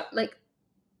I was like,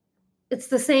 it's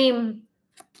the same.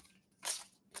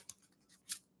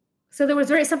 So there was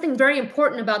something very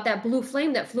important about that blue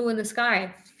flame that flew in the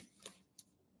sky.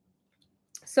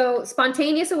 So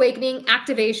spontaneous awakening,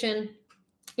 activation,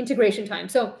 integration time.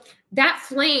 So that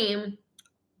flame,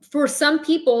 for some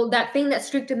people, that thing that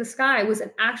streaked in the sky was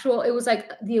it was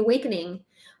like the awakening.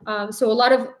 So a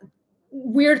lot of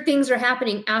weird things are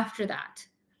happening after that,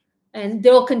 and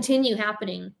they'll continue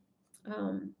happening.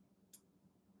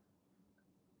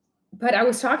 But I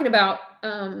was talking about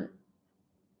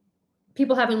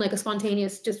people having like a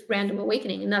spontaneous, just random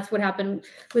awakening. And that's what happened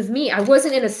with me. I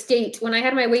wasn't in a state when I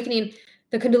had my awakening,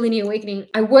 the Kundalini awakening.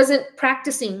 I wasn't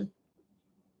practicing.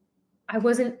 I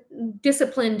wasn't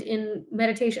disciplined in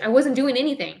meditation. I wasn't doing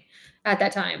anything at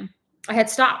that time. I had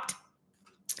stopped.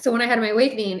 So when I had my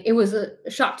awakening, it was a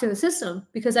shock to the system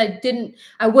because I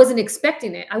wasn't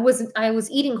expecting it. I was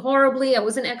eating horribly. I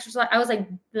wasn't exercising. I was like,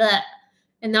 bleh.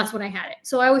 And that's when I had it.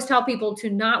 So I always tell people to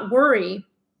not worry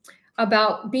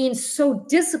about being so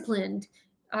disciplined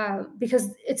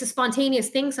because it's a spontaneous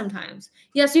thing sometimes.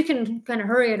 Yes, you can kind of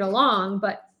hurry it along,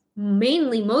 but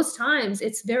mainly most times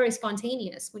it's very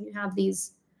spontaneous when you have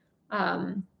these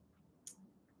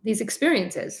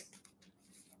experiences.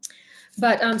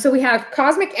 But so we have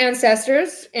cosmic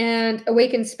ancestors and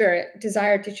awakened spirit,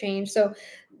 desire to change. So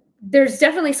there's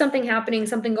definitely something happening,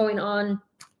 something going on.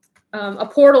 A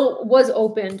portal was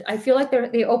opened. I feel like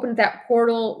they opened that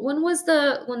portal.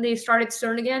 When they started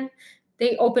CERN again?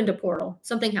 They opened a portal.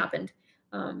 Something happened.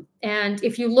 And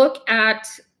if you look at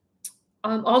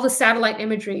all the satellite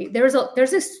imagery, there's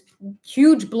this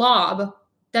huge blob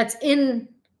that's in,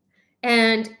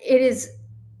 and it is,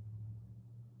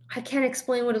 I can't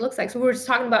explain what it looks like. So we were just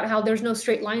talking about how there's no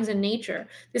straight lines in nature.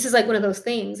 This is like one of those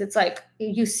things. It's like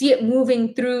you see it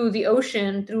moving through the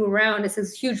ocean, around. It's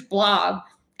this huge blob.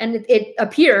 And it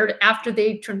appeared after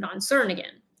they turned on CERN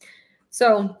again.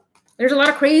 So there's a lot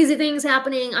of crazy things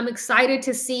happening. I'm excited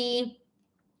to see.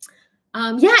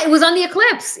 Yeah, it was on the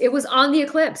eclipse. It was on the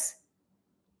eclipse.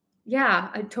 Yeah,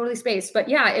 I totally spaced. But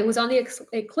yeah, it was on the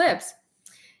eclipse.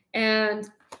 And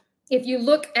if you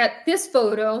look at this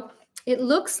photo, it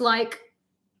looks like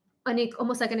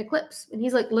almost like an eclipse. And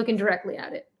he's like looking directly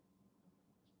at it.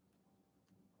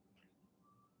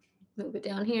 Move it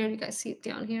down here. You guys see it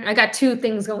down here? I got two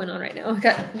things going on right now. I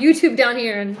got YouTube down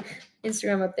here and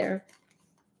Instagram up there.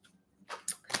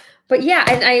 But yeah,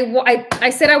 and I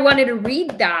said I wanted to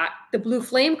read the blue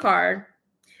flame card,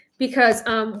 because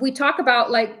we talk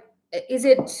about, like,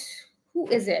 who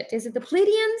is it? Is it the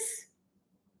Pleiadians?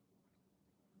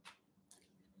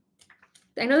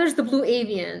 I know there's the blue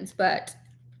avians, but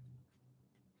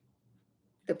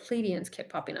the Pleiadians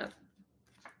kept popping up.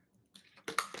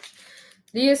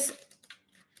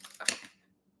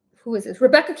 Who is this?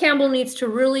 Rebecca Campbell needs to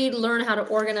really learn how to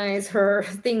organize her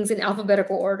things in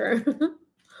alphabetical order.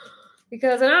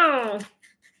 Because,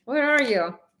 where are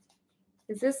you?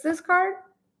 Is this card?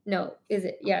 No, is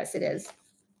it? Yes, it is.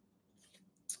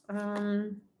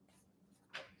 The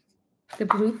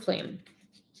blue flame.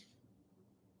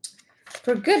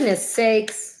 For goodness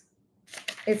sakes,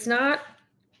 it's not.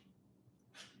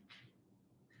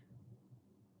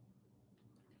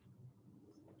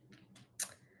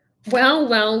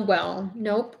 Well.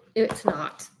 Nope, it's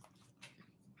not.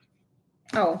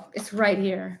 Oh, it's right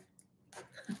here.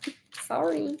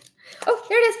 Sorry. Oh,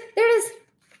 there it is.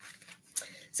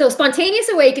 So spontaneous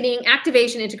awakening,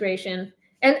 activation, integration.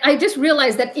 And I just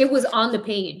realized that it was on the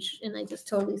page, and I just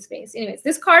totally spaced. Anyways,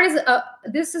 this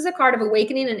is a card of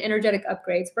awakening and energetic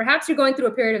upgrades. Perhaps you're going through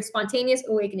a period of spontaneous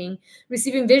awakening,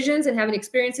 receiving visions and having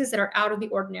experiences that are out of the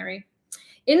ordinary.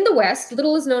 In the West,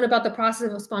 little is known about the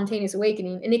process of spontaneous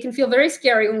awakening, and it can feel very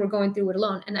scary when we're going through it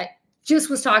alone. And I just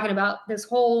was talking about this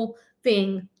whole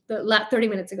thing 30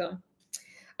 minutes ago.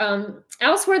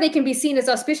 Elsewhere, they can be seen as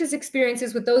auspicious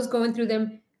experiences, with those going through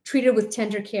them treated with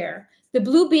tender care. The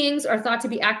blue beings are thought to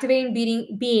be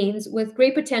activating beings with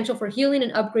great potential for healing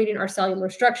and upgrading our cellular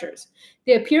structures.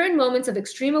 They appear in moments of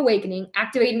extreme awakening,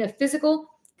 activating a physical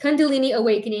Kundalini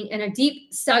awakening and a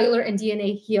deep cellular and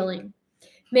DNA healing.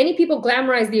 Many people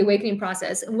glamorize the awakening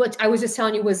process, which I was just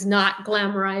telling you was not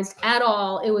glamorized at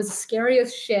all. It was scary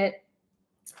as shit.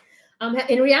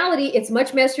 In reality, it's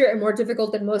much messier and more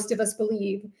difficult than most of us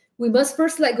believe. We must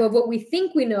first let go of what we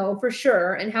think we know for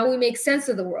sure and how we make sense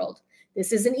of the world.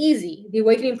 This isn't easy. The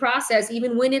awakening process,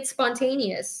 even when it's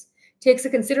spontaneous, takes a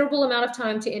considerable amount of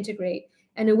time to integrate.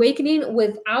 An awakening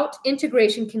without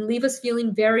integration can leave us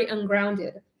feeling very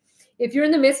ungrounded. If you're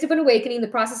in the midst of an awakening, the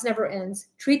process never ends.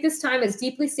 Treat this time as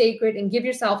deeply sacred and give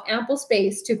yourself ample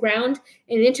space to ground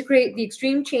and integrate the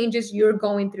extreme changes you're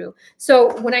going through.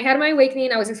 So when I had my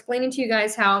awakening, I was explaining to you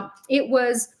guys how it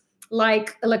was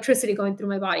like electricity going through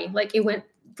my body. Like it went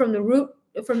from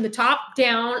the top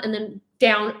down and then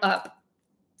down up.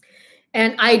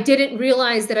 And I didn't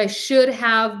realize that I should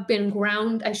have been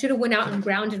grounded. I should have went out and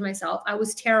grounded myself. I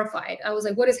was terrified. I was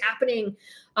like, what is happening?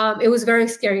 It was a very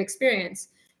scary experience.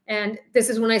 And this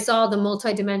is when I saw the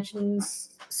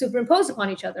multi-dimensions superimposed upon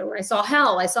each other. When I saw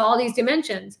hell, I saw all these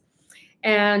dimensions.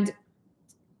 And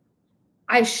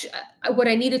what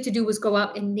I needed to do was go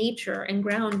out in nature and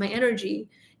ground my energy.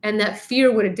 And that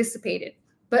fear would have dissipated.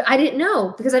 But I didn't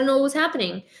know, because I didn't know what was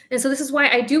happening. And so this is why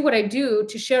I do what I do,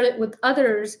 to share it with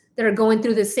others that are going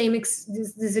through the same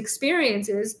these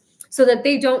experiences, so that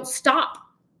they don't stop.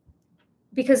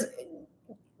 Because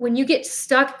when you get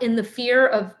stuck in the fear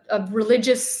of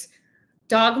religious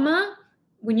dogma,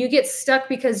 when you get stuck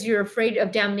because you're afraid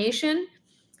of damnation,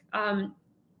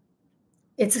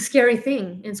 it's a scary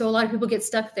thing. And so a lot of people get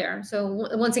stuck there. So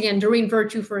once again, Doreen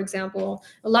Virtue, for example,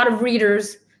 a lot of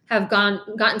readers have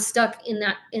gotten stuck in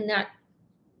that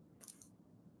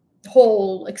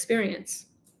whole experience,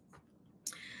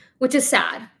 which is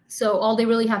sad. So all they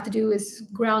really have to do is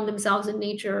ground themselves in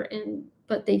nature,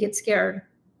 but they get scared.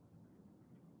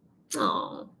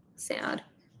 Oh, sad.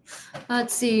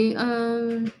 Let's see.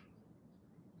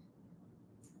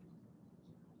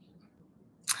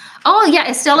 Oh, yeah.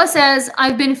 Estella says,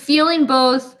 I've been feeling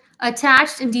both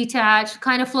attached and detached,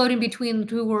 kind of floating between the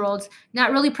two worlds,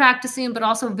 not really practicing, but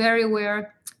also very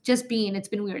aware, just being. It's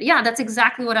been weird. Yeah, that's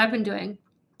exactly what I've been doing.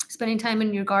 Spending time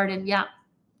in your garden. Yeah.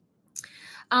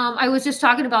 I was just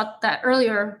talking about that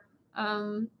earlier.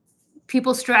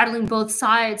 People straddling both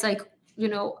sides. Like,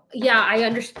 yeah, I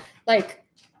understand. Like,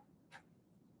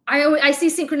 I see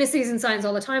synchronicities and signs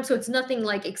all the time. So it's nothing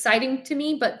like exciting to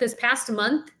me. But this past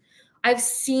month, I've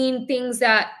seen things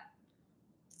that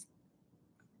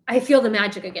I feel the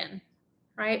magic again,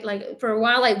 right? Like for a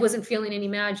while, I wasn't feeling any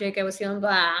magic. I was feeling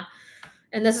blah.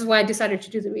 And this is why I decided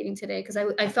to do the reading today, because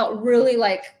I felt really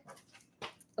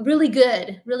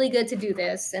good to do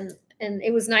this. And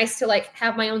it was nice to like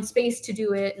have my own space to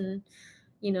do it. And,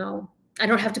 I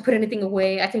don't have to put anything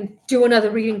away. I can do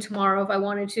another reading tomorrow if I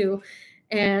wanted to.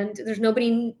 And there's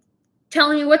nobody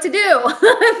telling me what to do.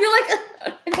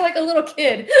 I feel like a little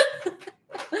kid.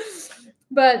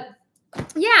 But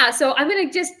yeah, so I'm going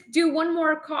to just do one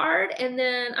more card and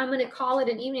then I'm going to call it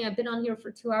an evening. I've been on here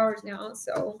for 2 hours now.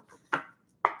 So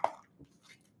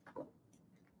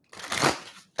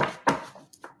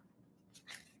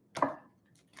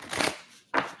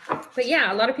but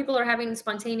yeah, a lot of people are having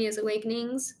spontaneous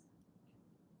awakenings.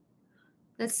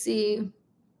 Let's see.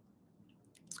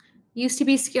 Used to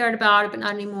be scared about it, but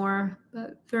not anymore.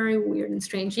 But very weird and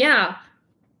strange. Yeah.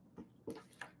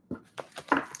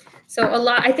 So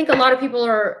I think a lot of people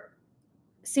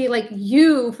like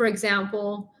you, for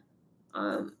example,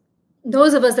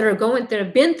 those of us that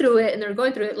have been through it and they're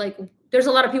going through it, like there's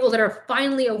a lot of people that are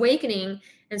finally awakening.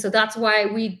 And so that's why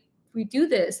we do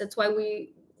this. That's why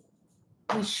we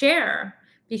share,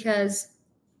 because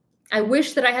I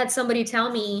wish that I had somebody tell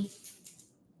me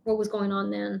what was going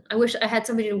on then. I wish I had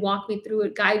somebody to walk me through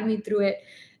it, guide me through it,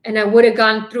 and I would have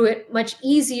gone through it much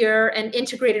easier and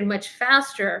integrated much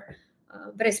faster.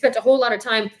 But I spent a whole lot of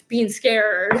time being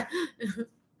scared.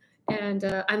 And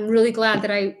I'm really glad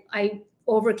that I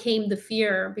overcame the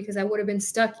fear, because I would have been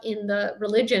stuck in the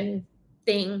religion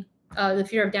thing, the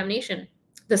fear of damnation,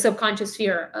 the subconscious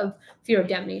fear of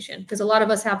damnation, because a lot of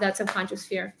us have that subconscious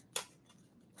fear.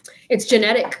 It's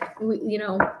genetic.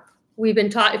 We've been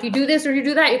taught if you do this or you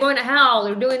do that, you're going to hell,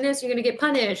 or doing this, you're going to get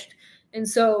punished. And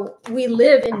so we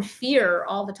live in fear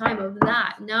all the time of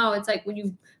that. Now it's like when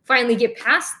you finally get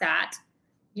past that,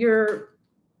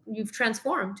 you've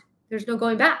transformed. There's no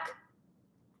going back.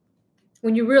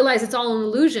 When you realize it's all an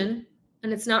illusion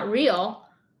and it's not real,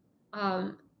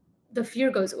 the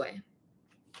fear goes away.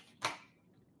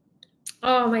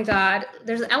 Oh my God,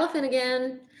 there's an elephant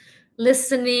again.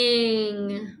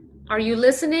 Listening. Are you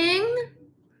listening?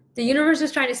 The universe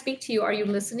is trying to speak to you. Are you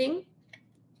listening?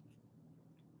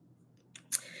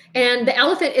 And the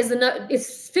elephant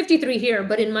it's 53 here,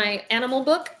 but in my animal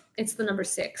book, it's the number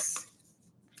 6.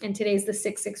 And today's the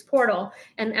 6/6 portal.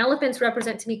 And elephants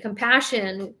represent to me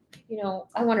compassion.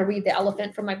 I want to read the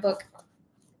elephant from my book.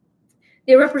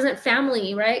 They represent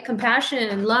family, right?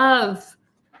 Compassion, love.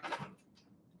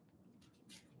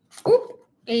 Oop.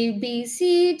 A, B,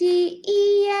 C, D,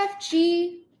 E, F,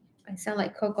 G. I sound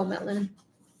like Coco Melon.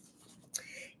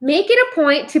 Make it a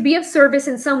point to be of service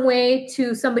in some way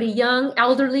to somebody young,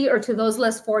 elderly, or to those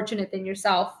less fortunate than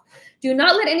yourself. Do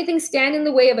not let anything stand in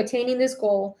the way of attaining this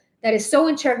goal that is so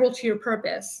integral to your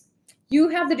purpose. You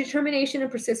have the determination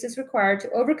and persistence required to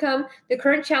overcome the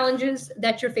current challenges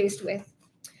that you're faced with.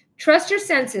 Trust your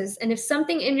senses, and if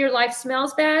something in your life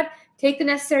smells bad, take the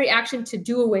necessary action to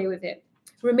do away with it.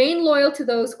 Remain loyal to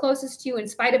those closest to you in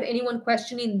spite of anyone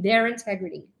questioning their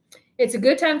integrity. It's a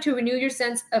good time to renew your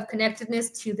sense of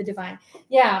connectedness to the divine.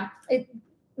 Yeah,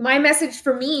 my message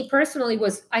for me personally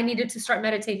was I needed to start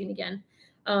meditating again.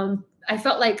 I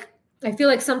feel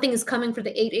like something is coming for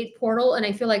the 8/8 portal, and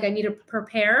I feel like I need to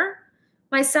prepare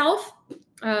myself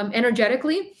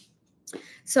energetically.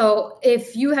 So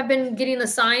if you have been getting a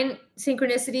sign,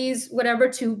 synchronicities, whatever,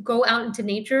 to go out into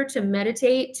nature, to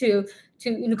meditate, to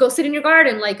go sit in your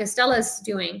garden like Estella's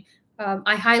doing,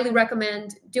 I highly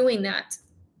recommend doing that.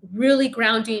 Really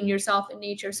grounding yourself in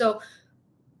nature. So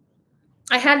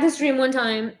I had this dream one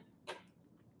time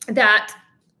that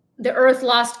the earth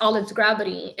lost all its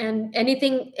gravity, and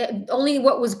anything, only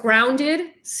what was grounded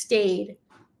stayed.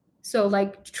 So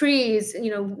like trees,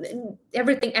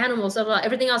 everything, animals,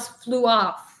 everything else flew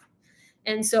off.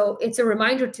 And so it's a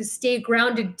reminder to stay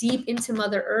grounded deep into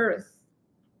Mother Earth,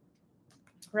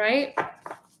 right?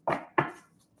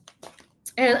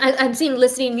 And I'm seeing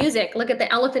listening music. Look at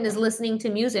the elephant is listening to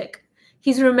music.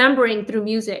 He's remembering through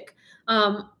music.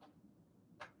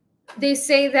 They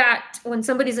say that when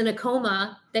somebody's in a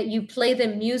coma, that you play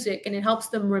them music and it helps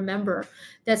them remember.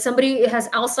 That somebody has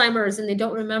Alzheimer's and they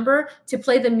don't remember, to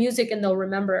play them music and they'll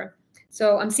remember.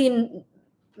 So I'm seeing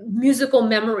musical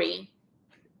memory.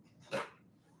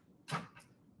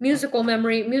 Musical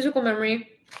memory.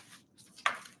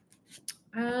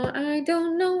 I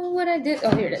don't know what I did.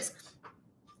 Oh, here it is.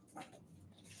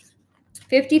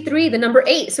 53, the number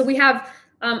 8. So we have,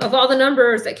 of all the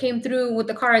numbers that came through with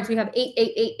the cards, we have 8,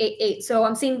 8, 8, 8, 8. So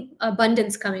I'm seeing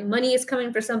abundance coming. Money is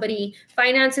coming for somebody.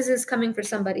 Finances is coming for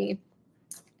somebody.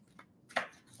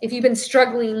 If you've been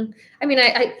struggling, I mean,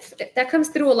 that comes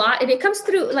through a lot. And it comes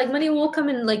through, like, money will come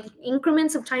in like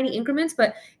increments of tiny increments,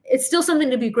 but it's still something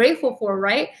to be grateful for,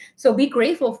 right? So be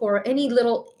grateful for any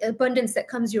little abundance that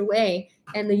comes your way,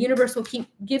 and the universe will keep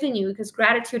giving you, because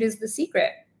gratitude is the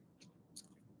secret.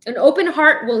 An open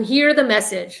heart will hear the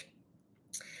message.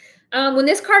 When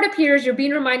this card appears, you're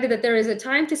being reminded that there is a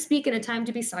time to speak and a time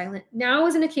to be silent. Now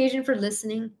is an occasion for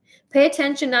listening. Pay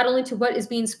attention not only to what is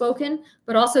being spoken,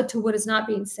 but also to what is not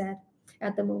being said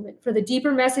at the moment. For the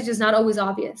deeper message is not always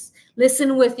obvious.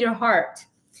 Listen with your heart,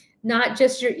 not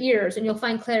just your ears, and you'll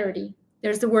find clarity.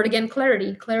 There's the word again,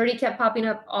 clarity. Clarity kept popping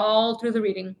up all through the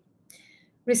reading.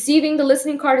 Receiving the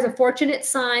listening card is a fortunate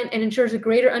sign and ensures a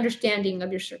greater understanding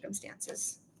of your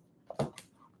circumstances.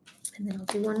 And then I'll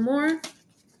do one more.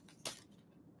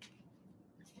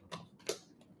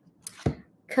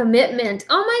 Commitment.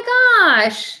 Oh my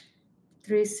gosh.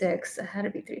 3-6. It had to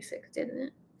be 3-6, didn't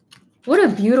it? What a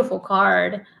beautiful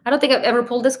card. I don't think I've ever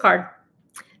pulled this card.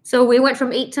 So we went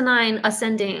from 8 to 9,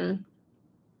 ascending.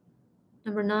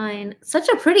 Number 9. Such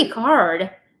a pretty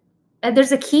card. And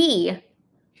there's a key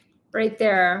right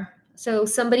there. So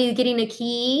somebody getting a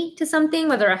key to something,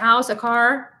 whether a house, a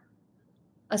car,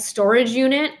 a storage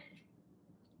unit,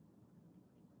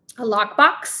 a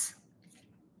lockbox.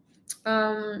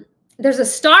 There's a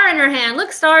star in her hand.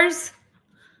 Look, stars.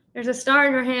 There's a star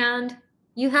in her hand.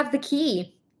 You have the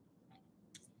key.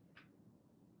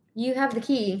 You have the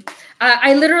key.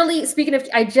 I literally, speaking of,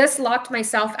 I just locked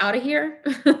myself out of here.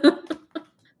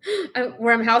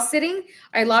 Where I'm house sitting,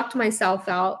 I locked myself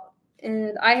out,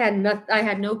 and I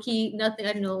had no key, nothing.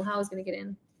 I didn't know how I was going to get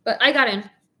in, but I got in.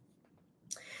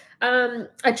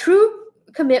 A true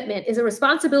commitment is a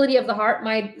responsibility of the heart,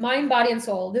 mind, body, and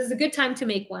soul. This is a good time to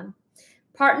make one.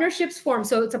 Partnerships form.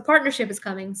 So it's a partnership is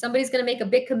coming. Somebody's going to make a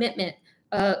big commitment,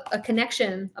 a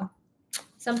connection,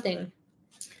 something.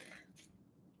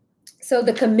 So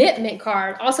the commitment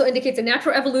card also indicates a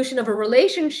natural evolution of a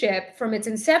relationship from its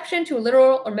inception to a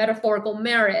literal or metaphorical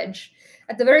marriage.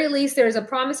 At the very least, there is a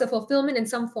promise of fulfillment in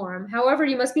some form. However,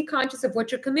 you must be conscious of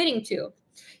what you're committing to.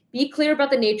 Be clear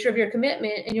about the nature of your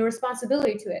commitment and your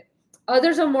responsibility to it.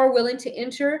 Others are more willing to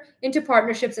enter into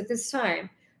partnerships at this time.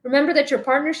 Remember that your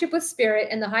partnership with spirit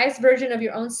and the highest version of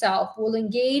your own self will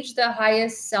engage the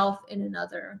highest self in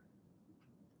another.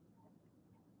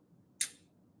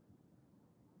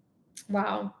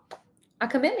 Wow. A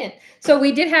commitment. So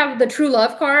we did have the true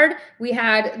love card. We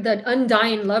had the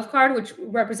undying love card, which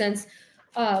represents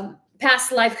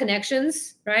past life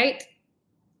connections, right?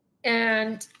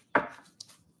 And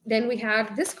then we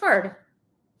have this card.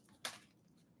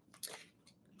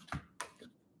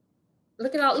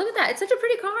 Look at that. It's such a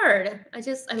pretty card. I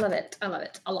love it. I love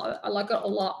it. I love it. I like it a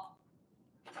lot.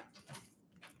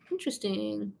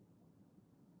 Interesting.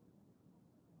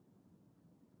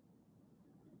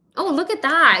 Oh, look at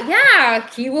that. Yeah,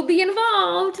 key will be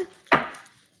involved.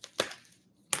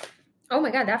 Oh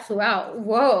my God, that flew out.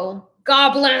 Whoa.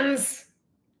 Goblins.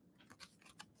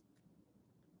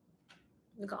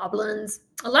 Goblins.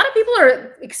 A lot of people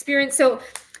are experiencing, so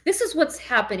this is what's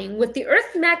happening with the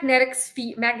Earth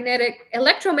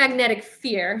electromagnetic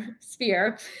sphere.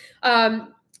 So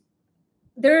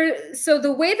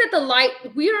the way that the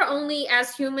light, we are only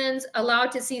as humans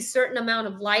allowed to see certain amount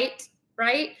of light,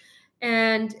 right?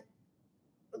 And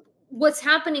what's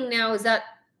happening now is that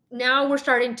now we're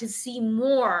starting to see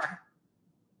more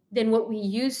than what we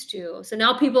used to. So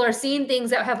now people are seeing things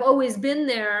that have always been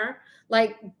there,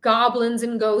 like goblins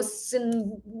and ghosts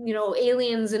and,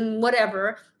 aliens and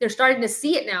whatever. They're starting to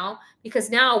see it now because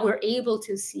now we're able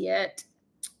to see it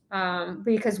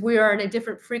because we are in a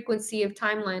different frequency of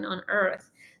timeline on Earth.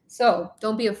 So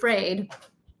don't be afraid.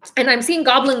 And I'm seeing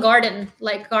Goblin Garden,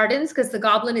 like gardens, because the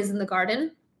goblin is in the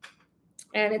garden.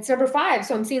 And it's number 5.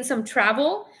 So I'm seeing some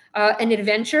travel, an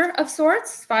adventure of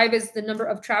sorts. 5 is the number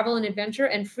of travel and adventure,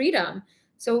 and freedom.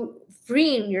 So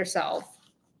freeing yourself.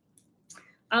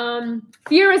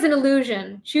 Fear is an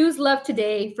illusion. Choose love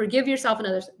today. Forgive yourself and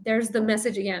others. There's the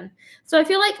message again. So I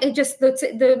feel like it just,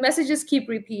 the messages keep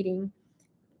repeating.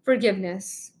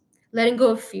 Forgiveness, letting go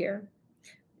of fear,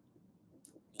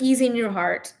 easing your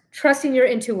heart, trusting your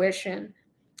intuition.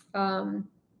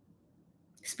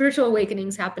 Spiritual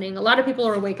awakenings happening. A lot of people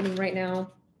are awakening right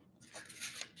now.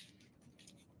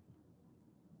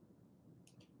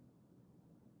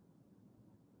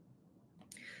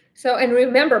 So, and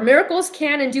remember, miracles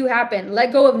can and do happen.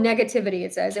 Let go of negativity,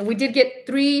 it says. And we did get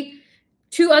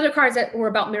 2 other cards that were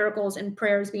about miracles and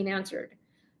prayers being answered.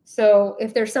 So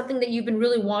if there's something that you've been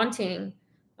really wanting,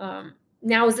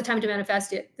 now is the time to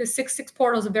manifest it. The 6/6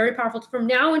 portal is a very powerful, from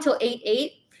now until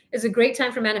 8/8 is a great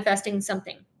time for manifesting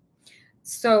something.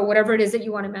 So whatever it is that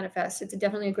you want to manifest, it's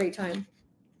definitely a great time.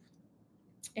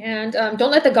 And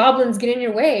don't let the goblins get in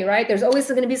your way, right? There's always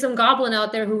going to be some goblin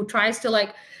out there who tries to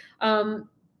like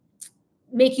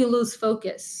make you lose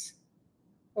focus,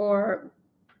 or,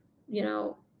 you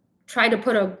know, try to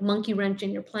put a monkey wrench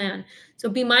in your plan. So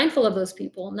be mindful of those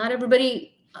people. Not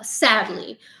everybody,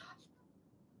 sadly,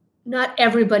 not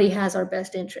everybody has our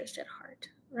best interest at heart,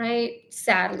 right?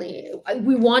 Sadly,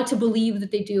 we want to believe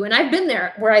that they do. And I've been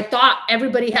there where I thought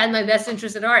everybody had my best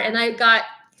interest at heart, and I got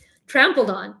trampled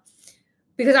on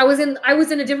because I was in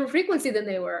a different frequency than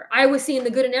they were. I was seeing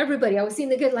the good in everybody. I was seeing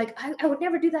the good, like I would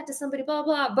never do that to somebody, blah,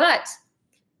 blah. But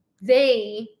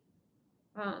they,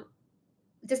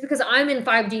 just because I'm in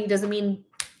 5D doesn't mean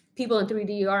people in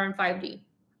 3D are in 5D.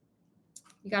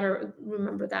 You got to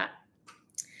remember that.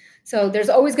 So there's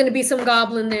always going to be some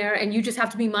goblin there, and you just have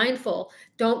to be mindful.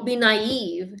 Don't be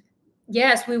naive.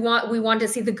 Yes, we want to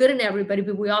see the good in everybody,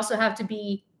 but we also have to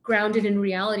be grounded in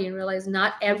reality and realize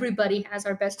not everybody has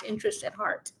our best interest at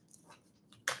heart.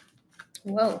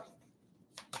 Whoa.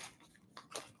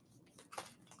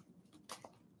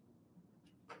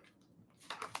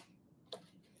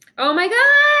 Oh my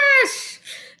gosh,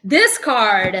 this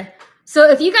card. So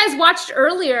if you guys watched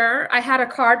earlier, I had a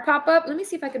card pop up. Let me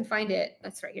see if I can find it.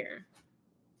 That's right here.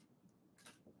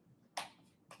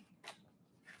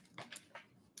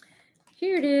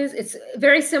 Here it is. It's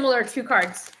very similar, 2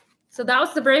 cards. So that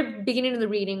was the very beginning of the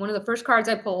reading, one of the first cards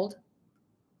I pulled.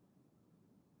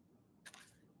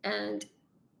 And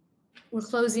we're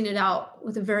closing it out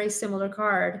with a very similar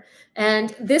card.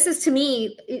 And this is, to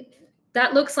me,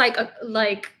 that looks like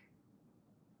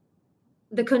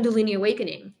the Kundalini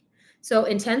awakening. So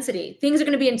intensity. Things are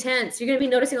going to be intense. You're going to be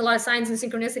noticing a lot of signs and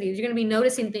synchronicities. You're going to be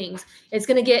noticing things. It's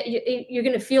going to get, you're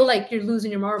going to feel like you're losing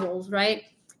your marbles, right?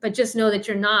 But just know that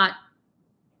you're not.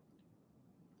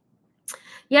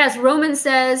 Yes, Roman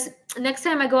says, next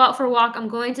time I go out for a walk, I'm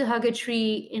going to hug a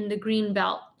tree in the green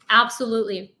belt.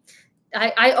 Absolutely.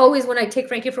 I always, when I take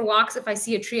Frankie for walks, if I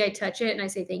see a tree, I touch it and I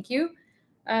say thank you,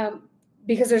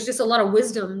 because there's just a lot of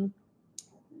wisdom.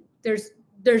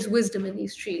 There's wisdom in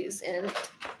these trees, and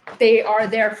they are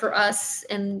there for us,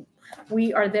 and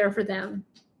we are there for them.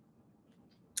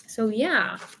 So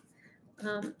yeah,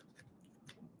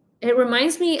 it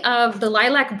reminds me of the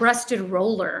lilac-breasted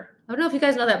roller. I don't know if you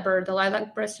guys know that bird, the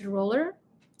lilac-breasted roller,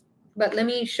 but let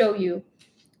me show you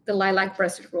the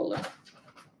lilac-breasted roller.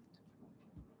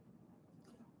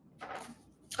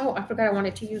 Oh, I forgot I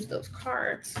wanted to use those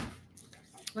cards.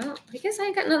 Well, I guess I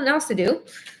ain't got nothing else to do.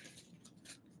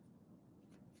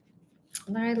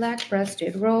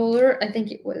 Lilac-breasted roller. I think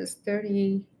it was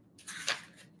 30.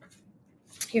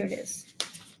 Here it is.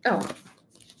 Oh,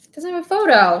 it doesn't have a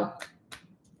photo.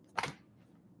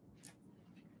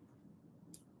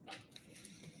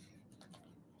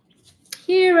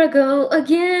 Here I go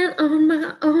again on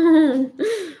my own.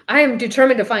 I am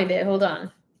determined to find it. Hold on.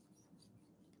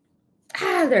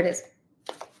 Ah, there it is.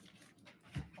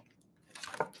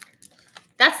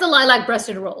 That's the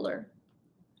lilac-breasted roller.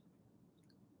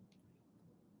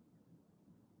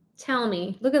 Tell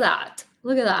me. Look at that.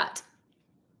 Look at that.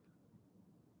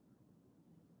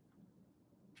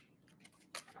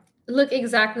 Look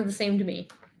exactly the same to me.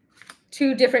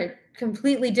 2 different,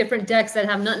 completely different decks that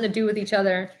have nothing to do with each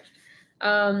other.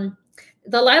 The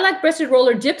lilac-breasted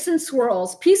roller dips and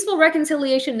swirls. Peaceful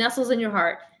reconciliation nestles in your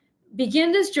heart.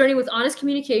 Begin this journey with honest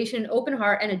communication, open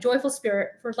heart, and a joyful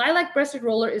spirit. For lilac-breasted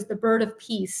roller is the bird of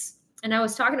peace. And I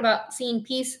was talking about seeing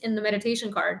peace in the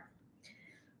meditation card.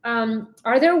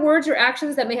 Are there words or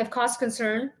actions that may have caused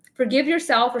concern? Forgive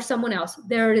yourself or someone else.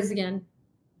 There it is again.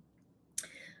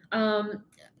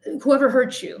 Whoever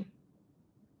hurt you.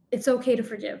 it's okay to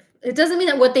forgive. It doesn't mean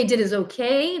that what they did is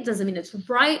okay. It doesn't mean it's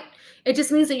right. It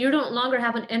just means that you no longer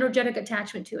have an energetic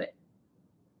attachment to it.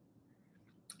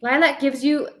 Lilac gives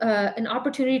you an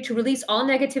opportunity to release all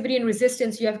negativity and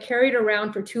resistance you have carried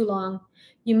around for too long.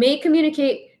 You may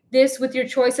communicate this with your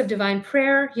choice of divine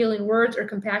prayer, healing words, or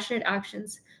compassionate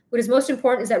actions. What is most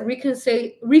important is that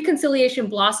reconciliation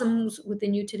blossoms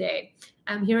within you today.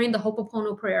 I'm hearing the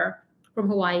Ho'oponopono prayer from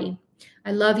Hawaii.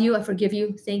 I love you. I forgive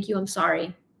you. Thank you. I'm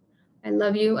sorry. I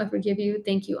love you. I forgive you.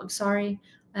 Thank you. I'm sorry.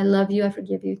 I love you. I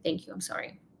forgive you. Thank you. I'm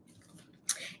sorry.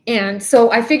 And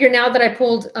so I figure now that I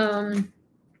pulled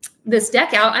this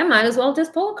deck out, I might as well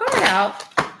just pull a card out.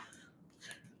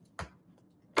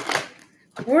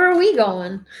 Where are we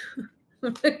going?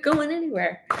 We're not going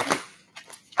anywhere.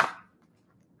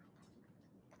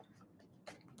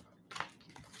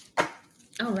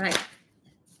 All right.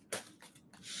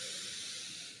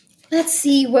 Let's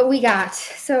see what we got.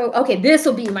 So, okay, this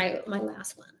will be my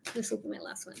last one. This will be my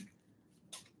last one.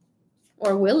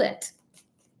 Or will it?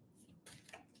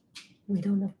 We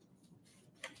don't know.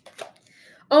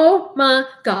 Oh my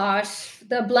gosh.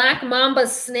 The Black Mamba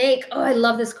snake. Oh, I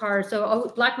love this card.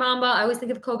 So, Black Mamba, I always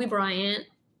think of Kobe Bryant.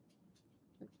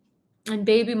 And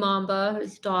Baby Mamba,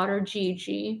 his daughter,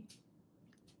 Gigi.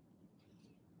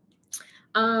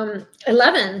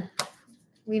 11.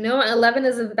 We know 11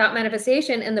 is about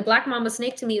manifestation, and the Black Mamba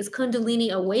snake to me is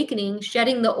Kundalini awakening,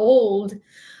 shedding the old,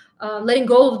 letting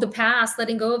go of the past,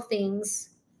 letting go of things.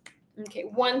 Okay,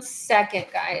 1 second,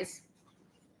 guys.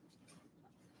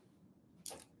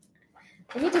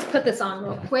 Let me just put this on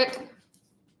real quick.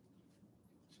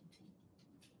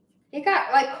 It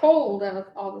got like cold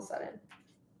all of a sudden.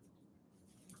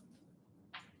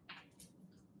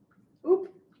 Oop.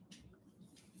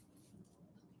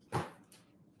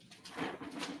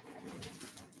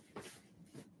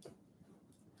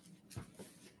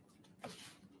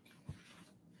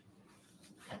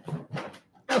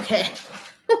 Okay.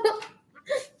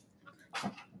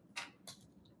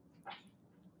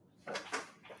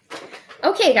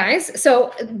 Okay, guys.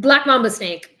 So Black Mamba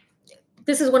snake.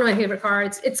 This is one of my favorite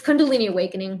cards. It's Kundalini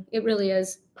awakening. It really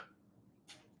is.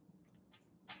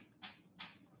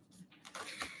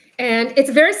 And it's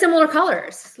very similar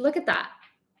colors. Look at that.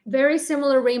 Very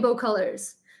similar rainbow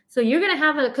colors. So you're going to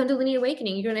have a Kundalini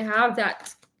awakening. You're going to have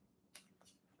that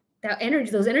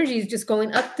energy, those energies just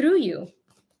going up through you.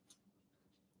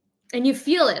 And you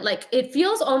feel it. Like, it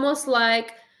feels almost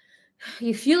like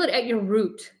you feel it at your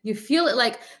root. You feel it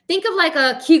like, think of like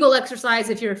a Kegel exercise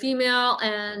if you're a female,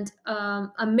 and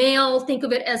a male, think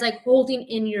of it as like holding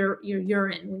in your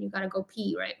urine when you got to go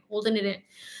pee, right? Holding it in.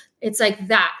 It's like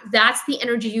that. That's the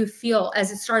energy you feel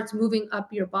as it starts moving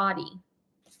up your body.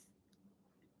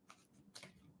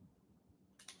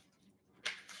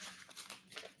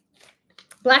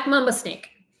 Black Mamba snake.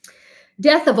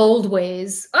 Death of old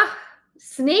ways.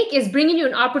 Snake is bringing you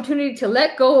an opportunity to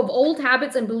let go of old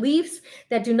habits and beliefs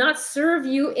that do not serve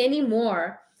you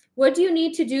anymore. What do you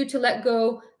need to do to let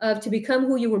go of to become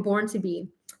who you were born to be?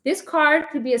 This card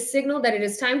could be a signal that it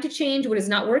is time to change what is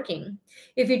not working.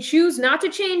 If you choose not to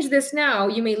change this now,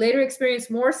 you may later experience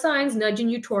more signs nudging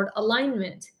you toward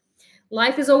alignment.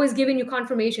 Life is always giving you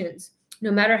confirmations.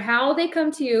 No matter how they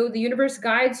come to you, the universe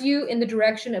guides you in the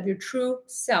direction of your true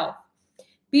self.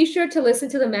 Be sure to listen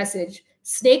to the message.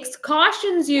 Snakes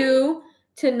cautions you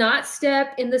to not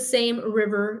step in the same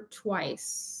river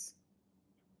twice.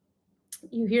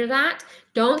 You hear that?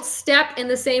 Don't step in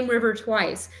the same river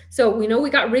twice. So we know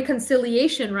we got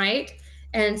reconciliation, right?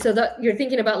 And so that you're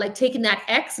thinking about like taking that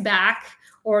ex back,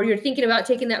 or you're thinking about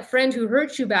taking that friend who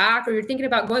hurt you back, or you're thinking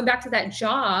about going back to that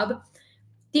job.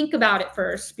 Think about it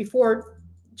first before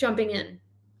jumping in.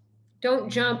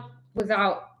 Don't jump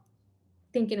without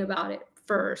thinking about it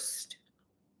first.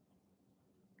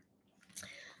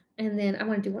 And then I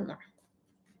want to do one more.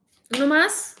 Uno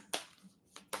más.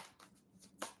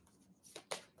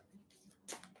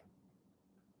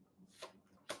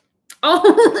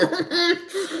 Oh,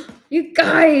 you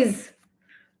guys,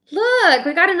 look,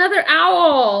 we got another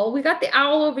owl. We got the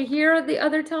owl over here the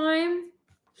other time.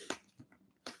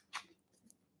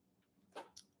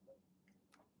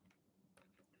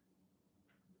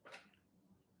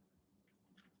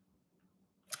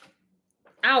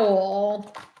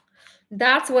 Owl.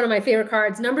 That's one of my favorite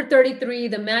cards. Number 33,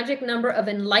 the magic number of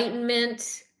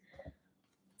enlightenment.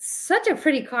 Such a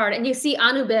pretty card. And you see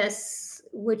Anubis,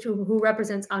 who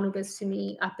represents Anubis to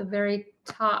me at the very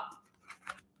top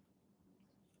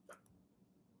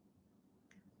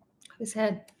of his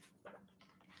head.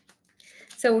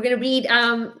 So we're going to read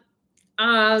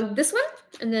this one,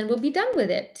 and then we'll be done with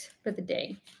it for the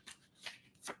day.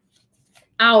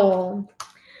 Owl.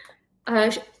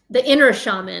 the inner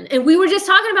shaman. And we were just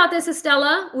talking about this,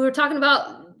 Estella. We were talking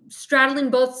about straddling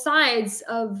both sides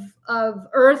of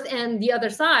Earth and the other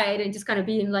side, and just kind of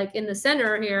being like in the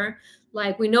center here.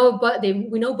 Like we know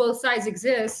both sides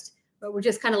exist, but we're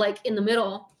just kind of like in the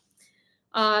middle.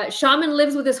 Shaman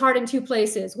lives with his heart in two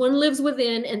places. One lives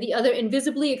within, and the other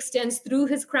invisibly extends through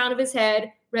his crown of his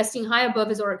head, resting high above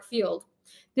his auric field.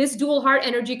 This dual heart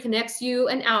energy connects you,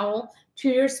 an owl, to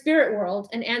your spirit world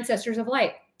and ancestors of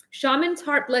light. Shaman's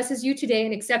heart blesses you today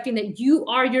in accepting that you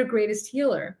are your greatest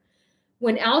healer.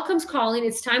 When owl comes calling,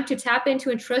 it's time to tap into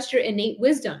and trust your innate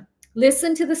wisdom.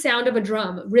 Listen to the sound of a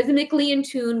drum, rhythmically in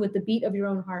tune with the beat of your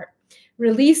own heart.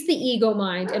 Release the ego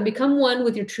mind and become one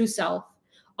with your true self.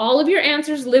 All of your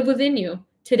answers live within you.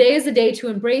 Today is the day to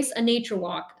embrace a nature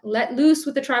walk, let loose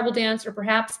with the tribal dance, or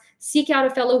perhaps seek out a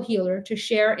fellow healer to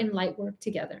share in light work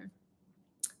together.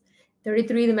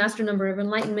 33, the master number of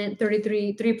enlightenment.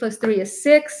 33, 3 plus 3 is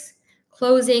 6.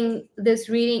 Closing this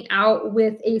reading out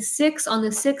with a 6 on the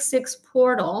 6-6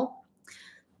 portal.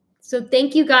 So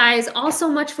thank you guys all so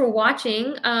much for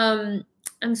watching. I'm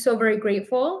so very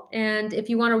grateful. And if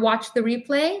you want to watch the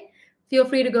replay, feel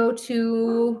free to go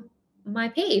to my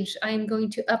page. I am going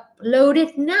to upload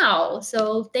it now.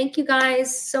 So thank you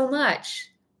guys so much.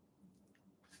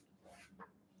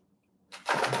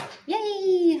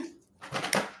 Yay!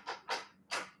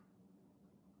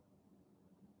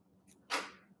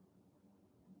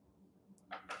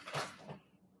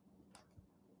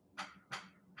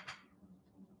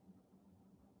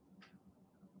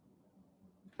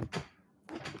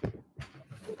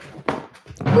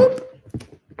 Boop.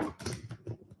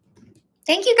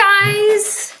 Thank you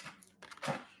guys.